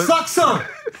 Suck some.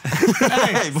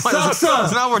 Hey, boy, suck some.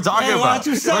 that's not what we're talking Hey, why about.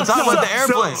 don't you suck We're talking some? about the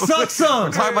airplane. Suck some.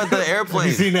 We're talking about the Have you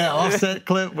airplane. seen that Offset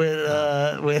clip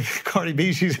with Cardi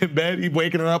B? She's in bed. He's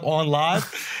waking her up on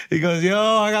live. He goes, "Yo,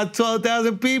 I got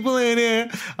 12,000 people in here.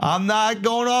 I'm not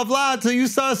going off live till you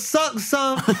start suck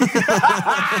some."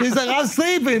 She's like, "I'm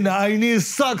sleeping now. You need to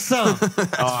suck some.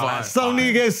 Some need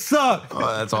to get sucked."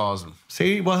 Oh, that's awesome.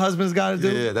 See what husbands got to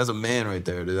do? Yeah, that's a man right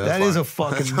there, dude. That's That is fine.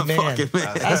 a fucking That's man. A fucking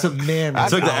man. That's a man. I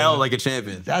took the L like a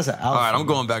champion. That's an All right, alpha. I'm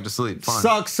going back to sleep. Fine.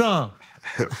 Suck some.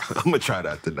 I'm gonna try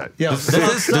that tonight. Yo, Does suck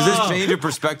this some. change your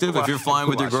perspective if you're flying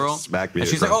with your Watch girl? smack me And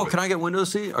or she's like, "Oh, something. can I get window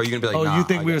seat?" Or are you gonna be like, Oh, "Nah"? you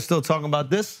think I we got were it." still talking about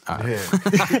this?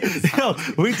 Yo,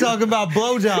 we talking about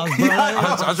blowjobs, bro.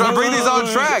 I was trying to bring these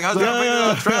on track. I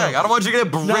don't want you to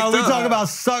get bricked No, we up. talking about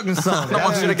sucking some. I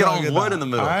want you to get on wood in the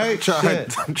middle. All right,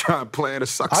 shit. I'm trying to plan to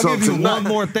suck I'll some give you tonight. one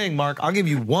more thing, Mark. I'll give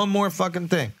you one more fucking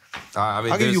thing. I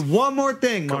mean, I'll give there's you one more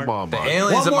thing, Mark. Come on, the Mark.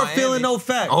 aliens One in more Miami. feeling, no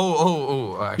fact.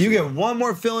 Oh, actually. You get one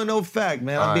more feeling, no fact,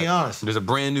 man. I'll All be right. honest. There's a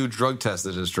brand new drug test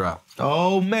that just dropped.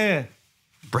 Oh, man.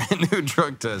 Brand new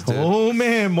drug test, dude. Oh,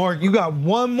 man, Mark. You got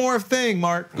one more thing,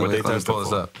 Mark. What they Let me tested pull this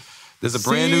for? up. There's a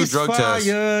brand new drug test.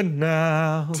 Ceasefire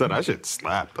now. So that shit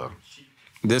slap though.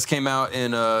 This came out in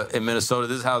Minnesota.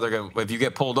 This is how they're gonna. If you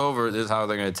get pulled over, this is how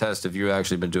they're gonna test if you've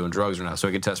actually been doing drugs or not. So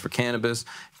it can test for cannabis,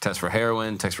 test for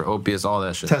heroin, test for opiates, all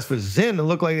that shit. Test for Zen. It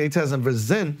look like they testing for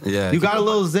Zen. Yeah, You got a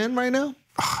little Zen right now?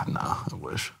 Nah, I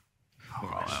wish.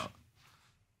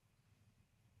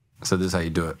 So this is how you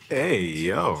do it. Hey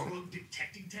yo.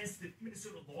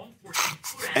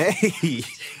 Hey.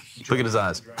 Look at his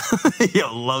eyes.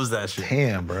 Yo, loves that shit.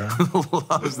 Damn, bro.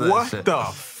 Loves that What shit. the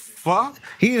fuck?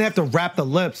 He didn't have to wrap the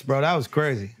lips, bro. That was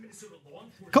crazy.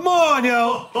 Come on,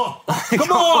 yo.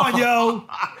 Come on, yo.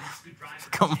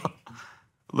 Come on.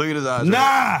 Look at his eyes.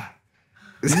 Nah.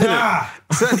 Nah.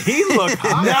 Son, he looked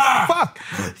high. Nah. Fuck.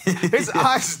 His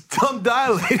eyes dumb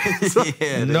dilated. Son.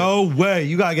 Yeah, dude. No way.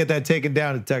 You gotta get that taken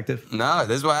down, detective. Nah,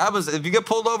 this is what happens. If you get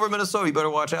pulled over in Minnesota, you better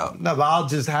watch out. No, but I'll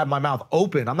just have my mouth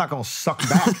open. I'm not gonna suck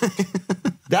back.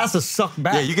 That's a suck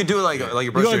back. Yeah, you can do it like you're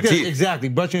You brushing go your like this. teeth. Exactly,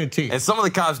 brushing your teeth. And some of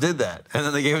the cops did that. And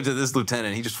then they gave it to this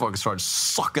lieutenant. He just fucking started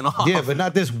sucking off. Yeah, but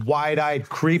not this wide-eyed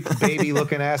creep,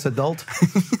 baby-looking ass adult.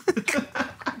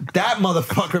 That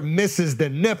motherfucker misses the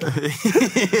nipple.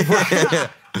 Yeah.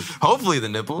 Hopefully the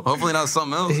nipple. Hopefully not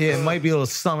something else. Yeah, it might be a little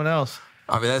something else.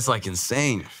 I mean, that's like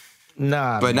insane.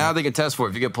 Nah, But man. now they can test for it.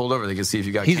 If you get pulled over, they can see if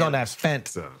you got He's on that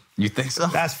cannabis. fent. You think so?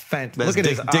 That's fent. That's Look at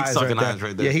his dick eyes, sucking right eyes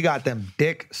right there. Yeah, he got them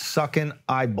dick-sucking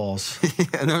eyeballs.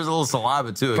 And there's a little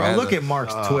saliva too. Bro, look at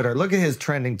Mark's Twitter. Look at his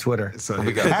trending Twitter. So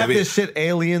we got- Have this shit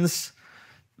aliens,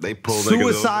 They pulled niggas over.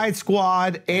 Suicide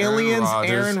Squad, aliens,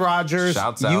 Aaron Rodgers,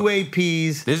 Shouts out.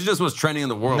 UAPs. This is just what's trending in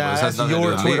the world. Nah, but this that's has nothing to do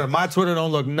your with Twitter. me. My Twitter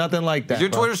don't look nothing like that. Your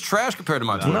bro. Twitter's trash compared to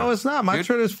my Twitter. No, it's not. My Your-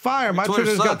 Twitter's fire. My Twitter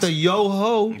Twitter's got sucks. the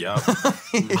yo-ho. Yup.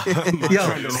 Yo,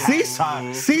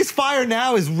 ceasefire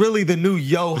now is really the new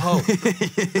yo-ho.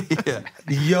 Yeah.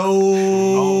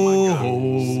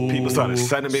 Yo-ho. People started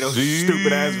sending me those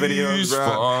stupid ass videos,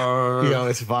 bro. Yo,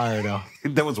 it's fire, though.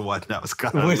 There was one that was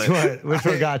kind of Which one? Which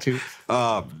one got you?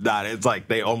 Nah, it's like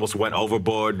they almost went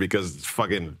overboard because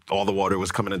fucking all the water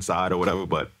was coming inside or whatever,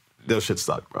 but those shit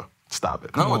suck, bro. Stop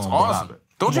it. No, it's Stop awesome. it.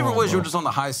 Don't you Come ever on, wish you bro. were just on the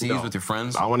high seas No. with your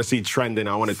friends? I want to see trending.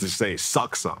 I wanted to say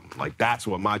suck some. Like that's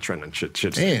what my trending shit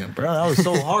should say. Damn, bro, that was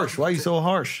so harsh. Why you so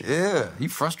harsh? Yeah. You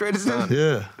frustrated, son?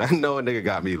 Yeah. That Noah nigga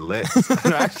got me lit.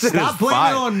 That shit Stop is blaming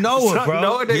fire. on Noah, Son, bro.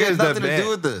 Noah nigga He has is the nothing to man. do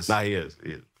with this. Nah, he is.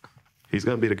 He's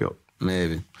gonna be the GOAT.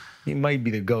 Maybe. He might be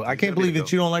the GOAT. I can't believe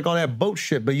that you don't like all that boat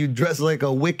shit, but you dress like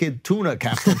a wicked tuna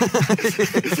captain. He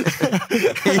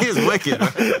is wicked.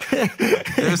 Right?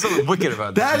 There's something wicked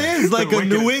about That that. is like a wicked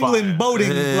New England fire. boating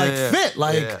like Yeah. fit.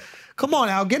 Like, Yeah. come on,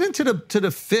 Al, get into the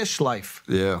fish life.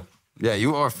 Yeah. Yeah,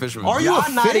 you are a fisherman. Are you a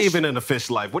I'm not fish? even in the fish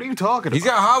life. What are you talking He's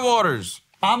about? got high waters.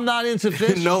 I'm not into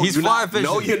fish. No, He's you're fly not. fishing.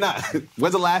 No, you're not.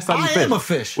 When's the last time you I fished? am a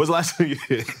fish. When's the last time you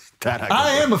That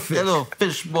I am a fish. That little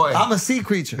fish boy. I'm a sea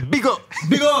creature. Big up.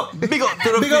 Big up. Big up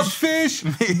to the Big up fish.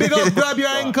 fish. Big up grab your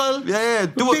ankle. Yeah.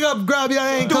 Big up grab your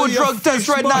ankle. Do a you drug test fish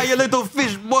right boy. now, you little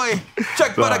fish boy.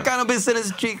 Check for the Son. cannabis in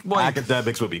his cheek, boy.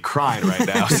 Academics would be crying right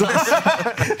now. So,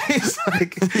 he's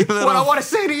like, little- what I want to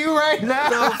say to you right now.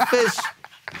 Little fish.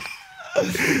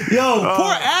 Yo,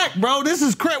 poor Act, bro. This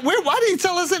is crazy. Why did he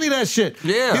tell us any of that shit?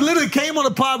 Yeah. He literally came on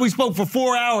the pod. We spoke for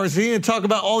 4 hours. He didn't talk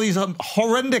about all these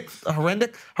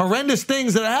horrendous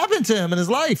things that happened to him in his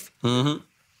life. I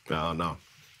don't know.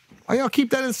 Why y'all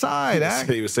keep that inside, Act?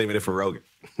 He was saving it for Rogan.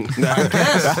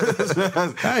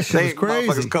 That shit is crazy.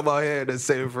 Motherfuckers come out here and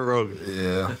save it for Rogan.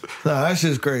 Yeah. No, that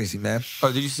shit's crazy, man.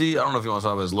 Oh, did you see? I don't know if you want to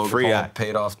talk about his Logan Free Paul act.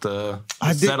 paid off the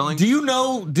I did, settling. Did you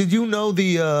know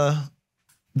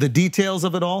the details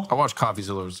of it all? I watched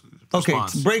CoffeeZilla's Okay,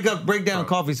 response. break down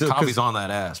CoffeeZilla. 'cause Coffee's on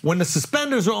that ass. when the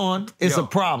suspenders are on, it's Yo, a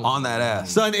problem. On that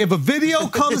ass. Son, if a video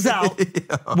comes out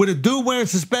with a dude wearing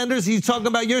suspenders, he's talking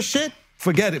about your shit,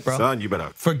 forget it, bro. Son, you better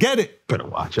Forget it.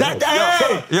 watch out.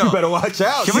 Hey! Yo, You better watch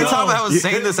out. Can we Yo, talk about how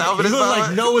insane this outfit You is? look by the like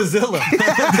way? Noah Zilla.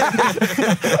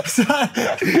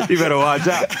 You better watch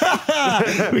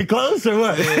out. We close or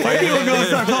what? Why are you gonna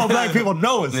start calling black people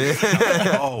Noahs?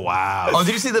 Oh, wow. Oh,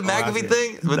 did you see the McAfee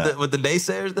thing with the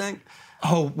naysayers thing?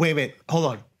 Oh, wait a minute. Hold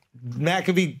on.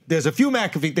 McAfee, there's a few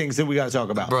McAfee things that we got to talk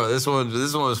about. Bro, this one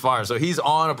was fire. So he's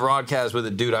on a broadcast with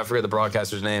a dude. I forget the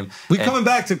broadcaster's name. We And- coming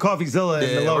back to CoffeeZilla and the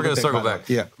Yeah, Logan we're gonna thing, circle by the back.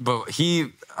 way. Yeah. But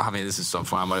this is so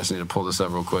fun. I might just need to pull this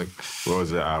up real quick. What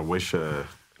was it? I wish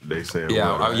they say it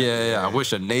Yeah, would, right? yeah. I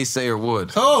wish a naysayer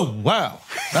would. Oh, wow.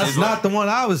 That's not the one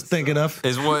I was thinking of.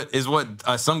 Is what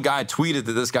some guy tweeted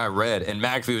that this guy read, and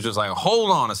McAfee was just like, "Hold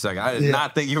on a second, I did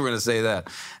not think you were going to say that."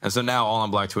 And so now, all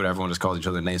on Black Twitter, everyone just calls each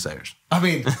other naysayers. I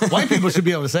mean, white people should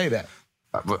be able to say that.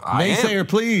 But I am. Naysayer,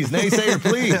 please. Naysayer,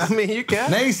 please. I mean, you can.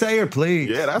 Naysayer, please.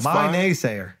 Yeah, that's My fine.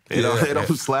 naysayer. It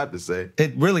don't slap to say.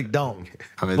 It really don't.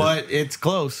 I mean, But it's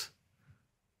close.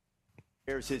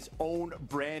 Wears his own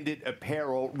branded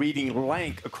apparel reading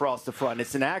LANK across the front.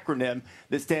 It's an acronym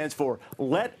that stands for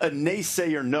Let a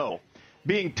Naysayer Know.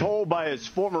 Being told by his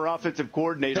former offensive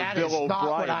coordinator, That Bill is O'Brien.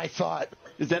 not what I thought.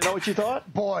 Is that not what you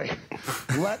thought? Boy,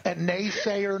 let a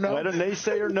naysayer know. Let a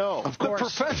naysayer know. Of course. The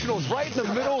professional's right in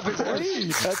the middle of his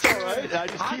lead. That's all right. I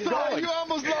just keep going. You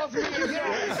almost lost me.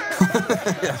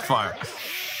 yeah, fire.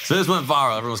 So this went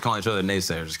viral. Everyone's calling each other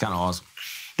naysayers. It's kind of awesome.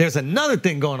 There's another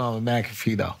thing going on with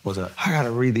McAfee, though. What's that? I got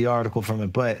to read the article from it,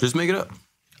 but... Just make it up.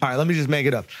 All right, let me just make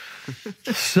it up.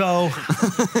 So...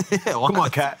 Come on,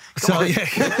 Katt. We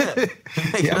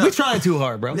trying too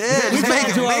hard, bro. Yeah, we just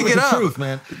trying too hard make with it the up. truth,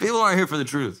 man. People aren't here for the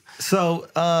truth. So,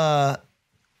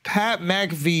 Pat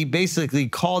McAfee basically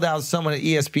called out someone at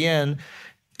ESPN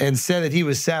and said that he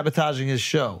was sabotaging his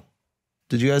show.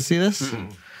 Did you guys see this?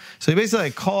 Mm-mm. So he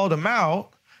basically called him out,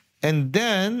 and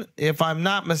then, if I'm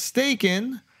not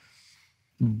mistaken,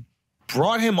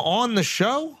 brought him on the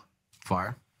show.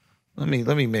 Fire. Let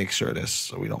me make sure this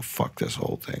so we don't fuck this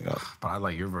whole thing up. But I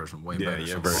like your version way Yeah, better.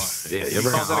 your so version. far. Yeah, He your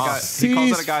calls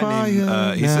version. out a guy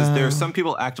named, he says, now. there are some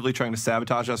people actively trying to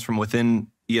sabotage us from within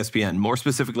ESPN. More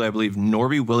specifically, I believe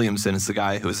Norby Williamson is the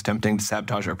guy who is attempting to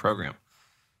sabotage our program.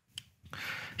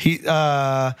 He's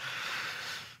been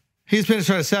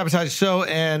trying to sabotage the show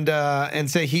and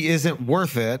say he isn't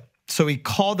worth it. So he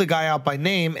called the guy out by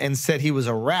name and said he was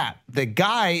a rat. The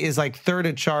guy is like third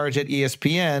in charge at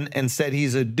ESPN and said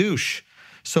he's a douche.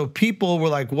 So people were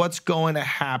like, what's going to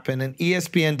happen? And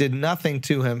ESPN did nothing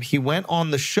to him. He went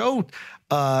on the show.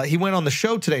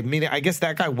 Today, meaning I guess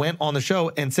that guy went on the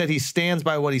show and said he stands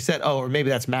by what he said. Oh, or maybe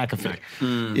that's McAfee.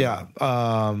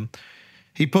 Yeah.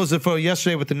 He posted a photo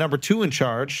yesterday with the number 2 in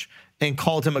charge and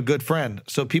called him a good friend.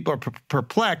 So people are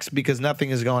perplexed because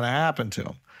nothing is going to happen to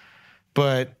him.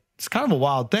 But it's kind of a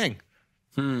wild thing.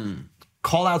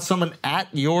 Call out someone at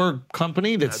your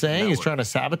company that's saying he's trying to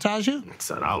sabotage you?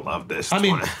 Son, I love this. I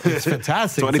mean, it's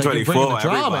fantastic. It's like you're 2024, bringing the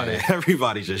drama in.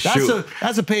 everybody just shoot.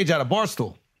 That's a page out of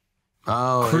Barstool.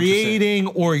 Oh, Creating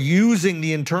or using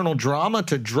the internal drama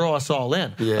to draw us all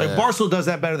in. Yeah. Like Barstool does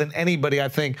that better than anybody, I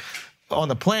think, on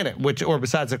the planet, or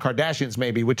besides the Kardashians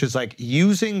maybe, which is like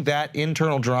using that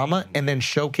internal drama and then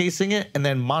showcasing it and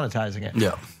then monetizing it.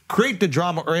 Yeah. Create the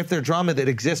drama, or if there's drama that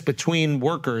exists between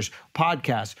workers,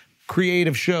 podcasts,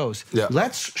 creative shows. Yeah.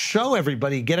 Let's show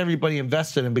everybody, get everybody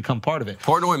invested and become part of it.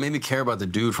 Portnoy made me care about the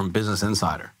dude from Business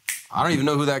Insider. I don't even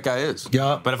know who that guy is.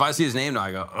 Yeah. But if I see his name now,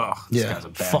 I go, oh, this Yeah. guy's a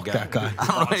bad Fuck guy. that guy. I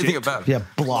don't know anything about him.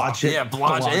 Yeah, Blodgett. Yeah,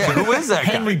 Blodgett. Yeah, who is that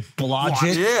guy? Henry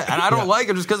Blodgett. Yeah, and I don't like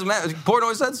him just because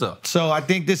Portnoy said so. So I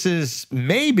think this is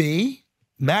maybe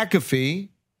McAfee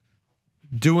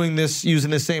doing this,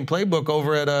 using the same playbook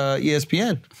over at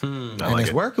ESPN. And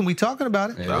it's working. We talking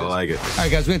about it. I like it. All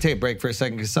right, guys, we're going to take a break for a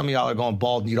second because some of y'all are going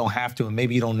bald and you don't have to, and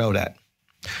maybe you don't know that.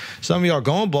 Some of y'all are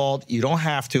going bald, you don't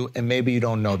have to, and maybe you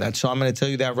don't know that. So I'm going to tell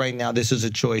you that right now. This is a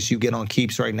choice. You get on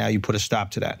Keeps right now. You put a stop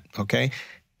to that, okay?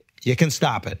 You can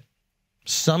stop it.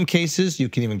 Some cases, you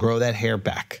can even grow that hair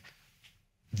back.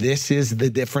 This is the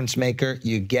difference maker.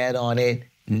 You get on it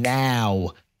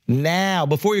now. Now,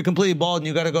 before you're completely bald and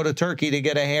you got to go to Turkey to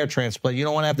get a hair transplant. You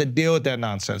don't want to have to deal with that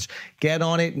nonsense. Get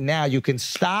on it now. You can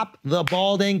stop the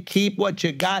balding, keep what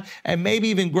you got, and maybe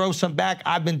even grow some back.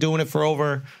 I've been doing it for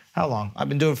over, how long? I've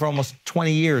been doing it for almost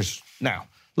 20 years now.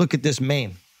 Look at this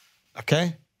mane,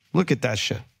 okay? Look at that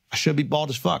shit. I should be bald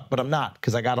as fuck, but I'm not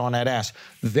because I got on that ass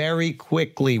very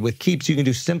quickly. With Keeps, you can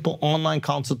do simple online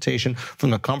consultation from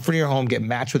the comfort of your home, get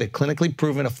matched with a clinically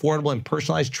proven, affordable, and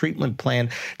personalized treatment plan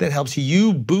that helps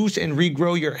you boost and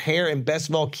regrow your hair. And best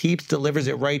of all, Keeps delivers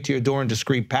it right to your door in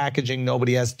discreet packaging.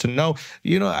 Nobody has to know.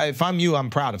 You know, if I'm you, I'm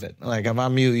proud of it. Like, if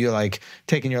I'm you, you're like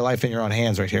taking your life in your own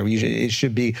hands right here.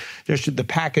 The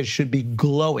package should be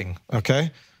glowing,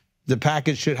 okay? The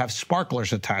package should have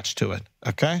sparklers attached to it,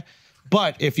 okay?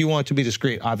 But if you want to be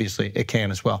discreet, obviously, it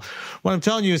can as well. What I'm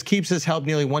telling you is Keeps has helped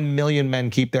nearly 1 million men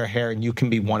keep their hair, and you can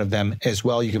be one of them as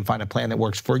well. You can find a plan that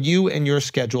works for you and your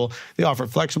schedule. They offer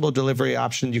flexible delivery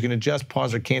options. You can adjust,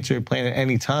 pause, or cancel your plan at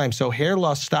any time. So hair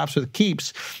loss stops with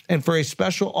Keeps. And for a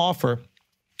special offer,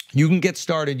 you can get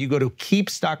started. You go to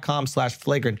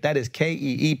keeps.com/flagrant. That is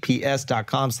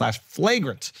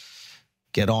KEEPS.com/flagrant.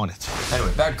 Get on it.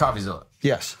 Anyway, back to CoffeeZilla.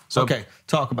 Yes. So okay,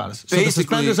 talk about it. So the basically,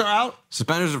 suspenders are out?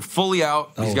 Suspenders are fully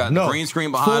out. He's got no. green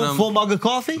screen behind him. Full mug of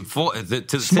coffee? Full, to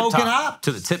the Smoking tip top, hot?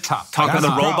 To the tip top. Talking That's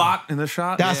the a problem. robot in the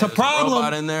shot. That's a There's problem.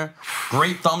 robot in there.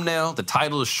 Great thumbnail. The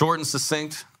title is short and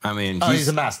succinct. I mean, he's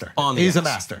a master. On the He's a ass.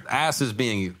 master. Ass is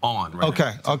being on right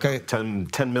now. Okay.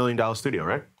 $10 million studio,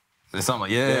 right? It's something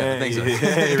like, I think so.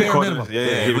 Bare minimum.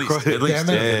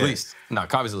 At least. No,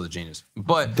 CoffeeZilla's a genius.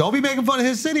 But Don't be making fun of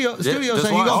his studio that's saying he's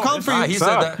why- going to come for you. He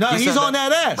said that. No, He he's said on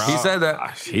that ass. He said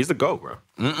that. He's the GOAT, bro.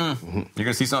 You're going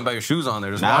to see something about your shoes on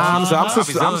there. Just Nah, watch. I'm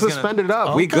CoffeeZilla's suspended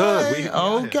up. We good. Okay.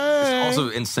 Okay. Also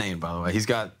insane, by the way. He's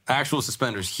got actual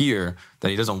suspenders here that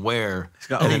he doesn't wear.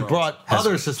 And he brought Has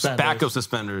other suspenders. backup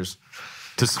suspenders.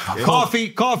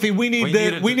 Coffee. We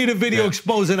need a video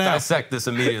exposing that. Dissect this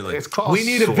immediately. It's called We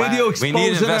need a video We exposing need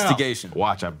an out. investigation.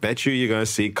 Watch, I bet you're going to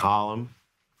see Colin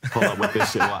pull up with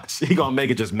this shit. Watch. He going to make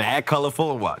it just mad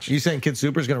colorful and watch. You saying Kid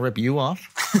Super's going to rip you off?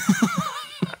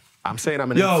 I'm saying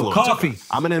I'm an Yo, influencer. coffee.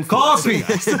 I'm an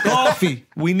influencer. Coffee.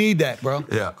 We need that, bro.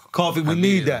 Yeah. Coffee, we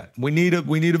need that. We need a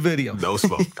video. No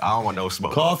smoke. I don't want no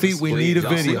smoke. Coffee, we need a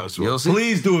Y'all see video. no smoke. You'll see.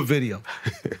 Please do a video.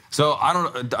 So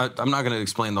I'm not going to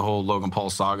explain the whole Logan Paul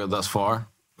saga thus far.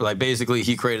 Like, basically,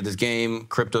 he created this game,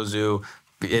 Crypto Zoo.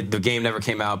 The game never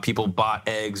came out. People bought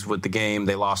eggs with the game.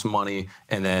 They lost money,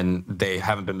 and then they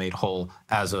haven't been made whole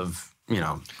as of, So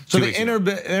 2 the weeks ago.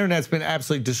 internet's been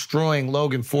absolutely destroying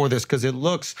Logan for this because it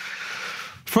looks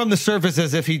from the surface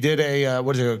as if he did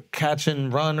a catch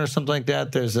and run or something like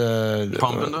that. There's a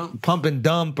pump and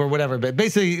dump or whatever. But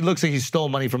basically, it looks like he stole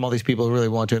money from all these people who really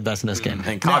want to invest in this game.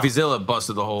 And CoffeeZilla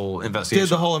busted the whole investigation. Did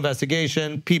the whole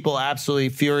investigation. People absolutely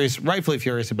furious, rightfully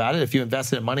furious about it. If you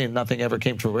invested in money and nothing ever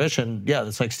came to fruition, yeah,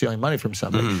 that's like stealing money from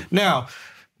somebody. Now,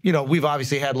 we've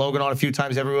obviously had Logan on a few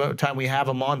times. Every time we have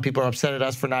him on, people are upset at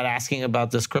us for not asking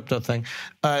about this crypto thing.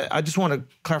 I just want to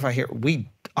clarify here. We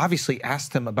obviously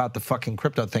asked him about the fucking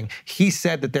crypto thing. He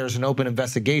said that there's an open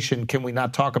investigation. Can we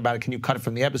not talk about it? Can you cut it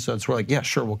from the episode? So we're like, yeah,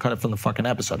 sure, we'll cut it from the fucking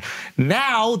episode.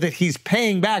 Now that he's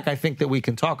paying back, I think that we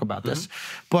can talk about this.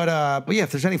 But yeah,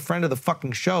 if there's any friend of the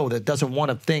fucking show that doesn't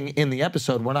want a thing in the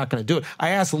episode, we're not going to do it. I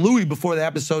asked Louis before the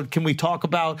episode, can we talk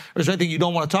about, or is there anything you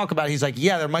don't want to talk about? He's like,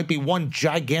 yeah, there might be one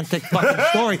gigantic fucking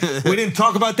story. We didn't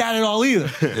talk about that at all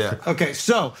either. Yeah. Okay,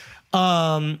 so...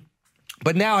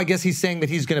 but now I guess he's saying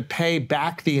that he's going to pay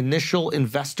back the initial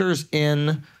investors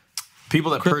in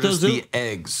people that Crypto purchased Zoo? the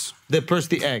eggs. That purchased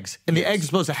the eggs. And the eggs are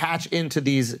supposed to hatch into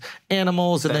these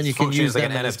animals, and then you can Functions use like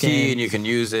them an in this NFT, game. and you can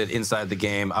use it inside the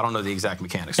game. I don't know the exact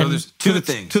mechanics. So And there's two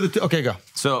things. Okay, go.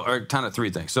 So, or kind of three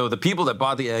things. So the people that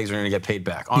bought the eggs are going to get paid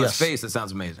back. On Yes. his face, it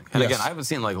sounds amazing. And Yes. again, I haven't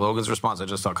seen like Logan's response. I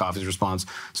just saw Coffee's response.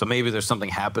 So maybe there's something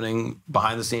happening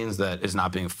behind the scenes that is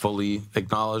not being fully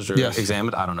acknowledged or Yes.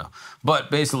 examined. I don't know.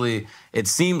 But basically, it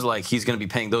seems like he's going to be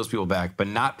paying those people back, but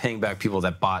not paying back people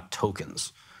that bought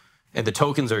tokens. And the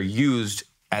tokens are used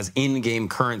as in-game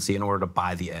currency in order to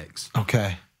buy the eggs.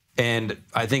 Okay. And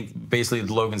I think basically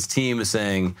Logan's team is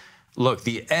saying, look,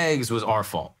 the eggs was our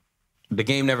fault. the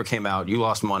game never came out. You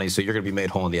lost money, so you're going to be made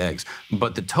whole in the eggs.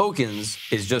 But the tokens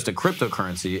is just a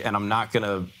cryptocurrency, and I'm not going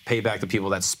to pay back the people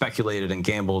that speculated and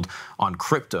gambled on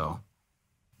crypto.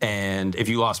 And if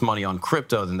you lost money on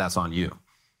crypto, then that's on you.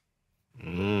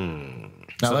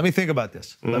 Now, let me think about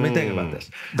this.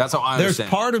 That's how I There's understand.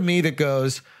 part of me that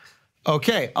goes,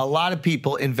 okay, a lot of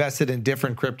people invested in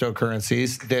different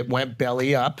cryptocurrencies that went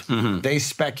belly up. They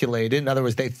speculated. In other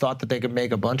words, they thought that they could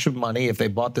make a bunch of money if they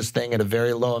bought this thing at a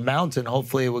very low amount, and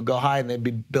hopefully it would go high and they'd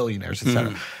be billionaires, et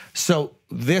cetera. So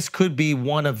this could be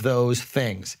one of those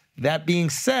things. That being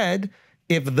said,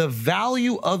 if the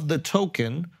value of the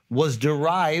token was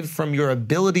derived from your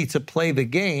ability to play the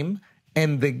game,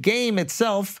 and the game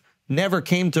itself never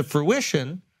came to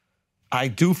fruition, I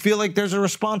do feel like there's a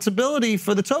responsibility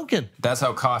for the token. That's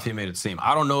how Coffee made it seem.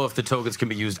 I don't know if the tokens can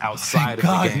be used outside of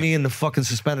God, the game. me and the fucking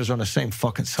suspenders are on the same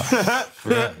fucking side.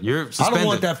 Yeah, you're suspended. I don't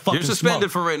want that fucking You're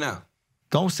suspended smoke. for right now.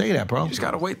 Don't say that, bro. You just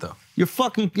gotta wait though.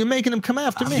 You're making him come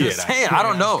after me. I'm just saying, I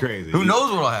don't know. crazy. Who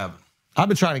knows what'll happen? I've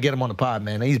been trying to get him on the pod,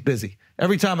 man. He's busy.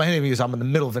 Every time I hit him, I'm in the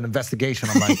middle of an investigation.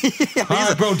 I'm like, all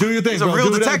right, bro, do your thing, He's a bro. real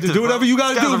Do detective. whatever you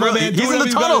got to do, my man. He's in the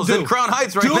tunnels in Crown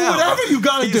Heights right do now. Do whatever you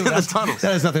got to do. He's in the tunnels.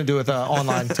 That has nothing to do with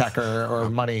online tech or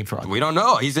money fraud. We don't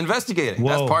know. He's investigating. Whoa.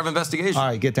 That's part of investigation. All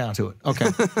right, get down to it. Okay.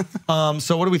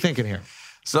 So what are we thinking here?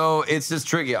 So it's just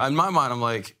tricky. In my mind, I'm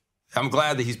like, I'm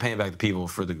glad that he's paying back the people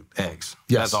for the eggs.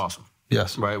 Yes. That's awesome.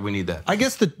 Yes. Right? We need that. I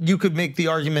guess that you could make the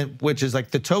argument, which is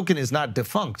like the token is not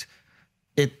defunct.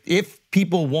 If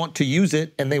people want to use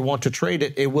it and they want to trade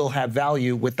it, it will have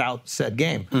value without said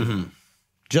game.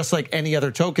 Just like any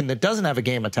other token that doesn't have a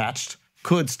game attached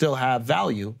could still have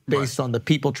value based on the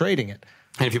people trading it.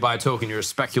 And if you buy a token, you're a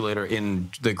speculator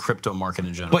in the crypto market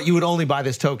in general. But you would only buy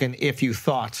this token if you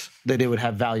thought that it would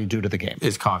have value due to the game.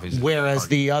 It's Coffee's. Whereas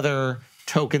the other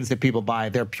tokens that people buy,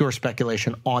 they're pure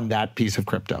speculation on that piece of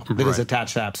crypto that is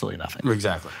attached to absolutely nothing.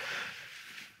 Exactly.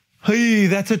 Hey,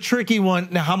 that's a tricky one.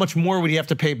 Now, how much more would he have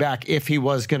to pay back if he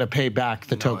was going to pay back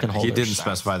the token holders? He didn't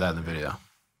specify that in the video.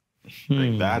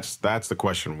 Like, that's the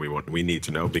question we need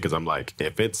to know, because I'm like,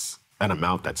 if it's an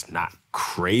amount that's not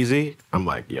crazy, I'm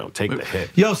like, yo, take the hit.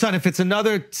 Yo, son, if it's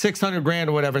another 600 grand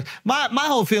or whatever, my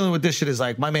whole feeling with this shit is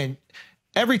like, my man,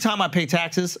 every time I pay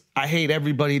taxes, I hate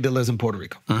everybody that lives in Puerto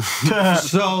Rico.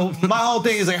 So my whole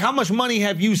thing is like, how much money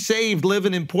have you saved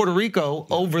living in Puerto Rico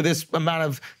over this amount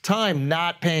of time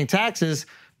not paying taxes?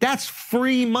 That's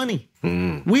free money.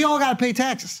 We all got to pay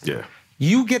taxes. Yeah.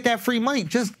 You get that free money,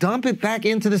 just dump it back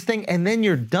into this thing, and then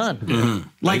you're done.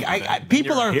 Like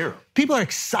people are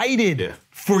excited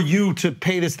for you to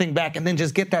pay this thing back, and then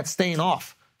just get that stain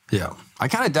off. Yeah. I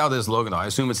kind of doubt this Logan, though. I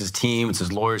assume it's his team, it's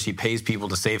his lawyers. He pays people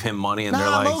to save him money, and they're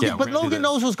like, Logan, yeah, but Logan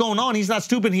knows what's going on. He's not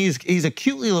stupid. He's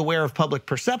acutely aware of public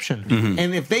perception.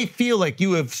 And if they feel like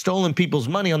you have stolen people's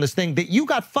money on this thing that you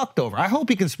got fucked over, I hope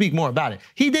he can speak more about it.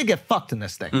 He did get fucked in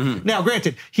this thing. Now,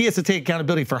 granted, he has to take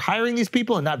accountability for hiring these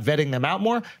people and not vetting them out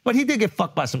more, but he did get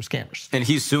fucked by some scammers. And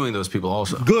he's suing those people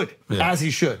also. Good, as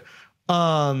he should.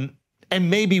 And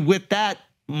maybe with that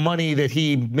money that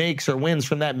he makes or wins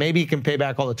from that, maybe he can pay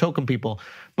back all the token people.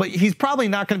 But he's probably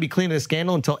not going to be clean of the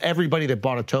scandal until everybody that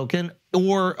bought a token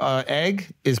or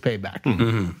egg is paid back.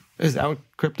 Is that what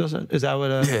crypto said? Is that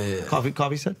what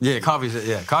Coffee said? Yeah, Coffee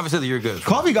said that you're good.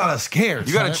 Coffee got us scared.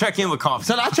 You got to check in with Coffee.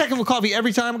 So I check in with Coffee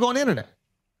every time I go on the internet.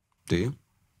 Do you?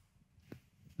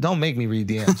 Don't make me read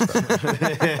DMs.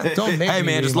 Don't make hey, me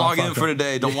man, read just log in for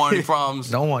today. Don't want any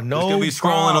problems. Don't want no problems. Just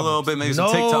going to be scrolling a little bit, maybe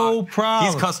some TikTok. No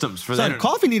problem. He's customs for the internet.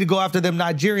 Coffee need to go after them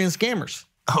Nigerian scammers.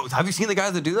 Oh, have you seen the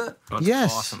guys that do that?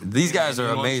 Yes. Awesome. These guys are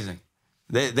amazing.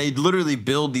 They literally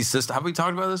build these systems. Have we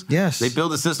talked about this? Yes. They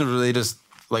build the systems where they just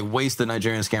like waste the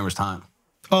Nigerian scammers' time.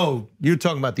 Oh, you're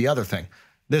talking about the other thing.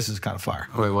 This is kind of fire.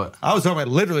 Wait, what? I was talking about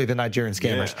literally the Nigerian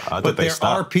scammers. But there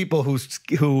are people who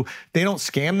they don't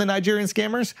scam the Nigerian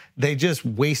scammers. They just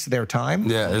waste their time.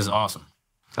 Yeah, it's awesome.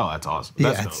 Oh, that's awesome.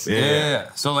 That's dope.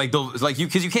 Yeah. So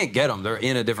because you can't get them. They're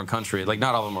in a different country. Like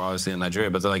not all of them are obviously in Nigeria,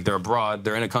 but they're abroad.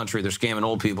 They're in a country. They're scamming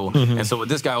old people. And so what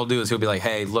this guy will do is he'll be like,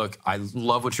 "Hey, look, I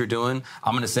love what you're doing.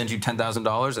 I'm going to send you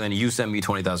 $10,000, and then you send me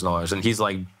 $20,000." And he's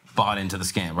like bought into the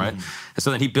scam, right? And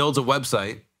so then he builds a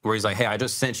website where he's like, "Hey, I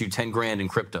just sent you 10 grand in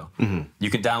crypto. You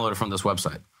can download it from this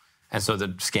website." And so the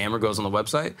scammer goes on the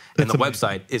website, and the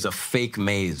website is a fake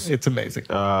maze. It's amazing.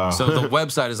 So the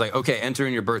website is like, okay, enter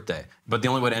in your birthday. But the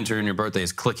only way to enter in your birthday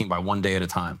is clicking by one day at a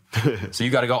time. So you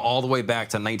got to go all the way back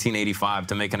to 1985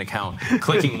 to make an account,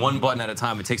 clicking one button at a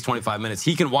time. It takes 25 minutes.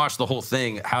 He can watch the whole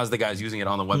thing as the guy's using it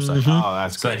on the website. Oh,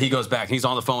 that's so great. he goes back, and he's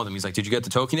on the phone with him. He's like, "Did you get the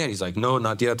token yet?" He's like, "No,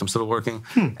 not yet. I'm still working."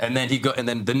 And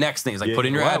then the next thing is like, put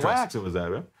in your address. What accent was that,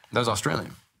 man? That was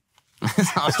Australian.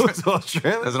 It's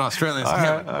Australia? There's an Australian All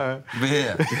scammer. right. But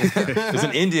yeah. There's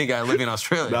an Indian guy living in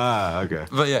Australia. Okay.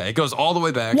 But yeah, it goes all the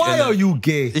way back. Why are you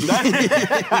gay?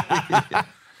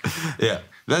 Yeah.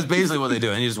 That's basically what they do,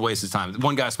 and he just wastes his time.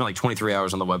 One guy spent like 23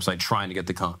 hours on the website trying to get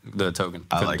the token.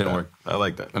 I like Didn't that. work. I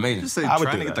like that. Amazing. Just say I would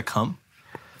trying do to get that. the cum.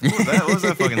 What was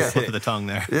that fucking slip of the tongue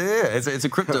there? Yeah, it's a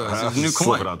crypto. It's a new Slip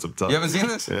coin. it on some tongue. You haven't seen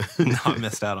this? No, I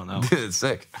missed out on that one. Dude, it's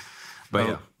sick. But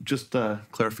yeah. Just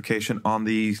clarification on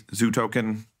the Zoo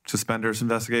token suspenders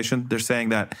investigation. They're saying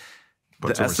that Put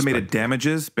the some estimated respect.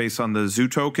 damages based on the Zoo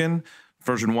token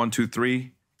version 1, 2,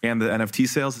 3 and the NFT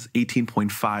sales is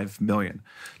 18.5 million.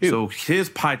 So his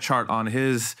pie chart on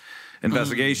his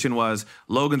investigation was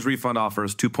Logan's refund offer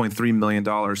is $2.3 million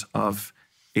of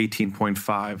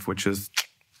 18.5, which is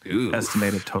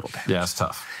estimated total damage. Yeah, it's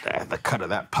tough. The cut of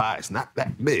that pie is not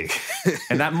that big.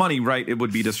 And that money, right, it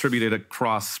would be distributed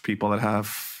across people that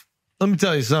have. Let me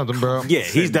tell you something, bro. Yeah,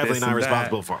 he's This definitely and not that.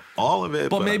 responsible for all of it.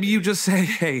 But maybe you just say,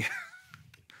 hey,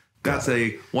 that's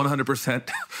a 100%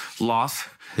 loss.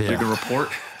 Yeah. You can report,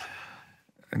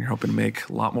 and you're hoping to make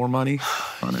a lot more money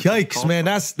on it. Yikes, man.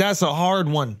 That's a hard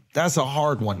one. That's a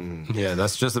hard one. Yeah,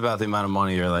 that's just about the amount of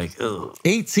money you're like, ugh.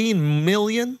 18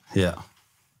 million? Yeah.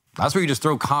 That's where you just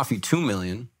throw coffee $2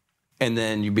 million, and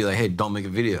then you'd be like, hey, don't make a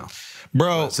video.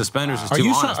 Bro, Suspenders is are too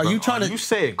you honest. are you bro. trying Are to you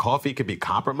saying coffee could be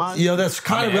compromised? Yo, that's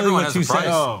kind of really everyone what has you a price.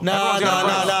 said. No, Nah. everyone's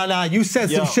got a price. You said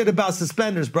some Yo. shit about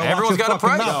suspenders, bro. Watch Everyone's your got a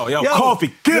fucking price. mouth. Yo,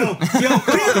 coffee, get him.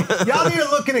 Y'all need to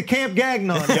look into Camp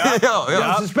Gagnon.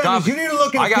 Yo, Suspenders, you need to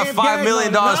look into I got Camp $5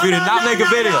 million for you to not make a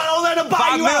video. Don't let him buy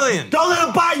 $5 you out. million. Don't let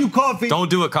him buy you coffee. Don't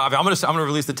do it, coffee. I'm gonna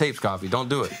release the tapes, coffee. Don't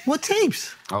do it. What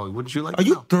tapes? Oh, wouldn't you like Are to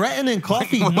you know? threatening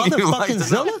coffee, What would you like motherfucking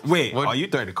to know? Zilla? Wait, What- are you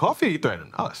threatening coffee or are you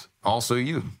threatening us? Also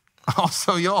you.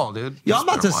 Also y'all, dude. Yo, You I'm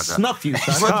about better to watch that. snuff you,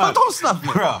 son. Don't snuff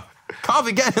me. Bro.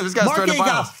 Coffee, get him. This guy's Mark trying to ain't buy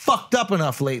got us. fucked up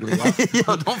enough lately. Yo,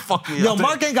 Yo, don't fuck me Yo up.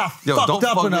 Mark ain't got Yo, fucked don't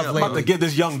up fuck me enough up. I'm about to lately. give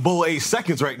this young bull 8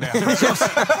 seconds right now.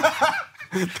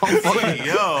 Don't fuck me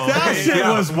up. That shit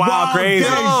was wild, crazy. gay,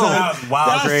 son. That was wild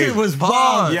That crazy. shit was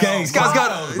wild, Yo, gay. this guy's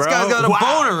got a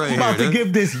boner right I'm about here. to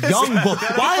give this young bull.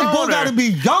 Why is bull got to be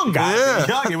young? Yeah.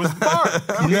 Young, it was Mark.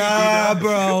 Nah,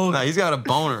 bro. Nah, he's got a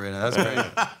boner in it. That's crazy.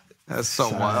 That's so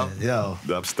wild. Yo,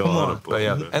 I'm still on it. But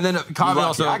yeah, and then Coffee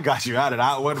also. I got you out of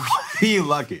that one. You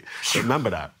lucky. Remember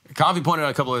that. Coffee pointed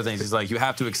out a couple other things. He's like, you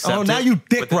have to accept. oh, now it you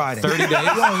dick within riding. 30 days.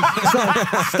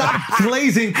 Stop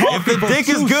glazing coffee. If the for dick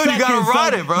is 2 good, you gotta seconds,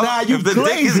 ride son. it, bro. Nah, you If the dick is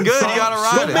glazing, good, you son. gotta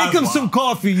ride Go it. make him some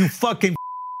coffee, you fucking.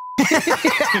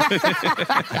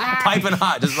 Piping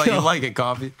hot, just like you like it,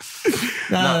 Coffee.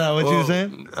 No, what you were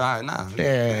saying? All right, nah.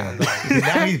 Yeah.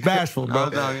 Now he's bashful, bro.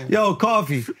 No, yeah. Yo,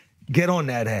 coffee, get on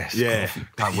that ass. Yeah.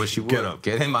 I wish you would. Get up.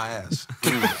 Get in my ass.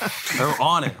 Or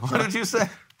on it. What did you say?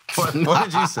 What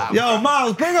did you say? Yo,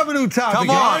 Miles, bring up a new topic. Come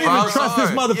yo. on, I don't bro, even I'm trust this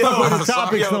sorry. motherfucker Yo, with I'm the sorry.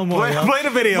 topics Yo, no more. yo. Play the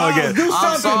video Miles, again. do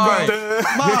I'm something, sorry. bro.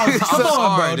 Miles, come I'm on,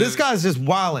 sorry, bro. This dude. guy's just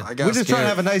wilding. I got We're just trying to scared.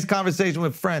 have a nice conversation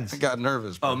with friends. I got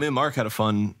nervous, bro. Oh, me and Mark had a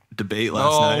fun debate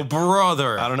last Oh, night.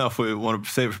 brother. I don't know if we want to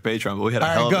save it for Patreon, but we had a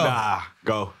All hell right, of a go. Nah,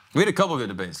 go. We had a couple good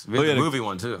debates. We had had the a- movie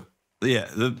one, too. Yeah,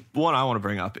 the one I want to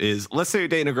bring up is, let's say you're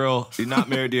dating a girl, you're not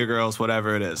married to your girls,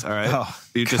 whatever it is, all right? Oh,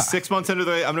 you're just 6 months into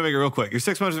the I'm going to make it real quick. You're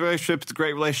 6 months into the relationship, it's a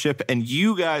great relationship, and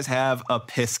you guys have a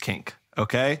piss kink,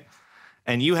 okay?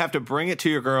 And you have to bring it to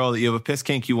your girl that you have a piss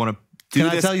kink, you want to do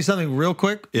Can this. I tell you something real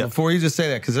quick Yeah. before you just say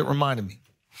that? Because it reminded me.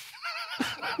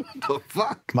 The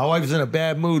fuck? My wife was in a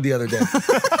bad mood the other day,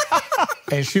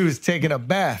 and she was taking a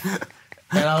bath,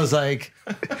 and I was like,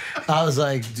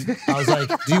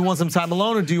 do you want some time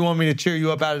alone, or do you want me to cheer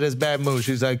you up out of this bad mood?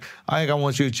 She's like, I think I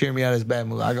want you to cheer me out of this bad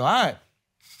mood. I go, all right.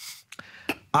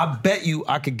 I bet you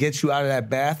I could get you out of that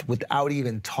bath without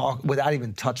even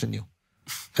touching you.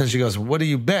 And she goes, what do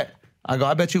you bet? I go,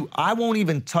 I bet you I won't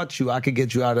even touch you. I could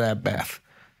get you out of that bath.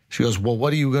 She goes, well,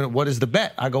 what is the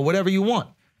bet? I go, whatever you want.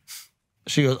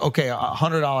 She goes, okay,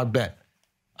 $100 bet.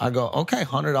 I go, okay,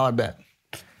 $100 bet.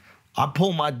 I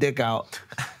pull my dick out,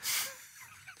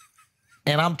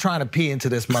 and I'm trying to pee into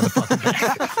this motherfucker.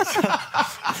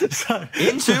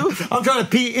 I'm trying to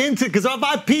pee into, because if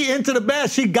I pee into the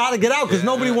bath, she got to get out, because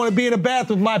nobody want to be in a bath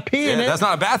with my pee in it. That's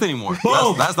not a bath anymore.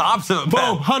 Boom. That's the opposite of a Boom, bath.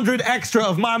 100 extra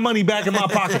of my money back in my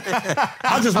pocket.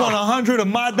 I just want 100 of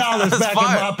my dollars back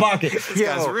fire. in my pocket. This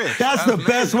guy's rich. That's the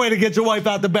best way to get your wife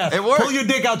out the bath. It worked. Pull your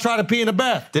dick out, try to pee in the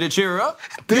bath. Did it cheer her up?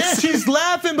 Yeah, she's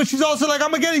laughing, but she's also like,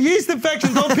 I'm gonna get a yeast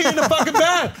infection. Don't pee in the fucking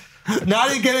bath. Now I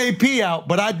didn't get any pee out,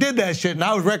 but I did that shit, and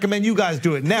I would recommend you guys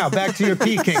do it. Now, back to your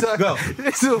pee kink. Go.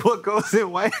 This is what goes in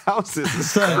White Houses.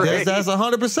 Son, that's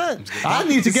 100%. I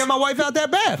need to get my wife out that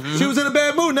bath. She was in a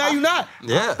bad mood. Now you're not.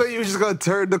 Yeah. I thought you were just going to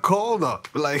turn the cold up.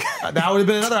 Like, That would have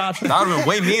been another option. That would have been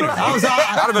way meaner. That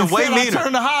would have been way meaner. I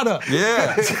turned the hot up.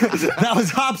 Yeah. That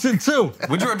was option 2.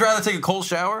 Would you rather take a cold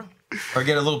shower or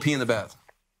get a little pee in the bath?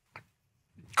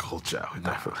 cold shower,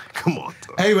 definitely. Come on.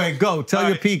 Anyway, go. Tell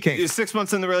your pee kink. You're 6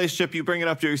 months in the relationship, you bring it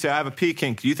up to her, you say, I have a pee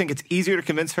kink. Do you think it's easier to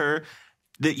convince her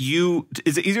that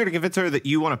is it easier to convince her that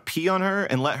you want to pee on her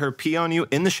and let her pee on you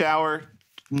in the shower,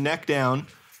 neck down,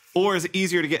 or is it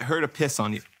easier to get her to piss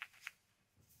on you?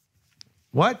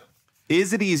 What?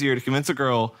 Is it easier to convince a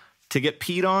girl to get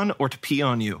peed on or to pee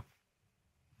on you?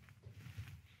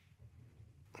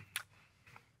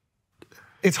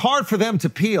 It's hard for them to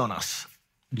pee on us.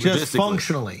 Just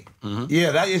functionally. Mm-hmm.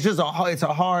 Yeah, that is just it's a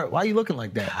hard. Why are you looking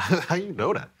like that? How you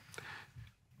know that?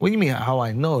 What do you mean how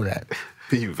I know that?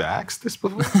 You've asked this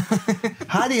before?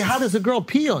 How does a girl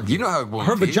pee on you? You know how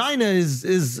her vagina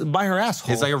is by her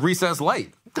asshole. It's like a recessed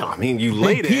light. No, I mean, you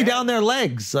lay they there. pee down their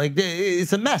legs. Like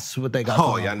it's a mess what they got.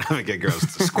 Oh, yeah, I never get girls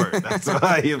to squirt. That's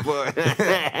why you put.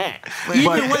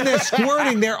 Even when they're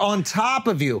squirting, they're on top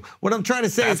of you. What I'm trying to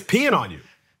say That's is peeing on you.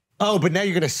 Oh, but now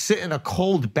you're gonna sit in a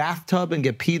cold bathtub and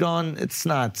get peed on. It's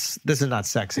not. This is not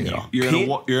sexy at all. You're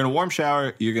in a warm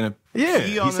shower. You're gonna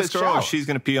pee on this girl. Or she's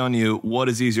gonna pee on you. What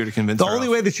is easier to convince? The her only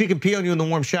of? way that she can pee on you in the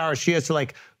warm shower, she has to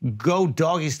like go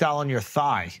doggy style on your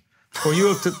thigh, or you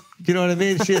have to. You know what I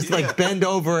mean? She has to like bend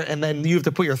over, and then you have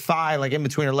to put your thigh like in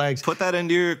between her legs. Put that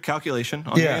into your calculation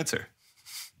on your answer.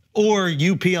 Or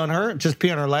you pee on her, just pee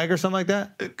on her leg or something like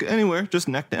that. Anywhere, just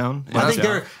neck down.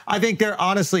 I think they're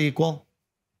honestly equal.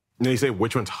 And you say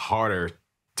which one's harder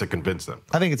to convince them?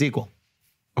 I think it's equal.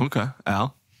 Okay,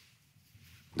 Al.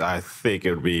 I think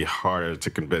it would be harder to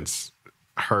convince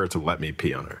her to let me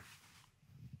pee on her.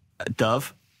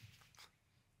 Dove.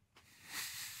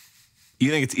 You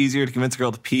think it's easier to convince a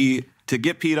girl to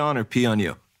get peed on or pee on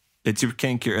you? It's your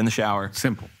kink. You're in the shower.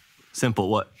 Simple.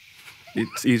 What?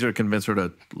 It's easier to convince her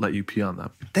to let you pee on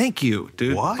them. Thank you,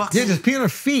 dude. What? Yeah, just pee on her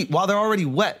feet while they're already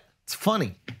wet. It's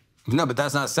funny. No, but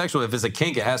that's not sexual. If it's a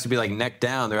kink, it has to be like neck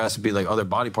down. There has to be like other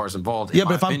body parts involved. Yeah,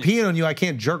 but if I'm peeing on you, I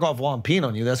can't jerk off while I'm peeing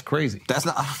on you. That's crazy. That's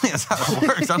not. I don't think that's how it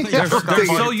works. I don't think They're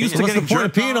so used to What's getting the point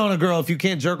of peeing on a girl if you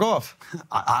can't jerk off.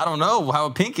 I don't know how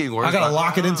a pinking works. I gotta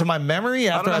lock it into my memory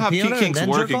after I don't know how pee on her pee and kinks then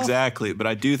work jerk off? exactly, but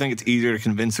I do think it's easier to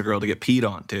convince a girl to get peed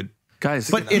on, dude. Guys,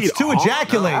 But it's to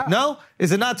ejaculate. No?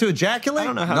 Is it not to ejaculate? I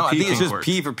don't know how No, I pee think it's kink just works.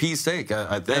 pee for pee's sake.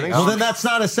 I think. Well, then that's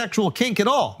not a sexual kink at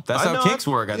all. That's how kinks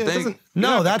work. I think.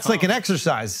 No, that's like an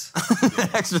exercise.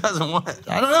 Exercise and what?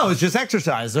 I don't know. It's just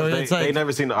exercise. Or it's like They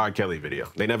never seen the R. Kelly video.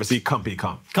 They never see Cumpy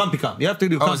Cum. Cumpy cum. You have to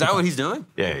do cumpy Oh, is that what he's doing?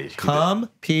 Yeah. Cum,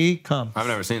 pee, cum. I've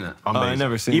never seen that. Amazing. I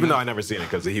never seen Even that. though I never seen it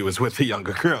because he was with a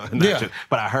younger girl. In that Yeah. shit.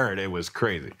 But I heard it was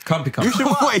crazy. Cumpy cum.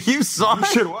 Wait, you saw it?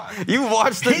 should watch. You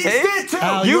watched the tape? did too.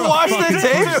 Al, You you're a watched fucking the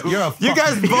tape? creep. You're a You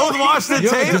guys fucking both watched the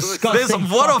You're a tape? disgusting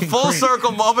What a fucking full creep.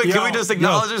 circle moment. Can we Yo, just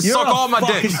acknowledge it? you're Suck a all my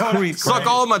fucking dicks. creep, Suck Craig.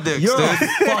 all my dicks, You're a dude.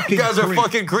 fucking You guys are creep.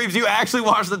 fucking creeps. You actually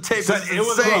watched the tape. It's It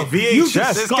was insane. on VHS. You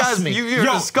This guy's, me. you're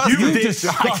Yo, disgusting. you I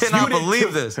disgust cannot me.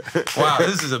 believe this. Wow,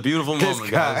 this is a beautiful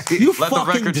moment, guys. You Let the fucking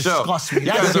record show. disgust me. You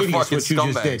That's guys are hideous fucking what you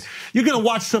just scumbags. did. You're gonna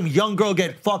watch some young girl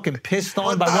get fucking pissed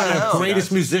on by the one of hell, the greatest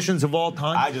guys? musicians of all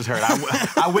time. I just heard.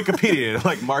 I Wikipedia'd it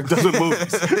like Mark does with movies.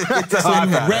 That's how I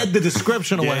and found read it. the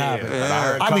description of what happened. But I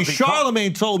heard I mean, Cumpy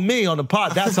Charlemagne told me on the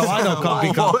pod. That's how I know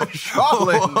Cumpy Cum.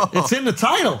 Charlotte. It's in the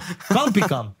title. Cumpy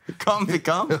Cum. Come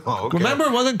become. Oh, okay. Remember,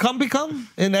 wasn't Cumpy Cum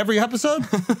in every episode?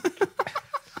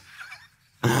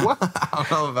 I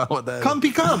don't know about what that is.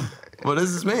 Cumpy Cum. What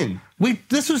does this mean?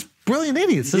 This was Brilliant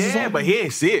Idiots. This is Yeah, all- but he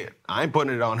ain't see it. I ain't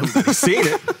putting it on him. He's seen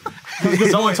it.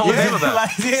 Someone told him about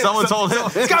like, it. yeah, Someone told him.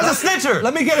 This guy's a snitcher.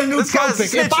 Let me get a new This guy's a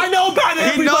topic. If snitcher. I know about it, He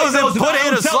everybody knows it. knows Put about it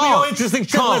in a Tell me song. all interesting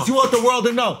shit Come. unless you want the world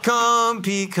to know. Come,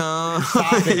 pecan.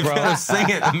 Stop it, You bro. better sing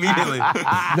it immediately.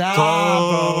 Nah,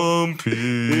 Come,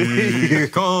 pecan.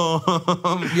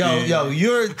 yo,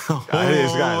 you're... This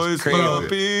guy's crazy.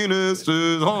 Penis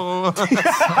is on.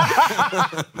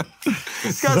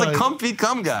 This guy's a comfy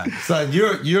cum guy. Son,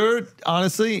 you're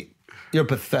honestly, you're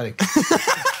pathetic.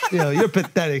 You're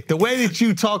pathetic. The way that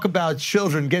you talk about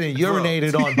children getting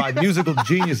urinated on by musical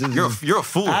geniuses You're a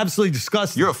fool. absolutely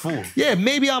disgusting. You're a fool. Yeah,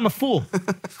 maybe I'm a fool.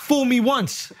 Fool me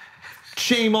once.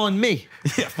 Shame on me.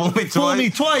 Yeah, fool me twice. Fool me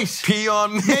twice. Pee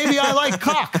on me. Maybe I like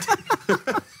cock.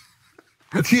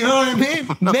 You know what I mean?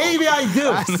 Maybe I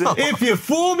do. If you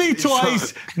fool me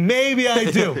twice, maybe I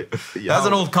do. That's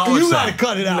an old college You saying. gotta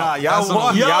cut it out. Nah, y'all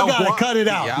won. Y'all gotta cut it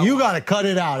out. You gotta cut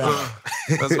it out.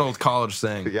 That's an old college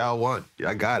saying. Y'all won.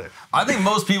 I got it. I think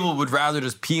most people would rather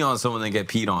just pee on someone than get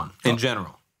peed on in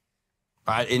general.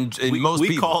 Right? Most we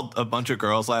people. called a bunch of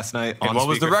girls last night on And what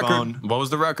was the record? speakerphone. What was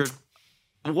the record?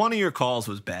 One of your calls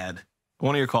was bad.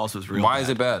 One of your calls was real Why bad. is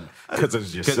it bad? Because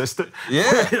it's your sister.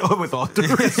 Yeah. With all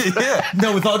due respect. Yeah.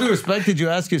 No, with all due respect, did you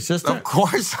ask your sister? Of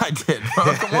course I did, bro.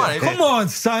 Come on. Come on,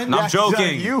 son. I'm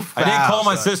joking. you I didn't call foul,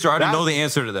 my son. sister. I didn't know the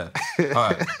answer to that.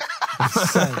 All right.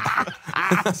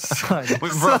 Son. Bro,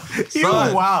 You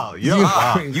son. wow. Yo, You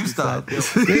wow. crazy, You stop.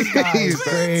 son. This guy is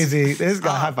crazy. This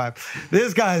guy, high five.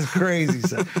 This guy is crazy,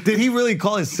 son. Did he really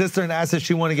call his sister and ask if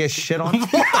she want to get shit on? Who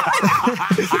said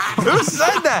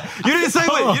that? You didn't say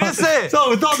it. You didn't say it. So,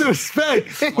 with all due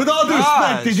respect,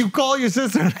 did you call your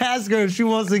sister and ask her if she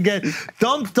wants to get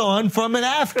dumped on from an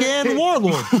Afghan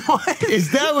warlord?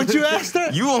 Is that what you asked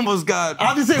her? You almost got.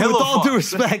 I'm just saying, with pillow all fought. due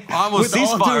respect, I almost with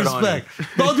all due cease-fired on you. respect,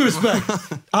 with all due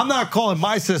respect, I'm not calling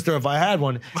my sister if I had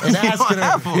one and asking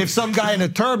have her one. if some guy in a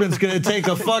turban's gonna take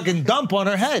a fucking dump on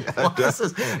her head.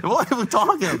 What are we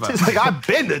talking about? It's like, I've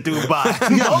been to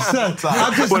Dubai.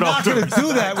 I'm just With all not due going to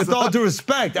do that with all due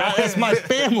respect. That's my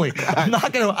family. I'm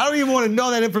not going to. I don't even want to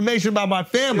know that information about my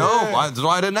family. No, that's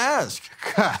why I didn't ask.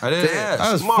 I didn't That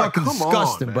ask. was Mark, fucking come on,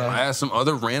 disgusting, man. bro. I asked some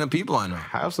other random people I know.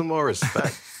 Have some more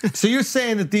respect. So you're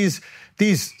saying that these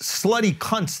slutty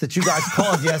cunts that you guys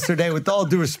called yesterday, with all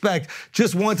due respect,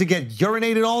 just want to get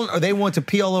urinated on, or they want to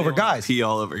pee all over guys? Pee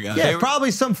all over guys. Yeah, probably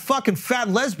some fucking fat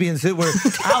lesbians that were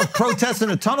out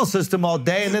protesting a tunnel system all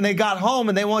day, and then they got home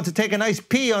and they want to take a nice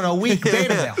pee on a weak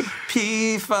beta male.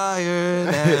 Pee fire.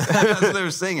 That's what they were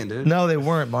singing, dude. No, they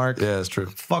weren't, Mark. Yeah, that's true.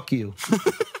 Fuck you.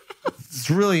 It's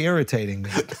really irritating me.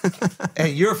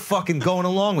 And you're fucking going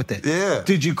along with it. Yeah.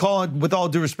 Did you call, with all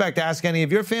due respect, ask any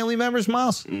of your family members,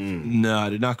 Miles? No, I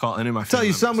did not call any of my family Tell you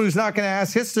members. someone who's not going to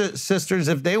ask his sisters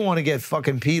if they want to get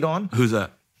fucking peed on. Who's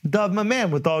that? Dove, my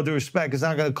man, with all due respect, is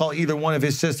not going to call either one of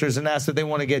his sisters and ask if they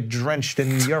want to get drenched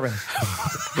in urine.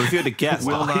 But if you had to guess,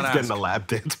 Will Dog, he's getting a lap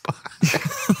dance.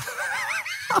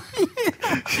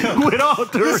 With all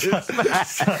due respect.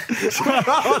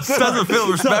 Doesn't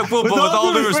feel respectful, but with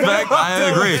all due respect, I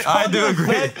agree. I do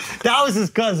agree. That was his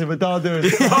cousin, with all due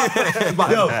respect.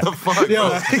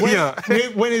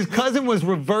 When his cousin was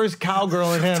reverse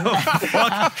cowgirling him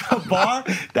at the bar,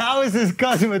 that was his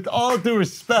cousin, with all due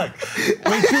respect.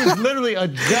 When she was literally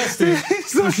adjusting,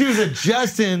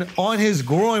 on his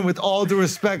groin, with all due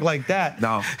respect, like that.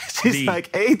 No. She's like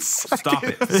 8 seconds. Stop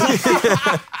it.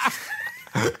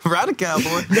 Radical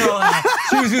boy. No,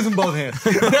 she was using both hands.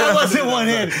 That wasn't one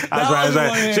hand. That's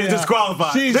right. She's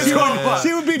disqualified. She's Disqualified.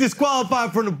 She would be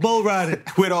disqualified from the bull riding.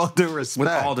 With all due respect. With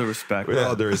all due respect. With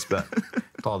all due respect.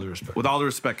 With all due respect. With all due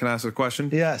respect, can I ask a question?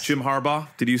 Yes. Jim Harbaugh,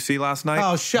 did you see last night?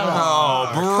 Oh, shut up. Oh,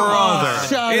 brother.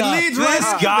 Shut It up. leads right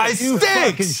This up. guy You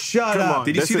fucking stinks. shut Come up. on.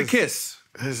 Did you This see the is- kiss?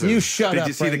 You shut Did up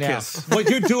you see right the now. kiss? What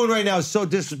you're doing right now is so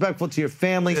disrespectful to your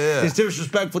family. Yeah. It's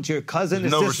disrespectful to your cousin.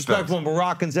 It's No disrespectful to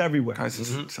Moroccans everywhere. Guys,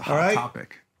 it's a All hot right?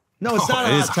 topic. No, it's not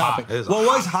it a is hot hot. topic. It is What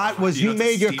was hot was you know,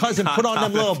 made your steamy cousin hot put on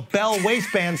them topic. little bell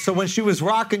waistbands, so when she was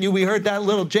rocking you, we heard that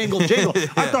little jingle jingle.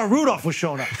 I thought Rudolph was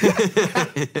showing up.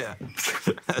 Yeah.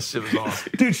 That shit was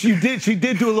awesome. Dude, she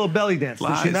did do a little belly dance,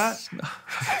 did she not?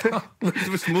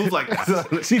 Just move like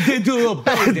that. She did do a little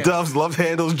belly dance. Dove's love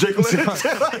handles jiggling.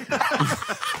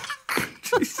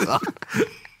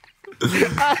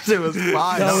 That shit was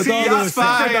fire. No, with all due respect.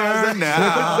 Fire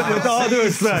now. With all due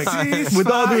respect,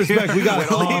 we got to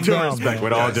calm down. man.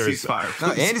 With all due Cease respect. fire.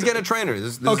 No, Andy's getting a trainer.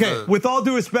 This Okay, is the- with all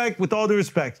due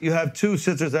respect, you have two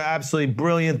sisters that are absolutely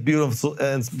brilliant, beautiful,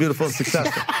 and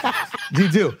successful. You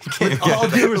do. With all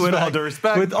due respect. With all due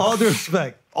respect. With all due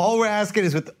respect. All we're asking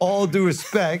is, with all due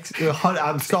respect,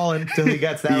 I'm stalling till he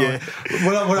gets that Yeah.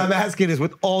 one. What I'm asking is,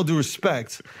 with all due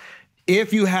respect,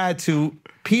 if you had to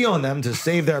pee on them to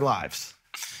save their lives,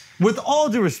 with all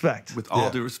due respect, With all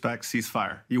due respect, cease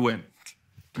fire. You win.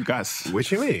 You guys. What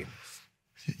you mean?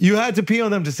 you had to pee on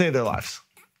them to save their lives.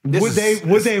 Would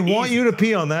they want you to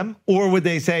pee on them, or would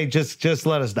they say just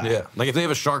let us die? yeah. Like if they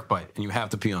have a shark bite and you have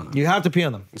to pee on them. You have to pee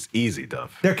on them. It's easy,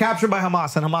 Dove. They're captured by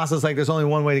Hamas, and Hamas is like, there's only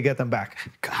one way to get them back.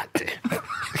 God damn.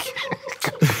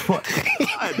 What?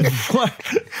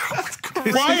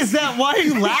 Why is that? Why are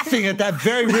you laughing at that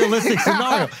very realistic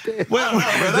scenario?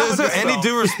 Is there any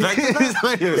due respect to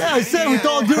that? Yeah, I said with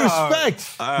all due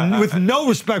respect, with no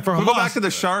respect for We'll go back Hamas. to the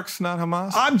Sharks, not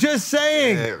Hamas. I'm just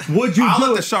saying, would you I'll do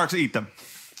let the it? Sharks eat them.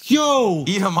 Yo,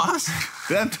 Eat Hamas?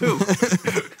 Them too.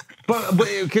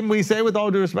 But can we say with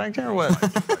all due respect here or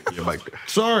what? You're like,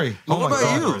 Sorry. What about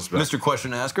God. you, Mr.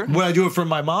 Question Asker? Would I do it for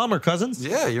my mom or cousins?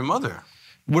 Yeah, your mother.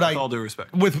 Would With all due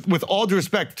respect. With all due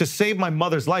respect, to save my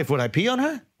mother's life, would I pee on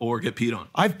her? Or get peed on.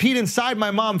 I've peed inside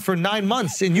my mom for 9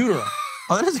 months in utero.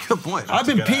 Oh, that is a good point. I've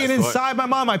been peeing inside my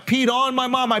mom. I peed on my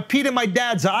mom. I peed in my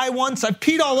dad's eye once. I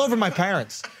peed all over my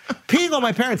parents. Peeing on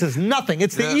my parents is nothing.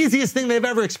 It's the easiest thing they've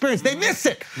ever experienced. They miss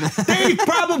it. They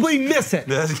probably miss it.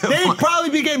 They'd probably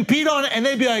be getting peed on and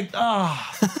they'd be like,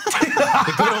 oh.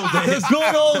 The good old days. The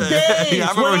good old days. Yeah, I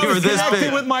remember when you were this connected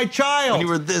big. with my child. When you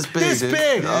were this big, This dude.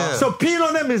 big. Yeah. So peeing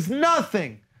on them is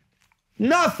nothing.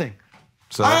 Nothing.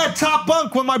 So, I had top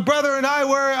bunk when my brother and I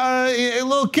were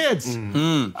little kids.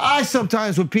 I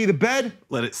sometimes would pee the bed.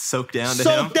 Let it soak down to him.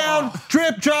 Soak down,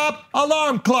 drip drop,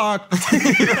 alarm clock.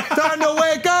 Time to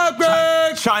wake up,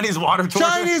 Greg. Chinese water torture.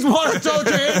 Chinese water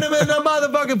torture, hit him in the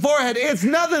motherfucking forehead. It's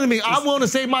nothing to me. I'm willing to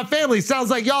save my family. Sounds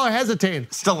like y'all are hesitating.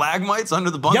 stalagmites under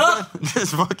the bunk Yup. bed?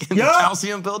 Just fucking Yup.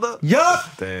 calcium buildup? Yup.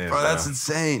 damn, Bro, that's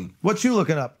insane. What you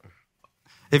looking up?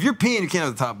 If you're peeing, you can't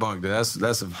have the top bunk, dude.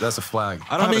 That's a flag.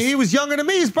 I mean, he was younger than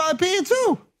me. He's probably peeing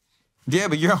too. Yeah,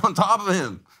 but you're on top of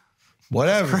him.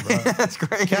 Whatever, bro. That's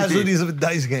crazy. Casualties of a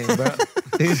dice game, bro.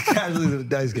 He's casualties of a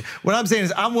dice game. What I'm saying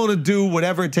is I'm willing to do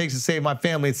whatever it takes to save my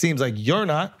family. It seems like you're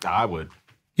not. I would.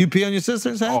 You pee on your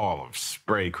sister's head? Oh,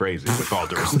 spray crazy with all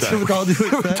due respect. With all due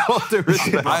respect. With all due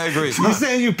respect. I agree. You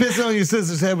saying you pissing on your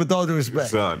sister's head with all due respect?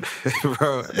 Son,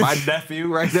 bro, my nephew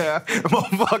right there,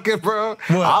 motherfucker, bro.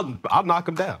 What? I'll knock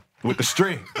him down with the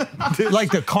string.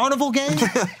 Like the carnival game?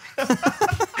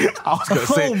 I was gonna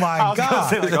say, Oh my I was God. Gonna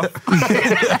say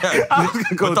like I was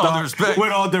gonna go With all due dog, respect.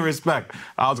 With all due respect,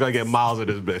 I was gonna get miles of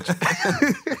this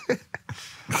bitch.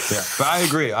 Yeah, but I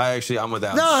agree. I'm with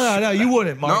Alex. No, you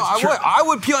wouldn't, Mark. No, I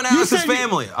would pee on Alex's said you-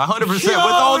 family, 100%. Yo, With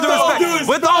all due with all respect. due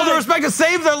With all due respect. respect to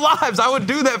save their lives, I would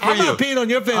do that for I'm you. not peeing on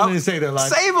your family to save their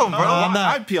life. Save them, bro. I'm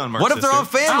not. I'd pee on Mark's What if they're on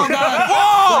sister. family?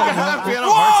 Whoa,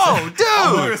 Whoa, All dude.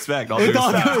 due respect. All With due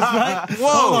all due respect. respect. Whoa.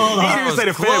 Hold on. He didn't even say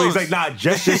the family. He's like, nah,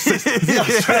 just your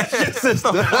sister.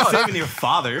 I'm saving your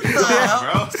father. Bro.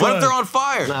 What if they're on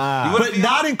fire? You wouldn't But be-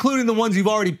 not including the ones you've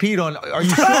already peed on. Are you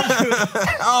sure?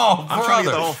 Oh, I'm trying to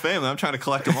get the brother. whole family. I'm trying to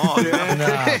collect them all. Man.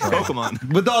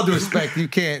 Pokemon. With all due respect, you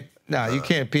can't. Nah, you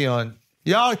can't pee on.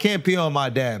 Y'all can't pee on my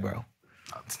dad, bro.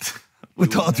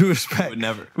 With all due respect. would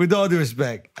never. With all due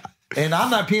respect. And I'm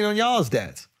not peeing on y'all's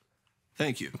dads.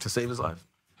 Thank you. To save his life.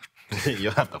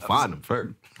 You'll have to find him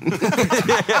first.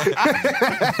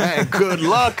 Good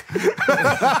luck.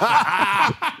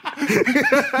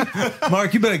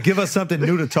 Mark, you better give us something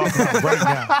new to talk about right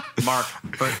now. Mark,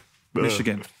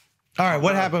 Michigan. All right,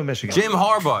 what happened in Michigan? Jim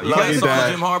Harbaugh. You Love guys you, saw the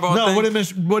Dad. Jim Harbaugh No,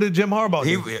 thing? what did Jim Harbaugh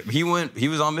do? He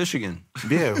was on Michigan.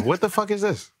 Yeah, what the fuck is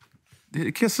this?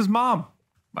 He kissed his mom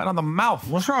right on the mouth.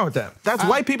 What's wrong with that? That's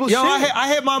white people Yo, shit. I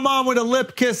hit my mom with a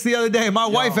lip kiss the other day. My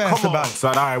wife asked Come on, about it.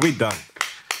 son. All right, we done.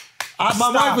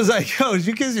 My wife was like, yo, did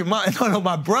you kiss your mom? No,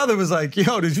 my brother was like,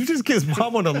 yo, did you just kiss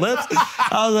mom on the lips?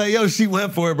 I was like, yo, she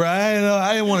went for it, bro.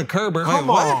 I didn't want to curb her. Come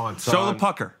on, son. Show the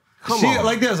pucker. She,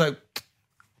 like this, like,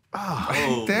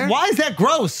 There? why is that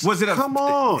gross? Was it a Come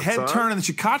on, head son. turn and then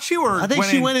she caught you, or I think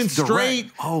she went in direct?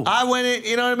 straight. Oh, I went in,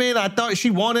 you know what I mean? I thought she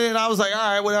wanted it, and I was like, all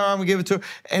right, whatever, I'm gonna give it to her.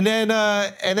 And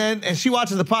then she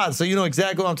watches the pod, so you know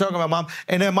exactly what I'm talking about, Mom.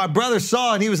 And then my brother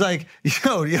saw, and he was like,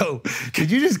 yo, did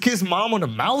you just kiss Mom on the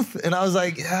mouth? And I was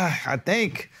like, yeah, I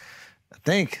think.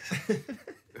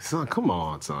 Son, come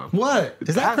on, son. What?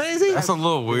 Is that crazy? That's a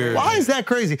little weird. Why is that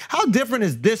crazy? How different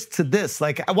is this to this?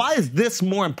 Like, why is this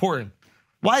more important?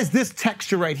 Why is this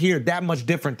texture right here that much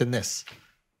different than this?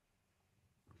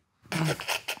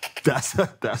 That's Is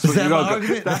what that you're my gonna go.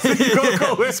 argument? That's what you're gonna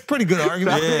go with. It's a pretty good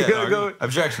argument. Yeah, You're gonna go.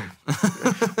 Objection.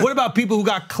 What about people who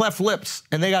got cleft lips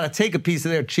and they got to take a piece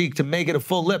of their cheek to make it a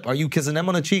full lip? Are you kissing them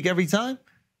on the cheek every time?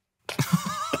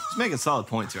 He's making solid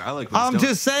points here. I like what he's I'm doing.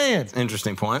 just saying.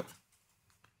 Interesting point.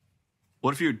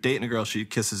 What if you're dating a girl, she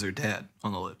kisses her dad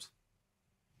on the lips?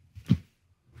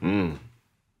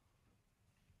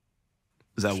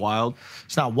 Is that wild?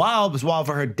 It's not wild, but it's wild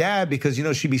for her dad because, you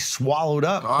know, she'd be swallowed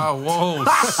up. Oh, whoa. You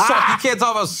can't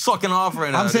talk about sucking off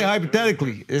right now. I'm saying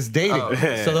hypothetically, it's dating.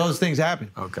 So those things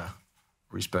happen. Okay.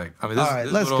 Respect. I mean, this, All right,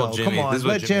 this let's is what go. old Jimmy, Come on. this is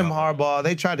what Let Jim Harbaugh- Harbaugh,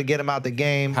 they tried to get him out the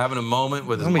game. having a moment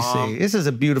with his Let me mom. see. This is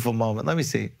a beautiful moment. Let me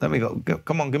see. Let me go.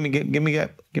 Come on, give me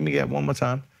that one more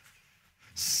time.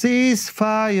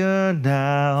 Ceasefire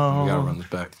now. We gotta run this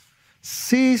back.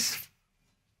 Cease.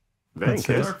 Thank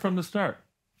you. Start from the start.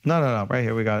 No. Right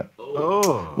here, we got it.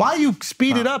 Oh. Why you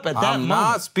speed it up at that I'm moment?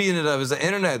 not speeding it up. It's the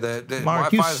internet. That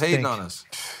Mark, you Wi-Fi's hating stink. on us.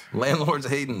 Landlord's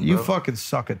hating. You bro. fucking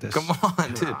suck at this. Come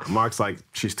on, dude. Mark's like,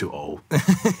 she's too old.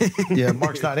 Yeah,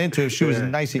 Mark's not into it. She was a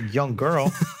nice young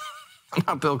girl. I'm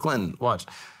not Bill Clinton. Watch.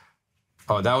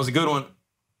 Oh, that was a good one.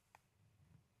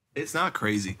 It's not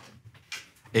crazy.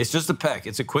 It's just a peck.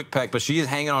 It's a quick peck, but she is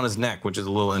hanging on his neck, which is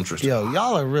a little interesting. Yo,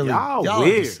 y'all are really Y'all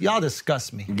weird. Y'all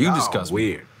disgust me. You disgust me.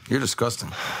 Weird. You're disgusting.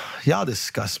 Y'all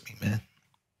disgust me, man.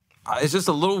 It's just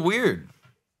a little weird.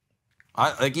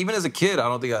 Like even as a kid, I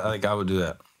don't think I would do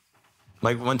that.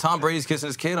 Like when Tom Brady's kissing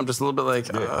his kid, I'm just a little bit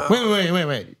like,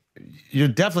 Wait. You're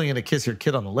definitely gonna kiss your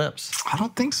kid on the lips. I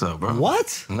don't think so, bro.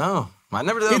 What? No, I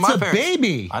never did that It's with my a parents.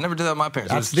 baby. I never did that with my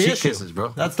parents. That's it was the cheek issue. kisses, bro.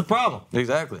 That's the problem.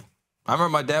 Exactly. I remember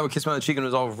my dad would kiss me on the cheek and it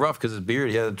was all rough because his beard,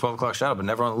 he had a 12 o'clock shadow, but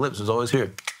never on the lips. It was always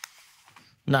here.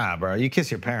 Nah, bro. You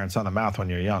kiss your parents on the mouth when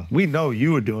you're young. We know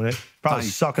you were doing it. Probably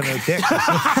sucking their dick.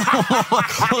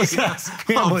 Close ass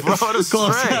family. bro, what a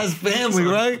Close stretch. ass family,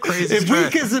 right? Crazy If we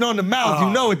stretch. kiss it on the mouth, you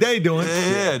know what they doing.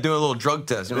 Yeah, doing a little drug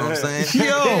test. You know what I'm saying?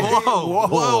 Yo.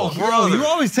 whoa, Bro, brother. you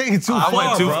always taking too far, I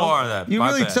went too bro. far on that. You My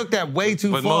really bad. took that way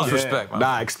too With far. most respect.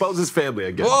 Nah, expose his family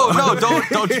again. Whoa, no,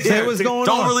 don't Say what's going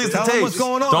don't on. release Tell the them tapes. what's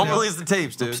going on. Don't Yeah. release the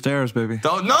tapes, dude. Stairs, baby.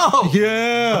 Don't no.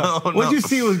 Yeah. No, What'd no. you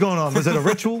see was going on? Was it a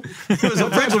ritual? It was a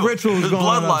type of ritual was It was going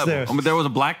blood on libel. upstairs. But there was a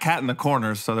black cat in the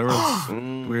corner, so there was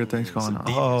weird things going on.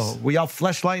 Oh, were y'all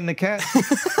fleshlighting the cat?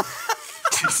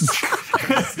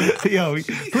 Yo,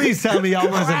 please tell me y'all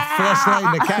wasn't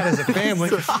fleshlighting the cat as a family.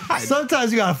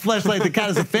 Sometimes you gotta fleshlight the cat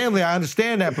as a family. I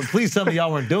understand that, but please tell me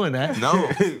y'all weren't doing that.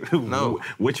 No.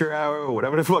 Witcher hour or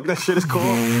whatever the fuck that shit is called.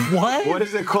 What? What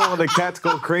is it called when the cats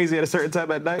go crazy at a certain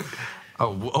time at night?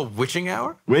 Oh, witching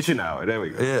hour? Witching hour. There we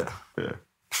go. Yeah.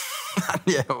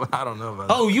 Yeah, I don't know about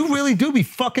that. Oh, you really do be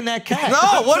fucking that cat.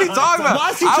 No, what are you talking about? Why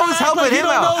is he I trying was to act helping like he him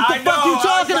don't know out. what the fuck you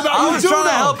talking about? I You was do trying to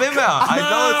know. help him out.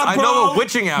 I know what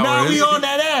witching hour now is. we on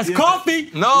that ass. Coffee.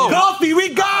 No. Coffee,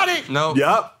 we got it. No.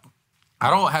 Yup. I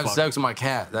don't have sex with my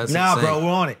cat. That's Nah, insane. bro,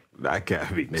 we're on it. That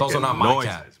can't be. It's also not my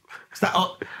cat.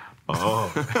 Stop.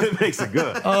 Oh, it makes it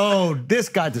good. Oh, this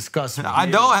guy disgusts me. I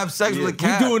don't have sex with a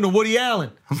cat. You're doing the Woody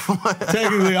Allen.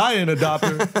 Technically, I didn't adopt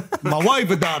her. My wife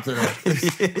adopted her.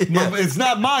 It's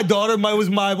not my daughter. It was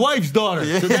my wife's daughter.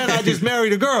 So then I just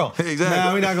married a girl. Exactly.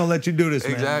 Nah, we're not going to let you do this,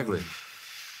 man. Exactly.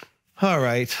 All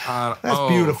right. That's oh.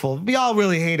 beautiful. We all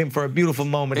really hate him for a beautiful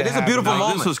moment. It to is a happen. beautiful No,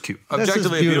 moment. this was cute. This is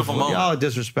Objectively a beautiful moment. Y'all are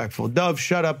disrespectful. Dove,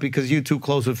 shut up because you too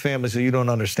close with family, so you don't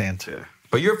understand. Yeah.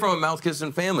 But you're from a mouth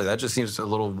kissing family. That just seems a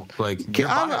little like. you're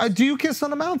biased. Do you kiss on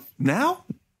the mouth? Now?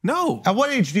 No. At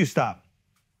what age do you stop?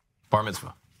 Bar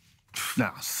mitzvah. No,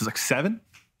 it's like 7.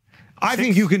 I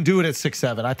think you can do it at 6,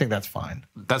 7. I think that's fine.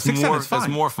 That's 6, 7 more. is That's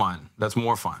fine. more fun. That's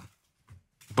more fun.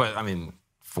 But I mean,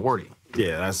 40,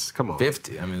 Yeah, that's come on.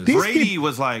 50. I mean, These it's Brady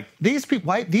was like, These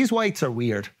people, these whites are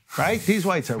weird, right? These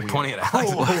whites are weird. 20 at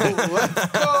Alex.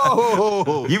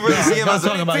 Oh, You really see him I'm as a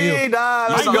talking about you.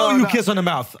 I know you kiss on the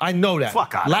mouth. I know that.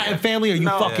 Fuck outta Latin here. family, are you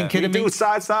fucking kidding me? Do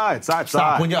side.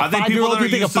 Stop. When you're a I think people 5-year-old, that you are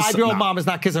think a used to 5-year-old nah. mom is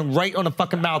not kissing right on the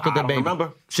fucking mouth with I their don't baby?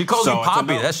 remember. She calls So you it's a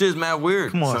Poppy. no. That shit is mad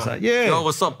weird. Come on, son. Yeah. Yo,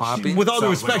 what's up, Poppy? With all due So,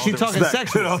 respect, with she's all talking due respect.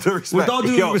 sexual. With all due respect. With all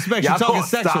due Yo, respect, y'all she's talking gonna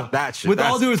stop sexual. that shit. With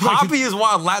all due respect, Poppy is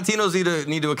wild. Latinos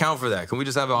need to account for that. Can we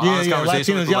just have an honest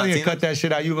conversation Latinos, with y'all the need to Latinos? cut that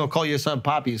shit out. You're gonna call your son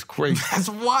Poppy is crazy. That's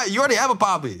why. You already have a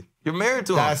Poppy. You're married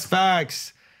to him. That's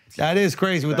facts. That is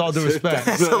crazy. With all due respect.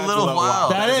 That's a little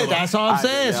wild. That's all I'm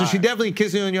saying. So she definitely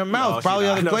kissing you in your mouth. she Probably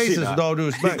not. other No, she places. not. With all due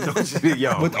respect.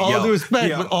 Yo, With all due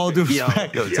respect. With all due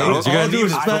respect. Yo, With Taylor, all you're gonna due need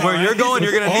respect. that. Where you're going,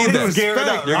 you're gonna All need due that.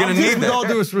 respect. You're gonna need With all that.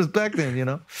 due respect, then you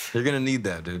know. You're gonna need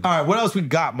that, dude. All right, what else we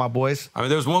got, my boys? I mean,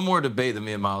 there's one more debate that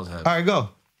me and Miles had. All right, go.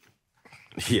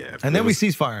 Yeah. And then we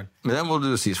cease firing. And then we'll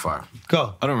do a ceasefire.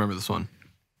 Go. I don't remember this one.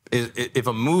 If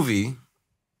a movie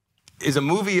is a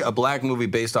movie a black movie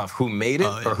based off who made it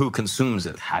or who consumes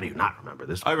it? How do you not remember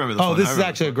this? I remember this Oh, one. this I is remember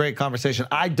actually a great conversation.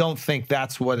 I don't think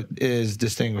that's what is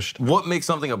distinguished. What makes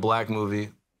something a black movie?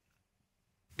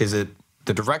 Is it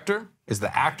the director? Is it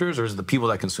the actors? Or is it the people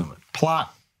that consume it?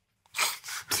 Plot.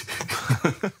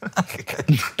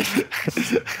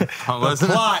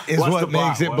 Plot is What's what the plot?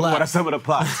 makes it What black. are some of the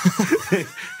plots?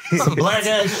 Some black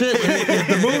ass shit.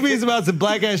 If the movie is about some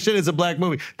black ass shit, it's a black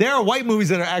movie. There are white movies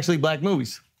that are actually black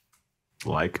movies.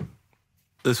 Like?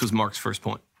 This was Mark's first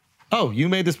point. Oh, you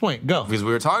made this point. Go. Because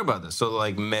we were talking about this. So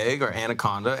like Meg or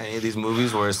Anaconda, any of these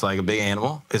movies where it's like a big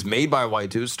animal, it's made by white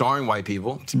dudes, starring white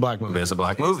people. It's a black movie. But it's a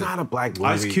black movie. It's not a black movie.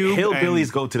 Ice Cube Hillbillies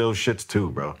and- go to those shits too,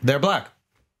 bro. They're black.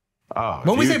 Oh,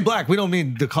 When we you- say black, we don't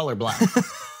mean the color black.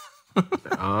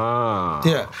 Ah.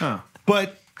 Yeah.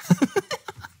 But,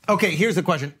 Okay, here's the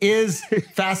question. Is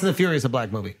Fast and the Furious a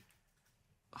black movie?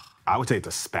 I would say it's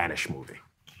a Spanish movie.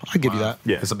 I'll give you that.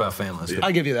 Yeah. It's about families.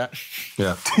 I'll give you that.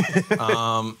 Yeah.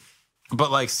 But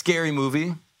like Scary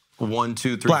Movie, 1,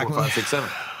 2, 3, Black 4, movie. 5, 6, 7.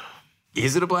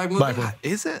 Is it a black movie? Black movie.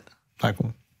 Is it? Black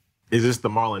movie. Is this the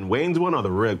Marlon Wayans one or the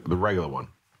regular one?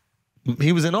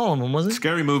 He was in all of them, wasn't he?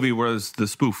 Scary Movie was the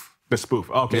spoof. The spoof.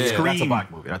 Okay, Yeah. that's a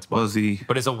black movie. That's black. Was the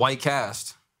But it's a white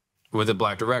cast with a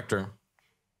black director.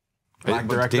 Black Did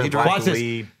director, he black direct? Watch this.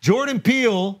 lead. Jordan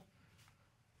Peele,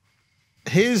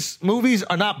 his movies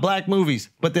are not black movies,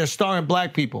 but they're starring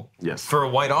black people. Yes. For a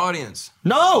white audience.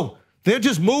 No, they're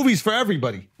just movies for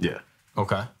everybody. Yeah.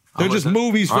 Okay. They're I'm just listening.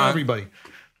 movies for All right. everybody.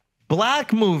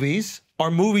 Black movies are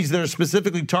movies that are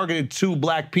specifically targeted to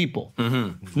black people.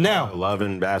 Mm-hmm. Now,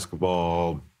 11,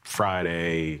 Basketball,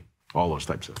 Friday, all those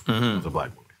types of those are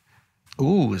black movies.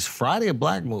 ooh, is Friday a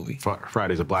black movie?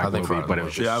 Friday's a black I think movie, Friday but it was.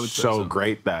 was just Yeah, I would say so so.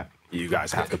 great that you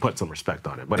guys have to put some respect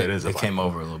on it. But it is a It black came movie.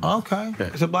 over a little bit. Okay,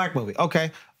 it's a black movie.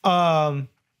 Okay.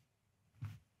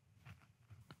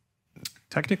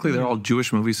 technically they're all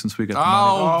Jewish movies since we got the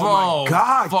money. Oh, bro.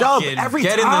 God, Dub, Fucking every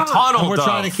get in the time. tunnel, And we're Dub.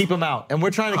 trying to keep them out. And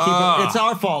we're trying to keep them. It's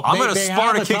our fault. I'm They- going to they have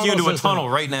Sparta a kick you into a system. tunnel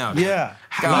right now. Yeah.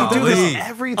 God, We do this please.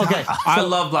 Every time. Okay. I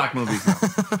love black movies.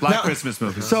 Black Christmas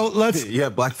movies. So let's You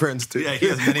have black friends too. Yeah, he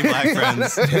has many black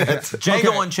friends. Django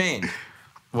Okay. Unchained.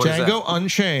 What is Django that?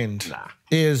 Unchained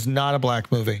is not a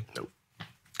black movie. Nope.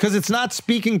 Because it's not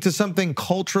speaking to something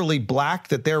culturally black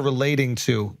that they're relating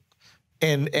to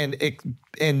and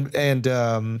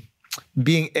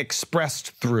being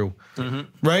expressed through.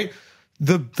 Right?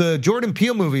 The Jordan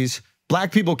Peele movies,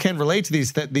 black people can relate to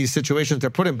these situations they're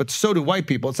put in, but so do white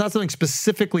people. It's not something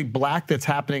specifically black that's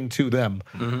happening to them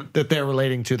that they're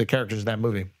relating to the characters in that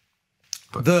movie.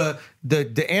 The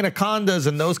Anacondas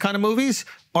and those kind of movies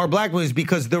are black movies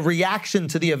because the reaction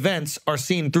to the events are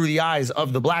seen through the eyes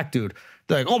of the black dude.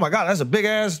 They're like, oh my God, that's a big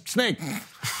ass snake.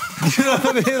 You know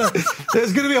what I mean? Like,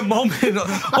 there's gonna be a moment.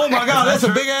 Oh my God, that's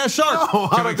a big ass shark. Oh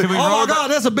my God,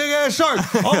 that's a big ass shark.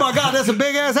 Oh my God, that's a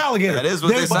big ass alligator. That is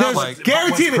what they sound there's like.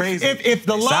 Guaranteed. What's crazy? If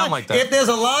the line, sound like that. if there's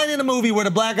a line in a movie where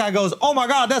the black guy goes, oh my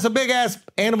God, that's a big ass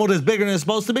animal that's bigger than it's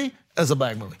supposed to be, that's a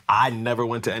black movie. I never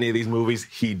went to any of these movies.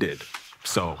 He did.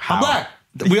 So how? I'm black.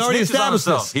 We already Snitches on established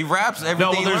himself. this. He raps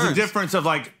everything no, he there's a learns. difference of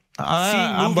like seeing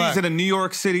I'm movies black. in a New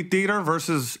York City theater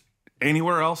versus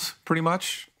anywhere else, pretty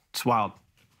much. It's wild.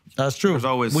 That's true. There's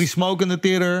always- we smoke in the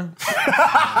theater.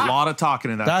 A lot of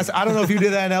talking in that. I don't know if you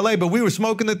did that in LA, but we would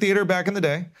smoke in the theater back in the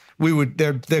day. We would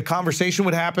the conversation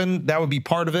would happen. That would be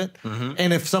part of it.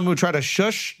 And if someone would try to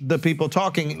shush the people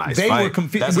talking, Nice they fight. were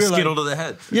confused. That's We a were skittle like, to the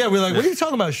head. yeah, we're like, what are you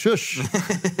talking about? Shush.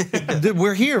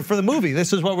 We're here for the movie.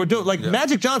 This is what we're doing. Like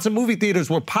Magic Johnson movie theaters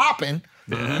were popping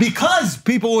because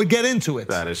people would get into it.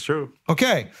 That is true.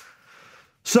 Okay.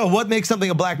 So what makes something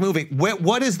a black movie?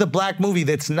 What is the black movie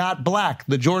that's not black?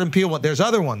 The Jordan Peele one. There's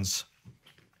other ones.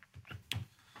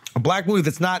 A black movie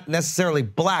that's not necessarily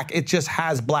black. It just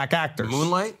has black actors.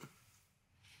 Moonlight?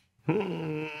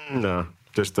 No,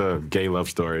 just a gay love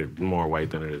story. More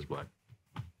white than it is black.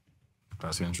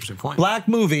 That's an interesting point. Black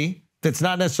movie that's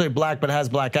not necessarily black but has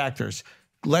black actors.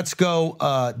 Let's go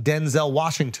Denzel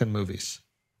Washington movies.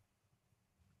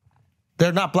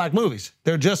 They're not black movies.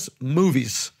 They're just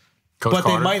movies. Coach but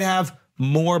Carter. they might have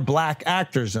more black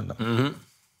actors in them.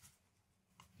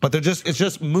 But it's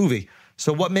just movie.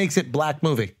 So what makes it black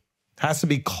movie? Has to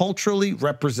be culturally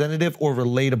representative or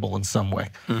relatable in some way.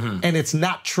 And it's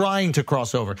not trying to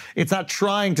cross over. It's not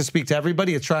trying to speak to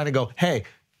everybody. It's trying to go, hey,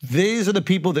 these are the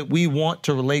people that we want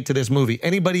to relate to this movie.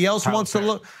 Anybody else wants to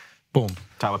look? Boom.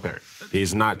 Tyler Perry.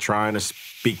 He's not trying to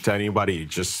speak to anybody. He's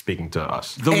just speaking to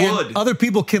us. The And Wood. other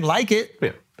people can like it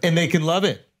Yeah. and they can love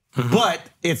it. But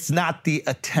it's not the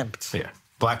attempt. Yeah,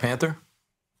 Black Panther?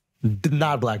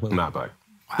 Not a black movie. not black.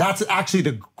 That's actually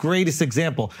the greatest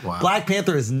example. Wow. Black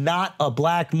Panther is not a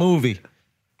black movie.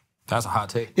 That's a hot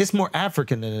take. It's more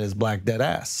African than it is black dead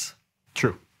ass.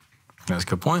 True. That's a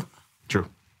good point. True.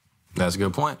 That's a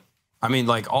good point. I mean,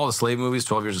 like all the slave movies,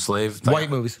 12 Years a Slave. White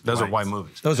movies. Those are White. white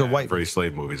movies. Those are white. Every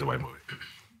slave movie is a white movie.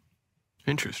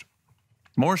 Interesting.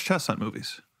 Morris Chestnut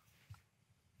movies.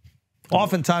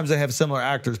 Oftentimes they have similar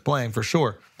actors playing for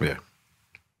sure. Yeah.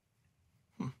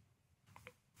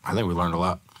 I think we learned a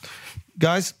lot.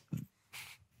 Guys,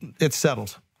 it's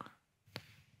settled.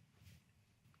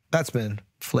 That's been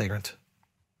Flagrant.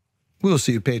 We will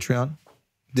see you Patreon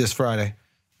this Friday.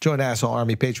 Join Asshole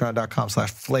Army,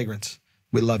 patreon.com/flagrant.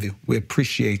 We love you. We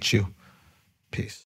appreciate you. Peace.